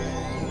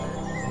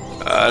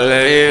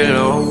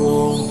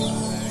 àlẹ́yẹlọ́wọ́,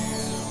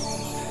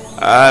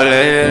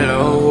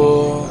 àlẹ́yẹlọ́wọ́,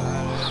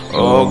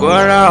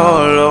 ọ̀gọ́ra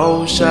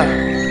ọlọ́wọ́sà.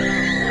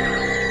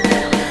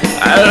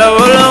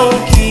 Àlọ́wọ́lọ́wọ́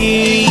kì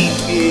í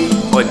gbé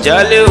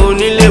ọ̀jálẹ̀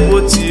onílé bó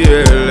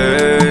tiẹ̀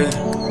lẹ̀.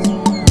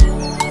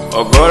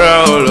 Ọ̀gọ́ra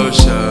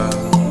ọlọ́ṣà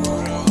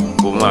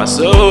kò má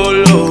sọ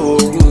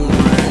olóògùn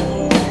rẹ̀.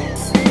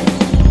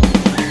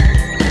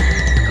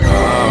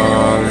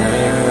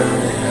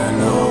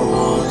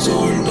 Àlẹ́yẹlọ́wọ́ tó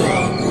ń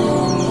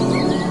dàgbòrò.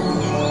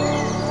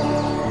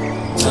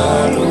 Ta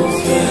ló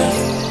fẹ́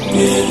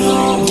gbé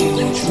lóhùn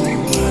jù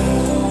rẹ̀?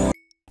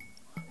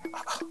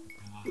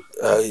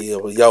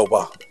 ìyá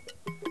ọba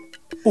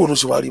bóun ló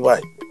ṣe wá rí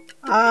báyìí.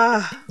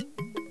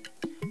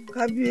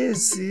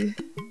 kábíyèsí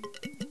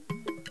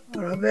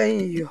ọ̀rọ̀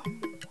bẹ́yìn yọ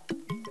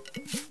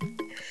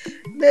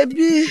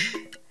bẹ́bí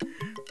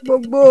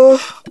gbogbo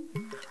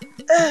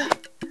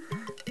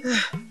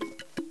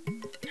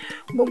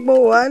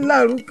wàhálà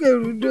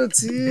rúkèrúdò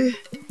tí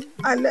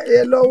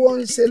Alẹ́yẹlọ́wọ́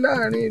ń ṣe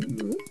láàrin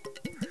ìlú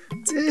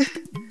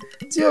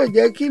tí ò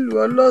jẹ́ kí ìlú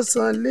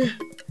ọlọ́sàn lé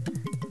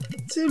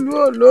tìlú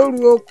olóru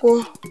oko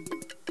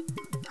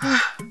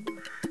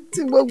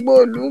tí gbogbo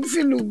ìlú ń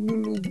fìlù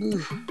gbùlùgbù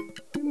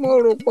mo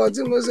rò pọ̀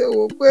tí mo ṣe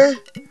wò pé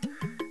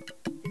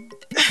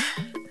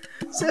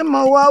ṣé mo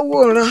wá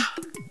wòran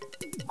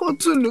kó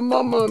tùlù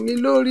mọ́mọ́ mi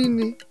lórí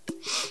ni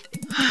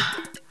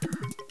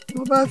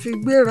mo bá fi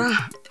gbéra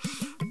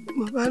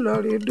mo bá lọ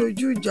rí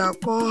dojú ìjà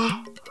kọ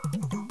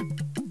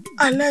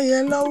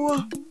Alẹ́yẹlọ́wọ́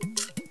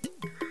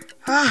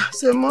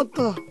ṣe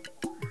mọ́tò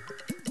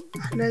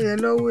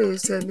Alẹ́yẹlọ́wọ́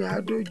èsẹ̀ ni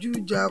àdojú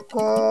ìjà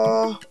kọ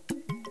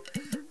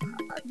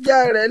ajá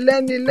rẹ̀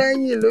lẹ́ni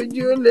lẹ́yìn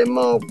lójú ó lè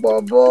mọ̀ pọ̀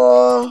bọ́.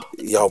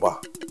 ìyá ọba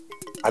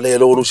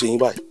Alẹ́yẹlọ́wọ́ ló ṣe yín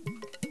báyìí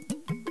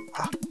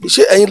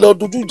ṣé ẹ̀yin lọ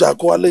dojú ìjà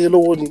kọ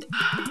Alẹ́yẹlọ́wọ́ ni.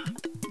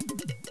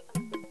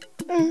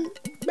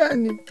 bẹ́ẹ̀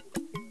ni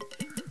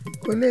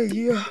kò lè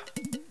yí ọ.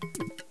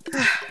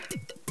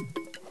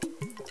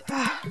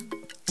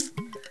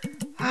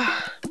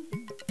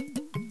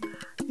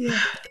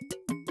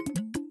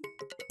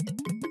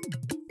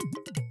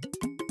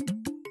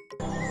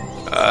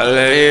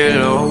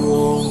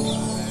 Alẹ́yẹlọ́wọ́,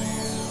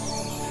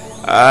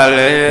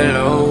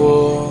 Alẹ́yẹlọ́wọ́,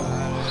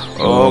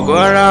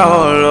 ọ̀gọ́ra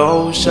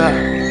ọlọ́wọ́sà.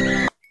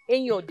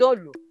 ẹ̀yin ọ̀dọ́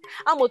lò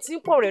àmọ́ tí ń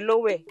pọ̀ rẹ̀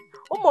lọ́wọ́ ẹ̀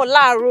ó mọ̀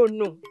láàárọ̀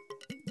nù.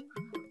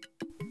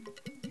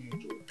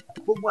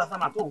 gbogbo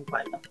àtàmà tó ń pa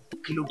ẹ̀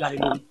kí ló dá lé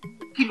lórí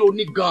kí ló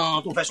ní gan-an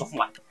tó fẹ́ sọ fún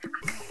wa.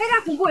 ẹ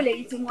dákun bò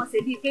lẹ́yìn tí wọ́n ṣe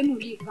bíi kémù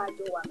yìí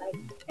kájọ wà báyìí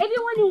ebi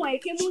wọ́n ní wọn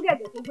èké mú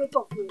gẹ̀gẹ̀ tó gbé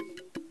tọ̀ fún èmi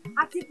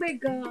àti pé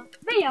gan-an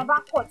béèyàn bá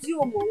kọ̀ tí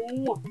ò mọ̀ wọn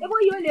wọ̀n ebó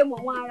yóò lè mọ̀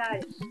wọn ara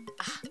rẹ̀.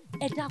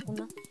 ẹ dákun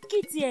ná kí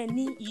tiẹ̀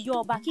ní ìyá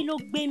ọba kí ló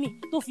gbé mi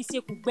tó fi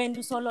ṣekú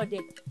gbẹ́ndú sọ́lọ́dẹ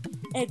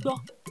ẹ gbọ́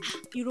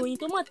ìròyìn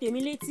tó mọ̀ tèmi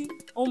létí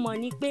ó mọ̀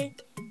ni pé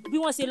bí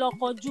wọ́n ṣe lọ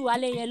kọjú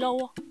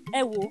Alẹ́yẹlọ́wọ́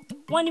ẹ wò ó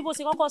wọ́n ní bó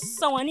ṣe kọ́kọ́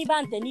sán wọn ní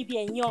bàǹtẹ̀ níbi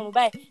ẹ̀yìn ọrùn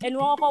báyìí ẹnu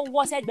wọn kọ́kọ́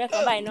wọ́ sẹ́gbẹ́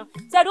kan báyìí ná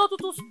ṣẹ́ni ó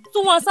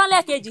tún wọn sán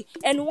lẹ́ẹ̀kejì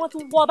ẹnu wọn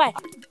tún wọ́ báyìí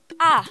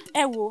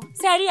ẹ wò ó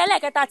ṣẹ́rí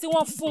ẹlẹ́ẹ̀kẹta tí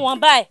wọ́n fún wọn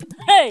báyìí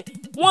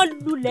wọ́n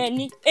lulẹ̀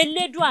ní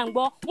elédùn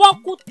àgbọ̀ wọ́n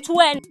kú tú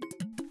ẹni.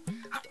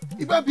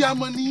 ìbá bí a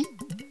mọ ní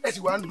ẹ sì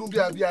wá ń dún bí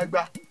abí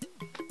àgbà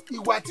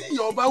ìwà tí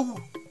ìyá ọba wù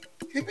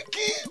ibi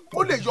kí ó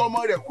lè yọ ọmọ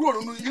rẹ̀ kúrò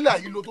nínú ilà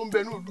yìí ló tó ń bẹ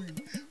ní ìlú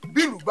yìí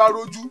bí ìlú bá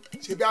rojú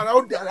ṣèbí ara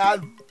ó dára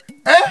lù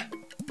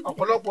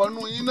ọ̀pọ̀lọpọ̀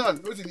ọnú yín náà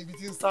ló sì níbi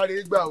tí ń sáré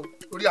gbà ó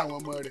lórí àwọn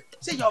ọmọ rẹ̀.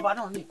 ṣé ìyá ọba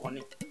náà ní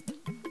ìkànnì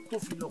tó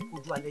fi lọ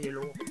kojú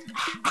Alẹ́yẹlọ́wọ́.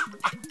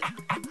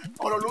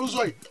 ọ̀rọ̀ ló ń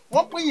sọ yìí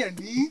wọ́n pín yẹn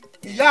ní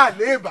ìyá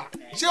àléébà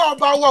ṣé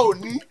ọba wa ò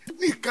ní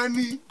nìkan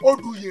ní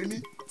odùyè ni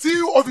tí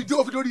ó fi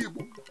dórí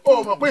ipò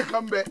ó mọ̀ pé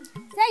nǹkan ń bẹ.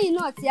 sẹ́yìn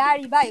náà ti á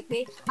rí báyìí pé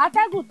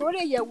atẹ́gùn tó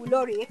rè yẹ̀wù lọ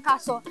rèé ká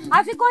sọ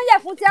àfi kó yẹ̀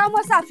fún tí a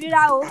mọ́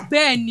ṣàfihàn o.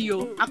 bẹ́ẹ̀ ni o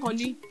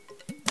Akànní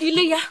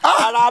iléyá.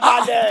 ara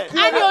balẹ̀.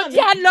 a ní ojú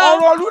ẹ lọ.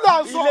 ọ̀rọ̀ olú là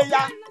ń sọ.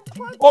 iléyá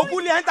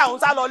ogún ni ẹ̀ ń tà ń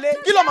sá lọ lé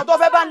kí lọ́mọ tó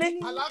fẹ́ bá ní.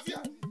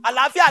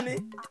 àlàáfíà ni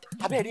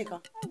abẹ́rẹ́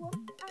nǹkan.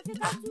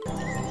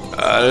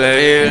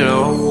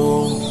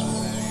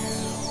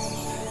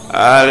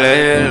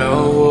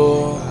 Alẹ́yẹlọ́wọ́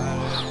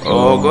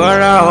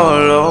ọ̀gọ́ra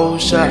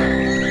ọlọ́ọ̀ṣà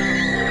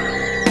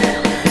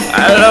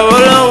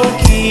alọ́wọ́lọ́wọ́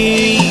kì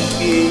í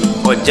gbé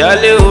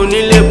ọ̀jálẹ̀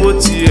onílé bó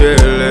tiẹ̀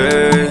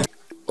lẹ̀.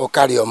 ó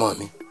kárí ọmọ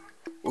mi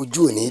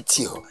ojú ò ní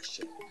tì ọ́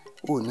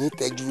ò ní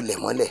tẹ́jú ilẹ̀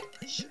mọ́lẹ̀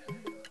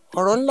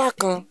ọ̀rọ̀ ńlá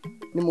kan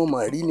ni mo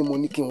mọ̀ rí ni mo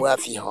ní kí n wá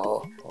fi hàn ọ́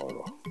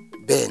ọ̀rọ̀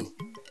bẹ́ẹ̀ ni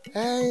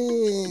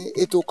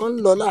ètò kan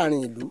ń lọ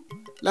láàrin ìlú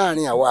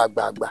láàrin àwọn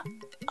àgbààgbà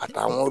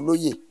àtàwọn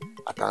olóyè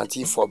àtàwọn tí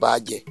fọba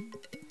jẹ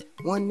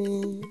wọ́n ní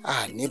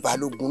àní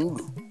balógun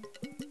lù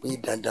pé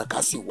dandan ká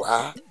sì wá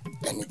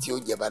ẹni tí ó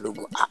jẹ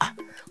balógun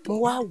mo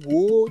wá wò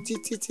ó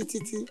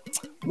títí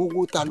mo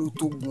wo ta ló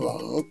tó gun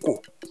ọ̀hún kò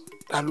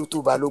ta ló tó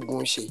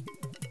balógun ṣe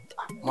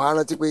mo á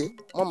rántí pé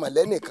mo mọ̀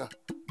lẹ́nìkan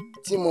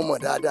tí mo mọ̀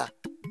dáadáa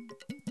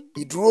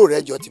ìdúró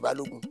rẹ̀ jọ ti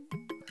balógun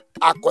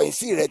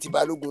akọ̀yìnsí rẹ̀ ti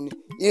balógun ni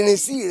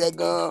ìrìnsí rẹ̀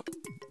gan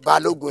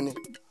balógun ni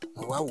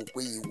mo wá wò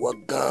pé ìwọ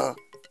gan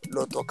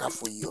lọ́tọ̀ ká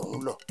foyè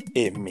ọ̀hún lọ.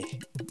 èmi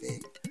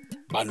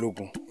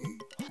balógun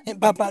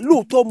bàbá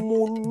lóòótọ́ mo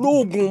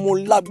lóògùn mo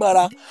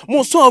lágbára mo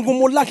sọ́ọ̀gùn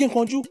mo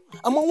lákínkanjú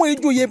àmọ́ wọ́n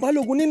ìjòyè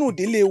balógun nínú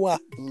ìdílé wa.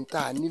 n tá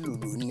a nílò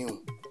ló ní o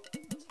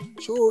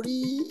sórí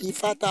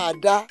ifá tá a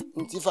dá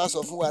n tí ifá sọ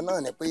fún wa náà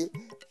ni pé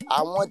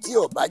àwọn tí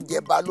ó bá jẹ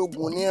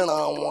balógun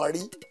níran wọn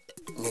rí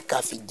ní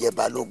ká fi jẹ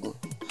balógun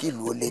kí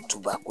ìlú ó lè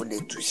tùbà kó lè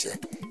túṣẹ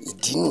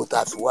ìdí nù tá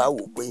a fi wá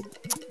wò pé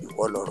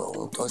ìwọ lọ̀rọ̀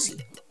ọ̀hún tọ́ sí.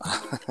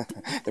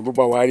 ẹ bó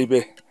bá wa rí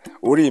bẹ́ẹ̀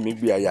orí mi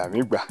gbé àyà mi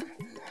gbà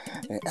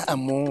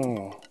àmọ́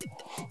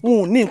wọn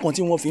ò ní nǹkan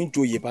tí wọ́n fi ń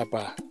joyè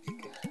bàbá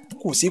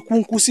kò sí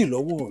kúńkúsì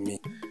lọ́wọ́ mi.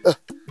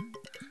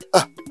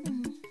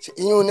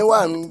 ìyún ni wà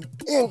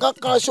nǹkan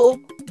kan ṣó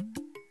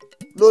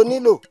ló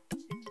nílò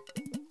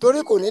torí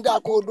kò ní dáa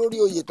kó dórí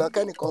oyè tán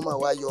kẹ́nìkan máa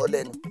wá yọ ọ́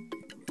lẹ́nu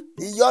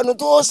ìyọnu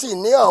tó sì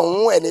ní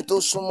ọ̀hún ẹni tó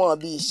súnmọ́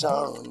bíi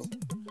sanrun ni.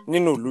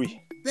 nínú ìlú yìí.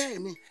 bẹ́ẹ̀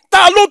ni.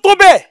 ta ló tó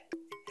bẹ́ẹ̀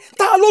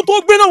ta ló tó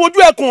gbéná wojú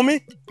ẹkùn mi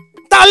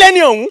ta lẹ́ni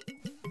ọ̀hún.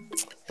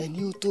 ẹni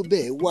ó tó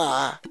bẹ́ẹ̀ wà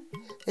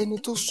ẹni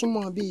tó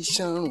súnmọ́ bíi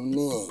sanrun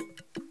ni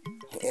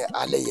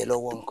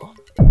Alẹ́yẹlọ́wọ́ nǹkan.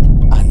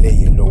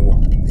 Alẹ́yẹlọ́wọ́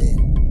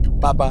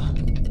bàbá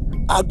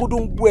agodo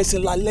ń gbó ẹsẹ̀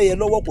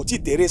l'Alẹ́yẹlọ́wọ́ kò tí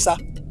ì tẹ̀rẹ̀ sá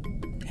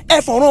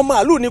ẹ̀fọ̀ràn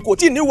màálù ni kò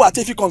tí ì níwà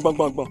tí fi kàn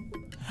gbọ̀ngbọ̀ngbọ̀n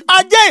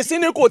ajé ìsìn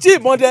ni kò tí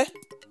ì bọ́ndẹ́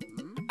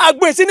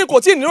agbo ìsìn ni kò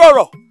tí ì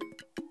nírọ̀rọ̀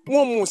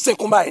wọn mú un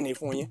sẹ́kún báyìí ní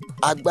fún yín.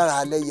 agbára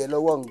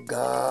Alẹ́yẹlọ́wọ́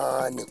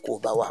gan-an ni kò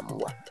bá wà mú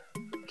wa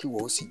kí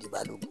wọ́n ó sì di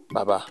balógun.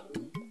 bàbá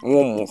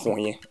wọn mú un fún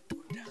yín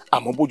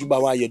àmọ́ bójú bá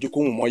wa yẹjú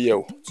kóhùn mọ́ yẹ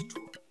o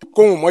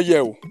kóhùn mọ́ yẹ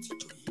o.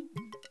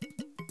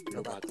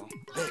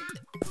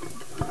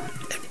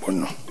 ẹ̀gbọ́n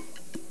náà.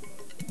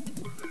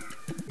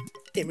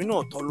 èmi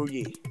náà tọ́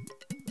lóye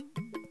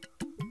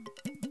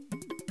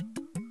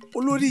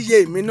olórí yẹ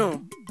èmi náà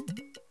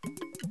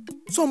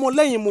sọmọ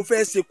lẹ́yìn mo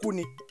fẹ́ ṣekú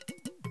ni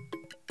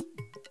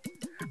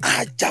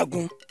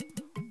ajagun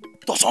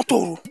tọ̀sán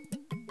tòru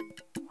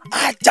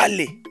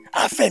ajalè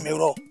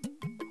afẹ́mìíràn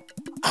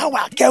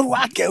àwọn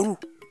akẹ́rù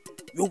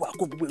yóò wá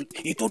kó gbogbo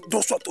èyí tó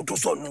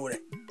dọ́sọ̀ nù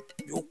rẹ̀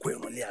yóò kó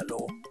ìrànlẹ́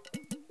àlọ́wọ́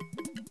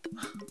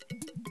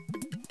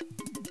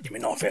èmi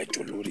náà fẹ́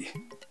jó lórí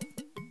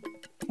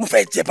mo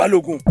fẹ́ jẹ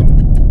balógun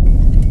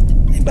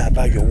nígbà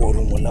bá yọwọ́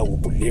ọrùn wọn láwo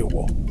kò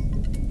léèwọ̀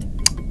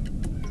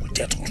kò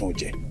jẹ́ tuntun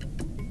jẹ.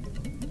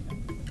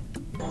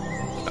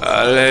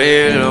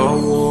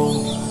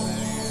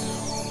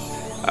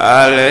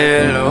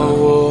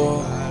 Alẹ́yẹlọ́wọ́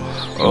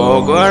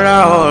ọ̀gọ́ra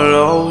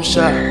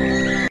ọlọ́ọ̀ṣà.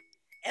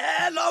 ẹ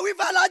lọ wí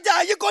fàlájà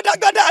yìí kó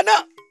dágbádá náà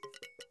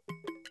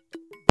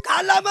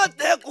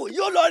alámọ̀tẹ́kùn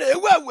yóò lọ rè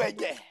wẹ̀wẹ̀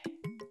jẹ̀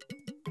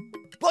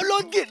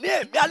bọ́lọ́gì ní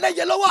èmi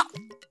Alẹ́yẹlọ́wọ́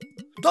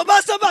tó bá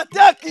sábà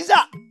tẹ́ àkísà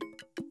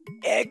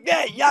ẹgbẹ́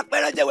ìyá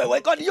pẹrẹjẹ wẹ̀wẹ̀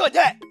kọ́ ni yóò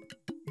jẹ́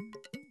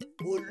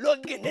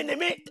ológì nínú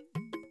mi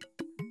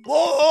mo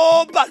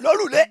bà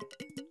lórùlé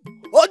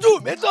ojú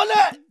mi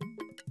tọ́lẹ̀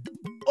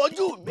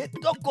ojú mi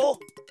tọ́kọ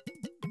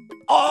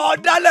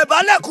ọ̀dàlẹ̀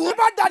balẹ̀ kú. bí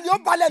bá dalẹ̀ ó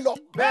balẹ̀ lọ.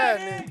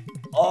 bẹ́ẹ̀ni.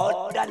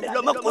 ọ̀dàlẹ̀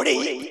lọmọkùnrin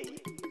yìí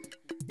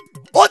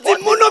ó ti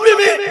múnú bí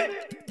mi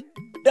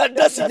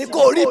dandan sì ni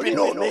kò rí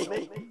ìbínú mi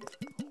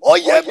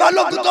oyè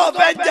balógun tó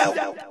fẹ́ jẹun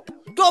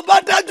tó bá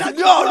dájú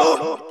ní ọ̀run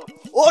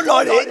ó lọ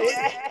rè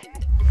é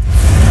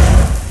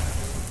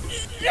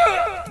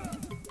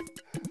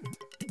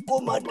kó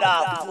má dáa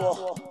fún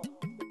ọ.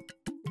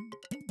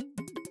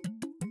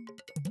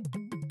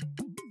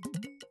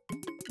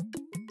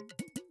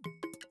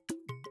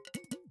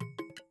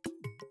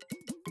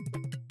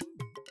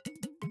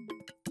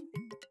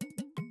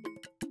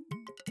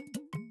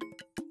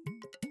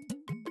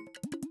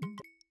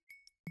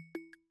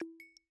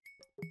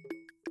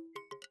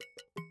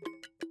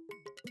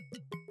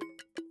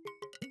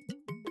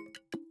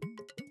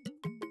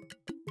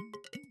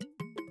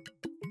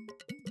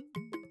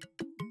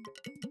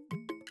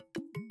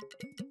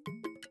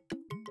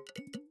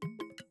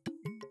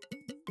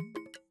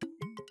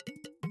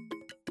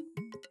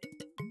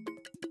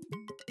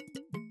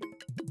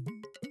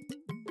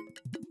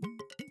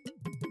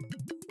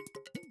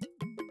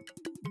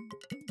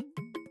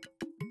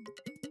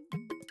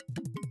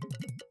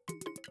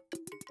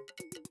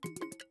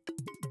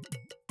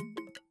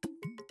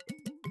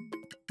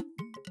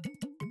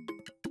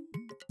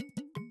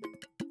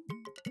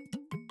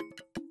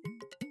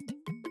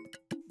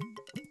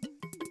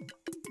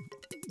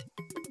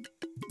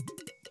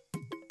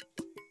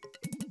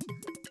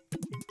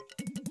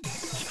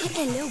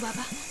 ẹ ǹlẹ́ o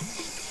bàbá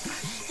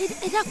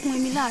ẹ dákun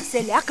èmi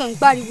láàṣẹlẹ̀ a kàn ń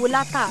gbáriwo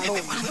látàárọ̀.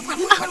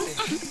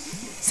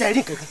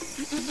 sẹ́ẹ̀rì kankan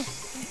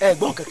ẹ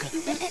gbọ́n kankan.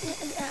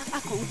 a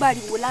kàn ń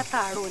gbáriwo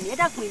látàárọ̀ ni ẹ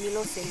dákun èmi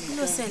lọ́sẹ̀lẹ̀.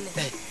 lọ́sẹ̀lẹ̀.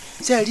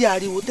 sẹ́ẹ̀rì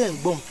ariwo tẹ̀ ń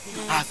gbọ́n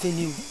ààfin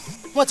ni o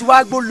wọ́n ti wá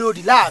gbó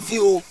lórí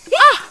láàfin o.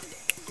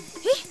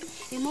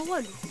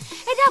 ìmọ̀wọ́lù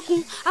ẹ dákun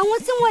àwọn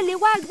tí wọ́n lè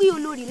wá gbé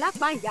olórí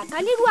lápá ìyàká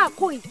nírú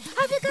àkóyè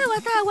àfi káwa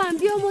tá a wà ń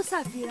bí ọmọ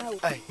ṣàfihàn o.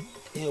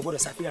 èèyàn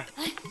gbọ́dọ̀ ṣàfihàn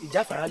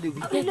ìjáfara léwu.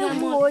 ilé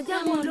mu o já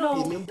mọ lọ.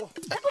 èmi ń bọ̀.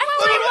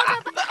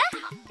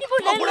 ibo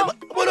lẹ lọ.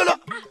 mo lọ lọ.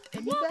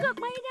 wọ́n kàn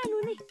pa yín dànù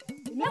ni.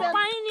 ẹ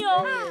pa yín ni o.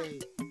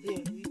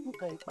 ikú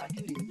kan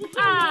ìpàkìrì.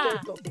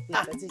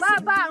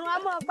 bàbá àrùn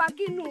àmọ́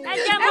pàkínù. ẹ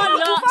jẹ́ mọ́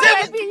lọ. ẹ fọ́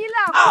ẹbí yín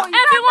láàpọ̀ yìí.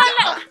 ẹ fi wọ́n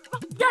lẹ̀.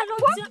 jẹ́ lọ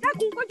sí.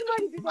 dákun kójúmọ́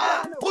níbi bàbá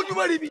náà.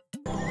 kójúmọ́ níbi.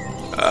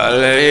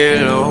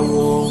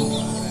 Alẹ́yẹlọ́wọ́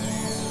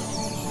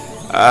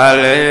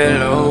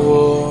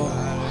Alẹ́yẹlọ́wọ́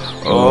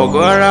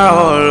ọ̀gọ́ra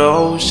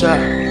ọlọ́ọ̀ṣà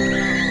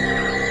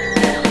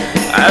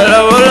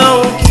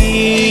alọ́wọ́lọ́wọ́ kì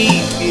í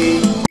gbé.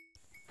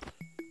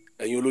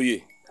 ẹ̀yin olóye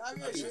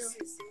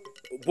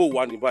bó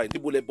wà ní báyìí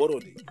níbo lẹ bọ́rọ̀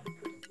dé.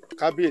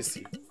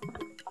 kábíyèsí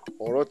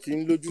ọ̀rọ̀ tí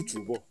ń lójútùú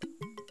bọ̀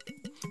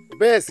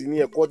bẹ́ẹ̀ sì ni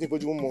ẹ̀kọ́ tí ń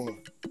fojú mọ́ hàn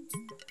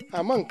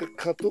àmọ́ nǹkan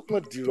kan tó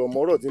kàn dìrọ̀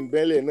mọ́rọ̀ tí ń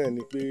bẹ́lẹ̀ náà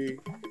ni pé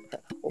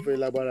ó fẹ́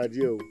lágbára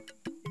díẹ̀ o.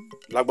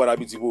 lágbára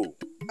bíi ti bò.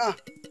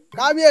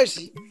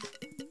 kábíyèsí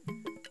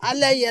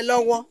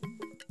Alẹ́yẹlọ́wọ́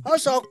ó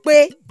sọ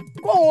pé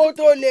kóun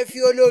tó lè fi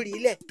olórí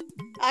lẹ̀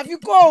àfi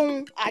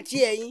kóun àti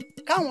ẹ̀yin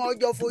káwọn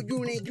ọjọ́ fojú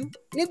rinjú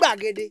ní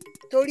gbàgede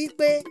torí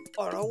pé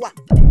ọ̀rọ̀ wà.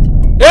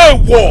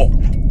 èèwọ̀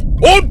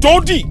ó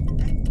dòdì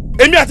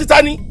èmi àti ta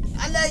ni.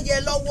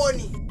 Alẹ́yẹlọ́wọ́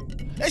ni.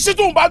 ẹ ṣé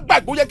tóun bá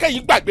gbàgbé ó yẹ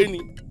kẹ́yìn gbàgbé ni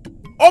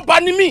ọba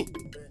ni mí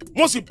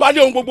mo sì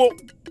balẹ̀ ohun gbogbo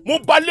mo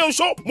balẹ̀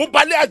oṣó mo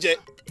balẹ̀ àjẹ́.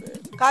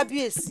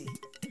 kábíyèsí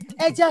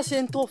ẹjẹ́ ṣe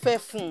ń tó fẹ́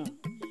fún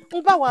un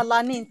ń bá wa la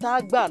ní ta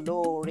gbà lọ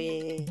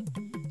rẹ̀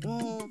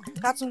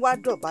ká tún wá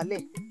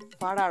dọ̀bálẹ̀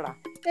fárára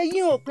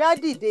ẹ̀yin ò pé á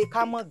dìde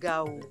ká mọ̀ ga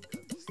o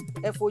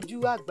ẹ fojú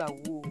àgbà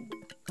wo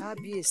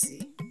kábíyèsí.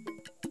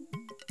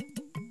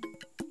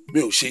 mi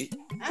ò ṣe.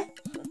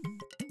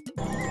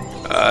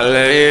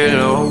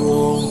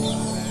 Alẹ́yẹlọ́wọ́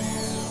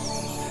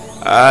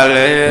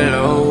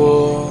Alẹ́yẹlọ́wọ́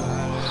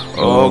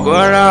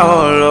ọ̀gọ́ra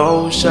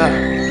ọlọ́ọ̀ṣà.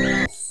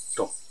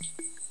 tọ́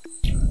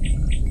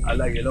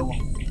Alẹ́yẹlọ́wọ́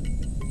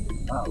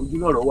ojú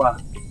lọ́rọ̀ wà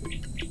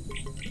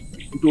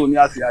nítorí ní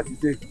àṣẹ àti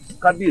ṣe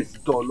kábíyèsí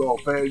tọ́ ọ lọ́ọ́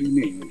fẹ́ rí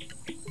nìyẹn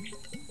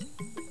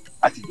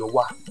àtijọ́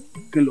wá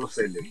kí ló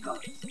ṣẹlẹ̀ kan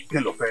kí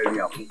ló fẹ́ rí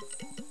àfún.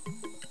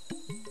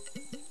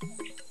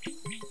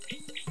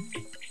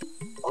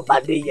 ọba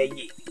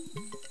Adéyẹyè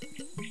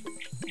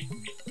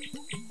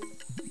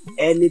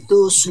ẹni tó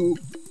sú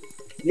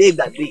lè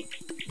gbàgbé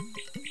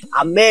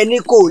àmọ́ ẹni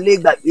kò lè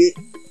gbàgbé.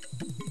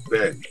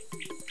 bẹ́ẹ̀ni.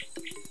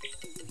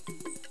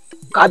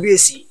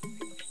 kábíyèsí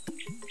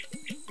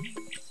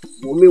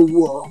wò mí wú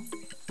ọ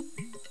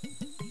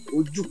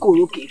ojú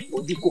kòrò kì í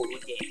ojú kòrò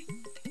jẹ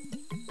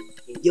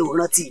ǹjẹ́ o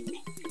rántí mi.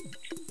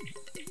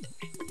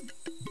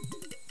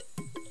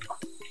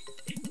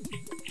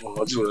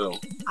 ọ̀rọ̀ tí o rẹ̀ o.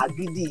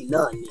 agídí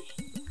náà ni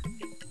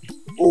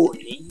o ò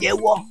ní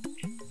jẹ́wọ́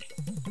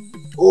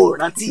o ò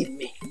rántí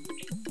mi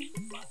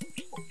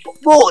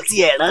bó o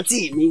tiẹ̀ rántí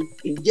mi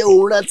ǹjẹ́ o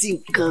rántí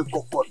nǹkan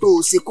kọ̀kọ̀ tó o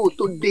ṣe kó o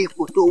tó dé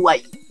ipò tó wà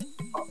yìí.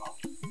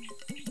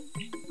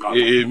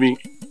 èmi.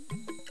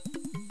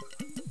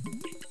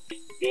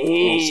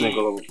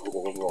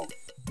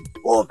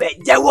 o bẹ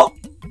jẹ́wọ́.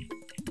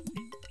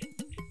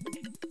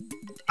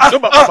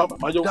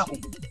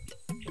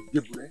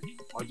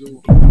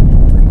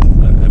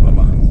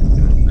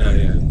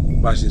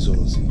 bá a ṣe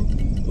sọ̀rọ̀ sí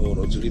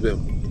ọ̀rọ̀ tí rí bẹ́ẹ̀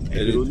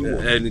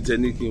mọ́ ẹni tẹ́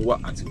ní kí n wá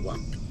àti wá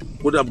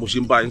kódà mo ṣe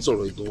ń bá yín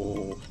sọ̀rọ̀ ìtàn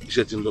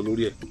iṣẹ́ tí ń lọ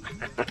lórí ẹ̀.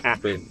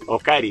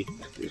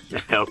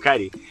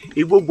 ọ̀kàrẹ̀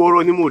igbó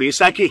gbòòrò ni mo rè é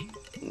sákè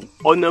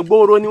ọ̀nà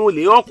gbòòrò ni mo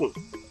lè ọ̀kùn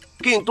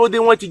kí n tó dé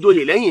wọ́n ti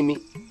jolè lẹ́yìn mi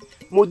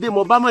mo dé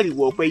mo bá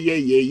mọ̀rìwọ̀ ọ̀pẹ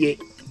yẹ́yẹ́yẹ́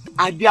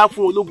adé á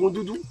fún ológun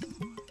dúdú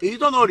èyí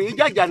tọ́nà rè é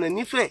jàjànà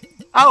nífẹ̀ẹ́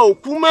a ò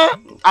kú mọ́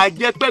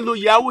àjẹpẹ́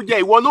lóye àwòjẹ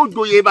ìwọ ló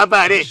joyè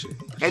bàbá rẹ̀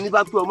ẹni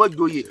bá pé ọmọ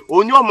joyè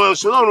òun ni ọmọ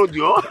sọlọ́run dì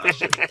ọ́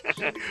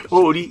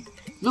ò rí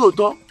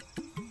lóòótọ́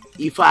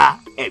Ifá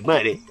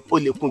ẹ̀gbọ́n rẹ̀ ó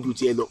lè kún ju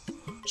tiẹ̀ lọ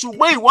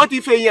ṣùgbọ́n ìwọ ti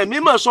fèèyàn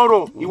mímọ̀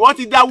sọ̀rọ̀ ìwọ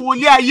ti dáwọ́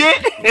ilé ayé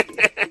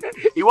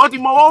ìwọ ti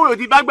mọwọ́ wò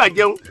ti bá gbà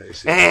jẹun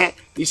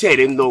iṣẹ́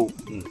rẹ̀ ń lọ o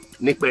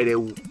ní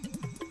pẹrẹwu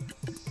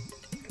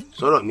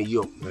sọ̀rọ̀ mi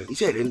yọ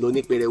iṣẹ́ rẹ̀ ń lọ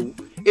ní pẹrẹwu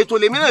ètò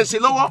lèmi náà ń ṣe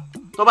lọ́wọ́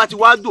tó bá ti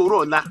wá dòrò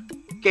ọ̀la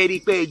kẹ́rí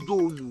pé ẹjọ́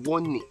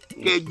olùwọ́nì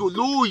kẹjọ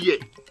lóòyẹ̀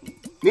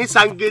ní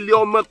sangele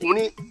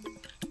ọmọkùnrin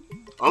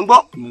ọ̀ngbọ́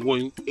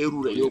eru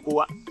rẹ̀ ni ó kó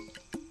wá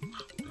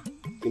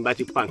tí n bá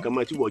ti pa nǹkan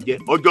mọ́ tí wọ́n jẹ́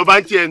ọjọ́ bá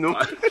ń tiẹ̀ nu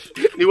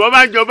ni wọ́n bá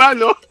ń jọba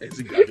lọ. ẹ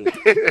ti gbádùn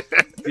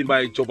tí n bá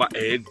jọba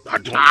ẹ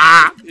gbádùn.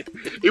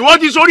 ìwọ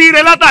ti sórí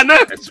ire látàná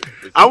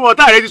àwọn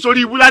ọ̀tá rẹ ti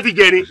sórí ibú láti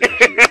jẹrin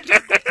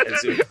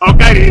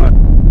ọ̀gá rẹ.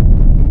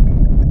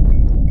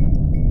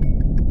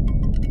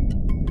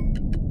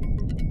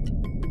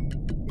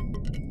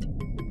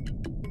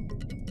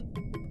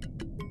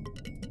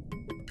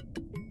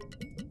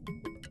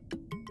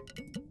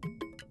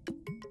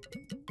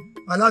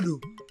 aládùn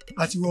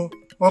àtiwọ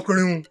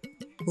ọkùnrin wọn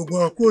gbogbo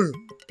ọkùnrin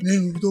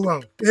nínú ibi tó wà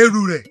wọn eérú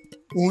rẹ̀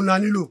òun la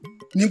nílò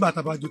nígbà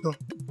tá a bá jó tán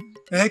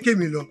ẹ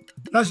kémi lọ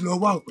láti lọ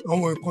wá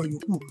àwọn nǹkan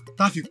yòókù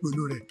tá a fi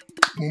pèlò rẹ̀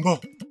mò ń bọ̀.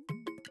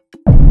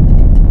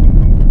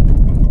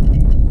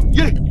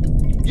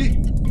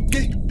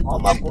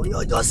 ọmọkùnrin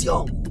ọjọ́ sí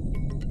ọ̀hún.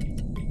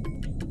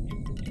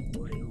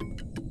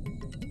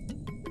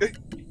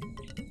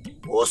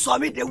 ó sọ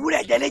mí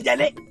dewúrẹ́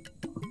jẹ́lẹ́jẹ́lẹ́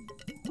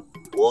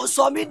ó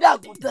sọ mí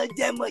dàgùntàn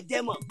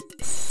jẹ́mọ̀jẹ́mọ̀.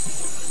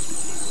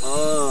 ó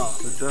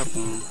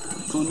dákun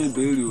tó ní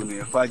ìbéèrè ò ní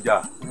fàjà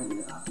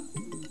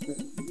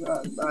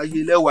ayé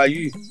lẹ́wà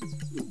yìí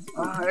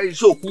ẹ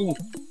ìṣòkù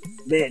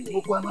bẹ́ẹ̀ ni mo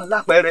kọ́ ẹ máa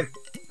lápẹẹrẹ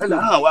ẹ là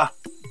hàn wá.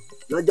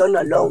 lọ́jọ́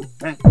náà lọ́hùn.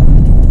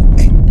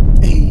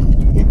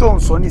 ní tó ń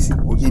sọ nísìn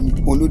òye mi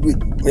olódò ẹ̀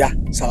bóyá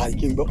ṣàlàyé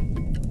kí n gbọ́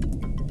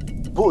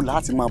bó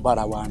láti máa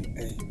bára wa rìn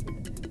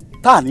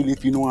tá à ní lè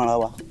finú ara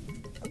wa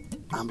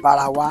à ń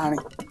bára wa rìn.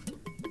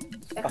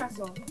 ẹ ká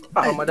sọ.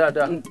 àwọn ọmọ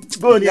dáadáa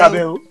bó ní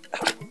abẹ o.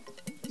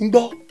 ń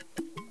gbọ́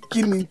kí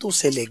ni tó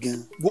ṣẹlẹ̀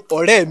gan-an.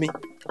 ọ̀rẹ́ mi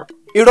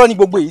irọ́ ni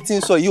gbogbo èyí tí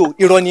ń sọ yìí o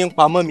irọ́ ni ń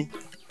pa mọ́ mi.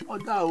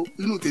 ọ̀dà o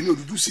inú tèmi ò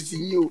dúdú sí ti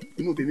yín o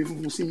inú tèmi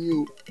funfun sí yín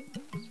o.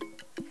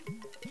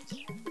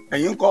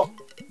 ẹ̀yin ń kọ́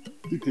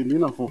kí tèmi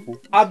náà funfun.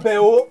 abẹ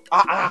o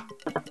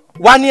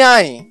wá ní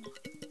àyìn.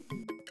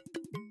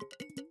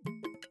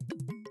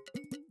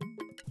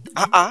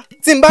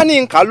 tí n bá ní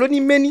nǹkan ló ní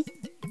méní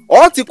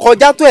ọ ti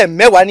kọjá tó ẹ̀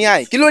mẹ́wàá ní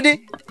àyìn kí ló dé.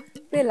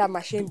 bẹ́ẹ̀ la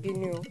màá ṣe ń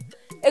bínú o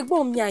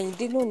ẹ̀gbọ́n mi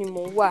Àyìndé náà ni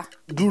mò ń wà.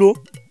 dúró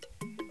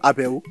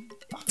Àbẹ̀wò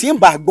tí ń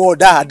bá gbọ́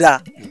dáadáa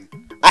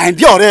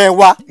Àyìndé ọ̀rẹ́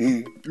wa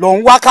ló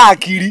ń wá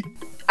káàkiri.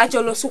 a jọ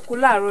lọ sóko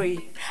láàárọ̀ yìí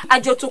a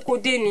jọ tóko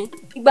dé ni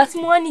ìgbà tí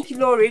mo wá ní kí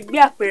lọ rè gbé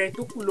àpẹẹrẹ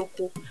tó kù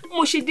lóko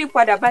mo ṣe dé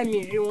padà bá mi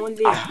rí wọn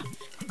lé.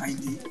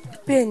 Àyìndé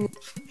bẹ́ẹ̀ ni.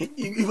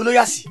 ìwọ ló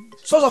yà sí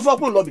sọ́sọ́ fún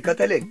ọpọ́n lọ́ọ̀bì kan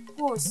tẹ́lẹ̀.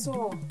 ó sọ.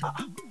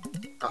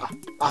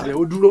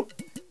 Àbẹ̀wò dúró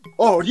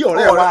ọ̀rí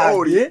ọ̀rẹ́ wa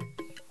ọ̀rí.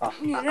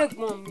 mi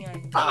rẹ̀gbọ́n mi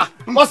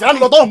Àyìndé. wọ́n sì rán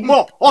lọ tó ń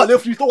bọ̀ ọ̀ lè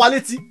fi tó wa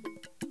létí.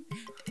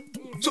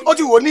 ó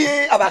ti wò ní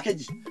àbá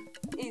kejì.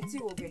 èyí tí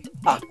wò bẹ̀.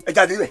 ẹ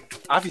jáde rẹ̀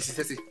á fi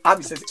ṣiṣẹ́ sí á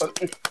fi ṣiṣẹ́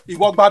sí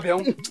ìwọ gba bẹ̀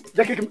ń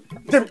jẹ́ kí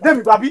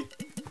dẹ́mi gba bí.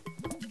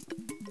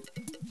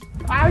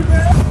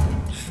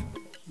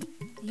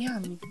 ìyá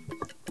mi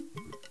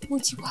mo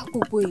ti wá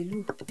gbogbo ìlú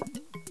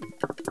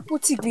mo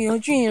ti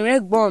gbìyànjú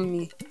ìrẹ́gbọ́n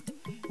mi.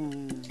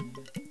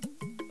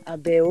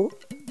 Àbẹ̀wò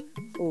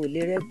ò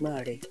lè rẹ́gbọ́n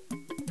rẹ̀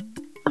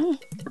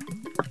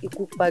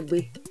ikú pagbe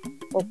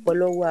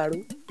ọpọlọwọ aró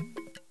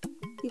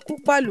ikú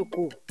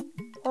pàlùkò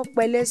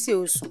ọpẹlẹsẹ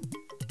osùn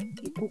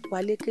ikú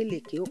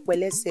palékèlèké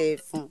ọpẹlẹsẹ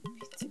ẹfun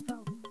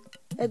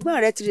ẹ̀gbọ́n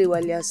rẹ̀ ti rè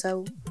wàlẹ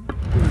asáwó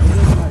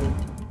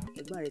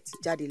ẹ̀gbọ́n rẹ̀ ti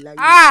jáde láyé.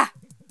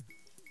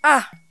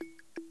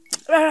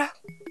 rárá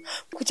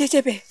kò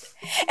jẹ́jẹ́ bẹ́ẹ̀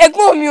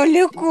ẹ̀gbọ́n mi ò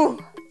lè kú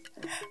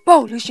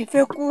báwo ló ṣe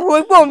fẹ́ kú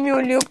ẹ̀gbọ́n mi ò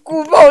lè kú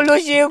báwo ló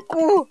ṣe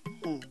kú.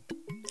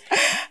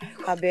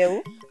 Àbẹ̀wò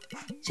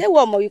ṣé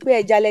wọ́n mọ̀ wípé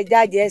ẹja lẹja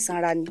jẹ́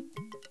sanra ni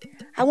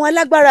àwọn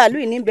alágbára ìlú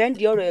ìní bẹ́ẹ̀ ń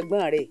di ọ̀rọ̀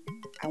ẹ̀gbọ́n rẹ̀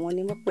àwọn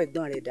ni wọ́n pẹ̀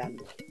ẹ̀gbọ́n rẹ̀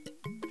dànù.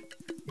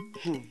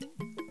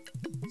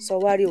 sọ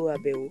wá rí o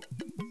Àbẹ̀wò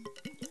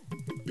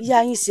ìyá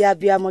yín ṣe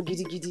abiyamọ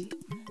gidigidi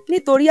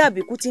nítorí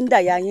àbíkú tí ń dà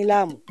ya yín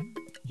láàmú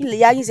ilé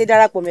ya yín ṣe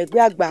darapọ̀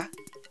mẹ́gbẹ́ àgbà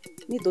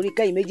nítorí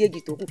kẹ́yìn méjèèjì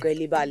tó kù kẹ́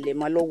lè bá a lẹ̀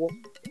mọ́ lọ́wọ́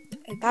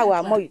táwa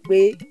mọ̀ wípé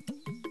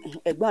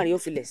ẹ̀gbọ́n rẹ̀ yóò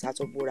filẹ̀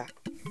ṣàtọ̀bọ̀ra.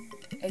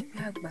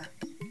 ẹgbẹ́ àgbà.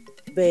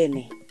 bẹ́ẹ̀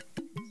ni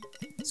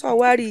sọ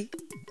wá rí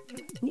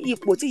ní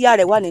ipò tí ìyá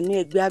rẹ̀ wà nínú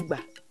ẹgbẹ́ àgbà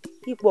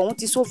ipò ọ̀hún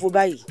ti ṣòfò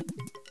báyìí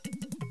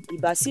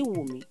ìbá sì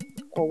wù mí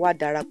kó wá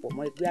darapọ̀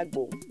mọ́ ẹgbẹ́ àgbà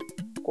ọ̀hún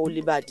kó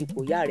lè bá a dipò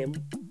ìyá rẹ̀ mú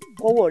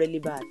kọ́wọ́ rẹ̀ lè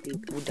bá a tẹ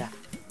ipò dà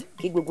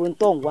kí gbogbo ń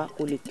tọ̀ ń wá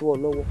kó lè tó ọ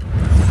lọ́wọ́.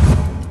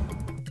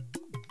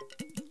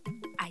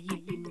 ayé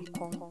bínú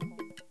kan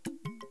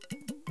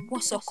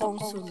wọ́n sọ kọ́ ń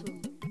sọnù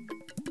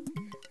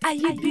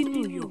ayé bínú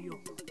yọ̀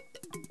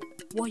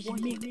wọ́n yí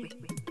lẹ́pẹ̀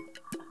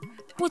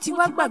mo ti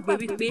wá gbàgbé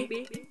wípé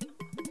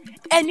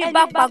ẹni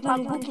bá pa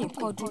gbogbo kì í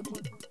kọ́ dúdú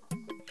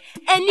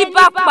ẹni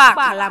bá pa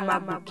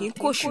àkàlàmàgbò kì í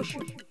kóṣù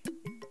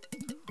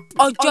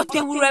ọjọ́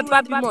tewúrẹ́ bá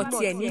bímọ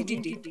tiẹ̀ ní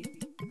dìde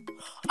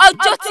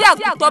ọjọ́ tí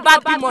àgùntàn bá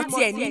bímọ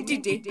tiẹ̀ ní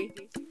dìde.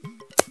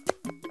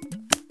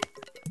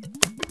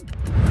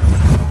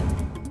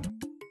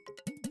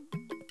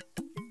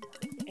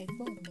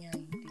 ẹ̀gbọ́n mi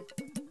Àyìndé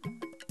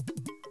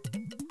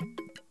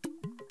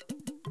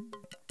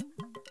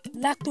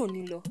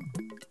látòní lọ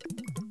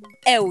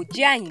ẹ ò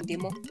jẹ́ Àyìndé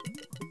mọ́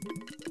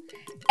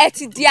ẹ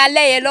ti di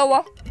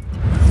Alẹ́yẹlọ́wọ́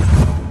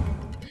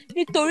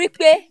nítorí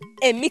pé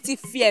èmi ti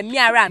fi ẹ̀mí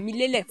ara mi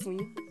lélẹ̀ fún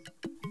yín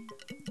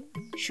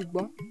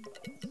ṣùgbọ́n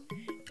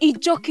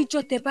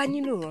ìjọ́kíjọ́ tẹ bá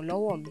nílò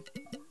ìrànlọ́wọ́ mi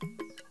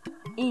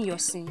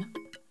ìyàn sí yín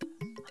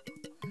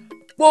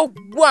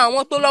gbogbo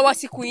àwọn tó lọ́wọ́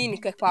síkú yín ní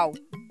kẹfà o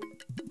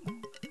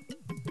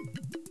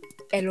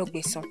ẹ lọ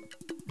gbẹ̀san.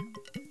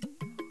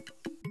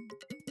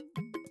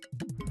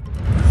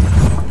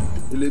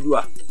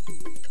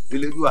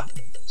 Elédùà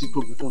ti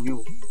tóbi fún yín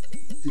o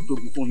ti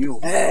tóbi fún yín o.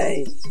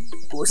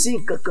 kò sí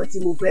nǹkan kan tí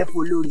mo fẹ́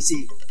folórí ṣe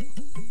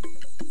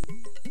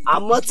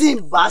àmọ́ tí n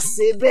bá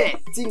ṣe bẹ́ẹ̀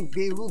tí n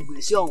gbé irú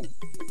ìgbésẹ̀ ọ̀hún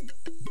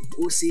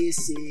ó ṣeé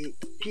ṣe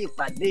kí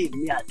ìpàdé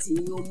mi àti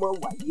yín ó mọ̀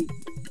wáyé.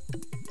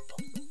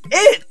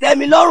 tẹ́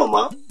mi lọ́rùn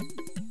mọ́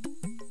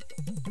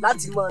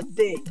láti máa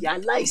tẹ ẹ̀jẹ̀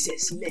aláìṣẹ̀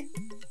sílẹ̀.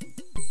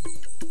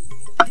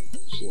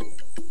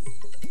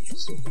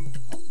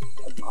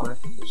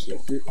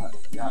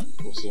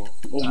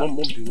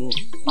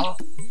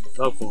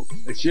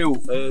 ẹ ṣé o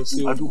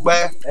àdúpẹ́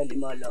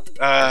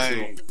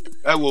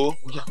ẹ wo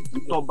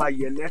ntọ́ba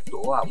yẹ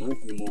lẹ́tọ̀ọ́ àwọn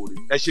òfin mòore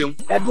ẹ ṣeun.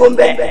 ẹ dúró ń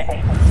bẹ́ẹ̀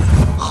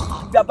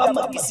bàbá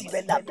máa bí sí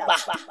bẹ́ẹ̀ lágbà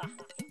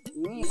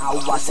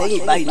àwa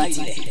sẹ́yìn báyìí ní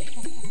tirẹ̀.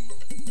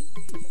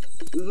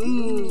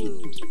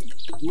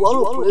 ìwọ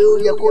rò pé ó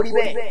yẹ kó rí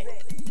bẹ́ẹ̀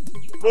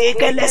pé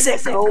kẹ́lẹ́sẹ̀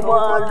kan ó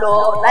máa lọ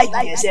láì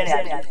jìyẹsẹ̀ rẹ̀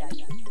àdé.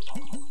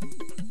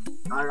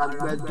 ara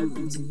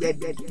gbẹ́dúdú ti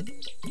gbẹ́dẹ́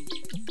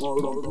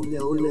ọ̀rọ̀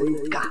ilẹ̀ ó lẹ́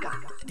ká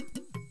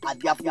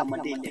àbí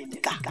àfọmọdé ilẹ̀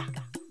ká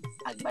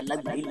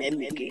àgbàlagbà ilẹ̀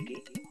mẹ́kẹ́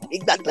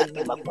ìgbà tó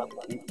gbé ma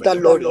gbà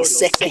lórí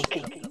sẹ́kẹ̀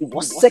ìwọ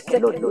sẹ́kẹ̀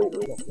lórí.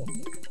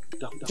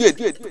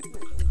 díẹ̀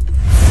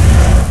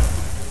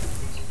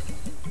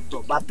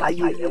tọba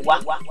báyọ̀ ẹ̀ wá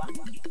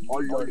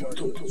ọlọ́rin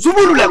tó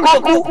ṣubúlù lẹ̀ kọ́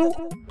kú.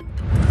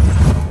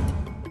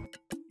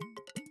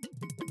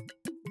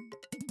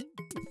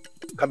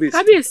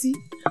 kábíyèsí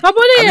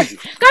babolóye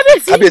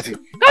kábíyèsí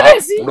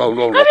kábíyèsí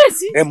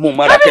ẹ mú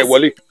mara kẹ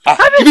wọlé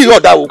ibi yóò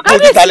dá o kó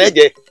ojú ta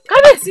lẹ́jẹ̀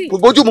kábíyèsí kò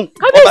bójú mu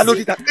ọba ló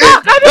ti ta.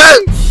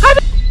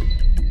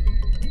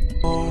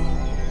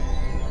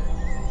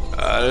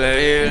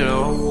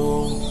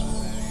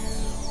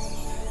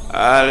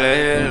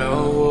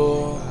 Alẹ́yẹlọ́wọ́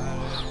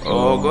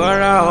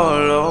ọ̀gọ́ra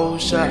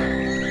ọlọ́ọ̀ṣà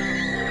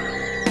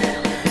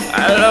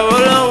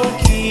alọ́wọ́lọ́wọ́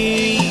kì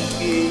í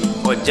gbé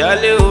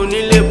ọ̀jálẹ̀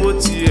onílé bó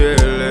tiẹ̀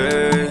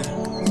lẹ̀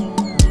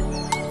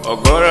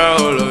ọ̀gọ́ra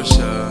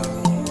ọlọ́ọ̀ṣà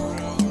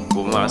kò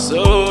má sọ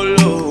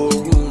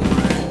olóògùn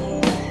rẹ̀.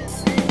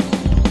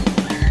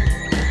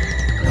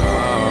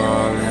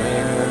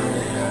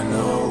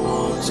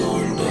 Alẹ́yẹlọ́wọ́ tó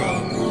ń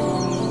dàgbò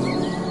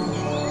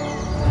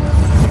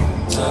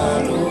ta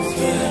ló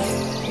fẹ́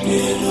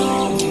nínú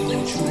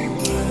ojú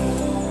rẹ̀.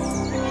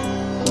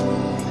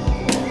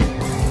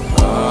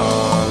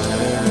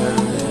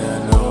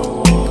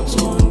 Alẹ́yẹlọ́wọ́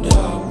tó ń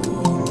dàgbò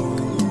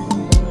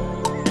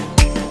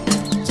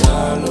ta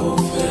ló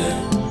fẹ́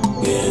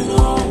nínú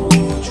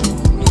ojú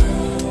rẹ̀.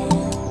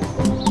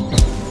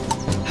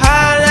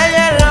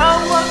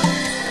 Alẹ́yẹlọ́wọ́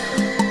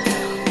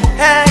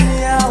ẹni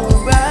àwọn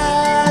bá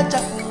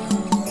jà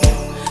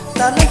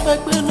ta ló fẹ́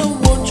gbénú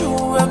ojú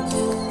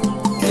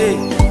rẹ̀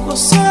kò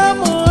sọ.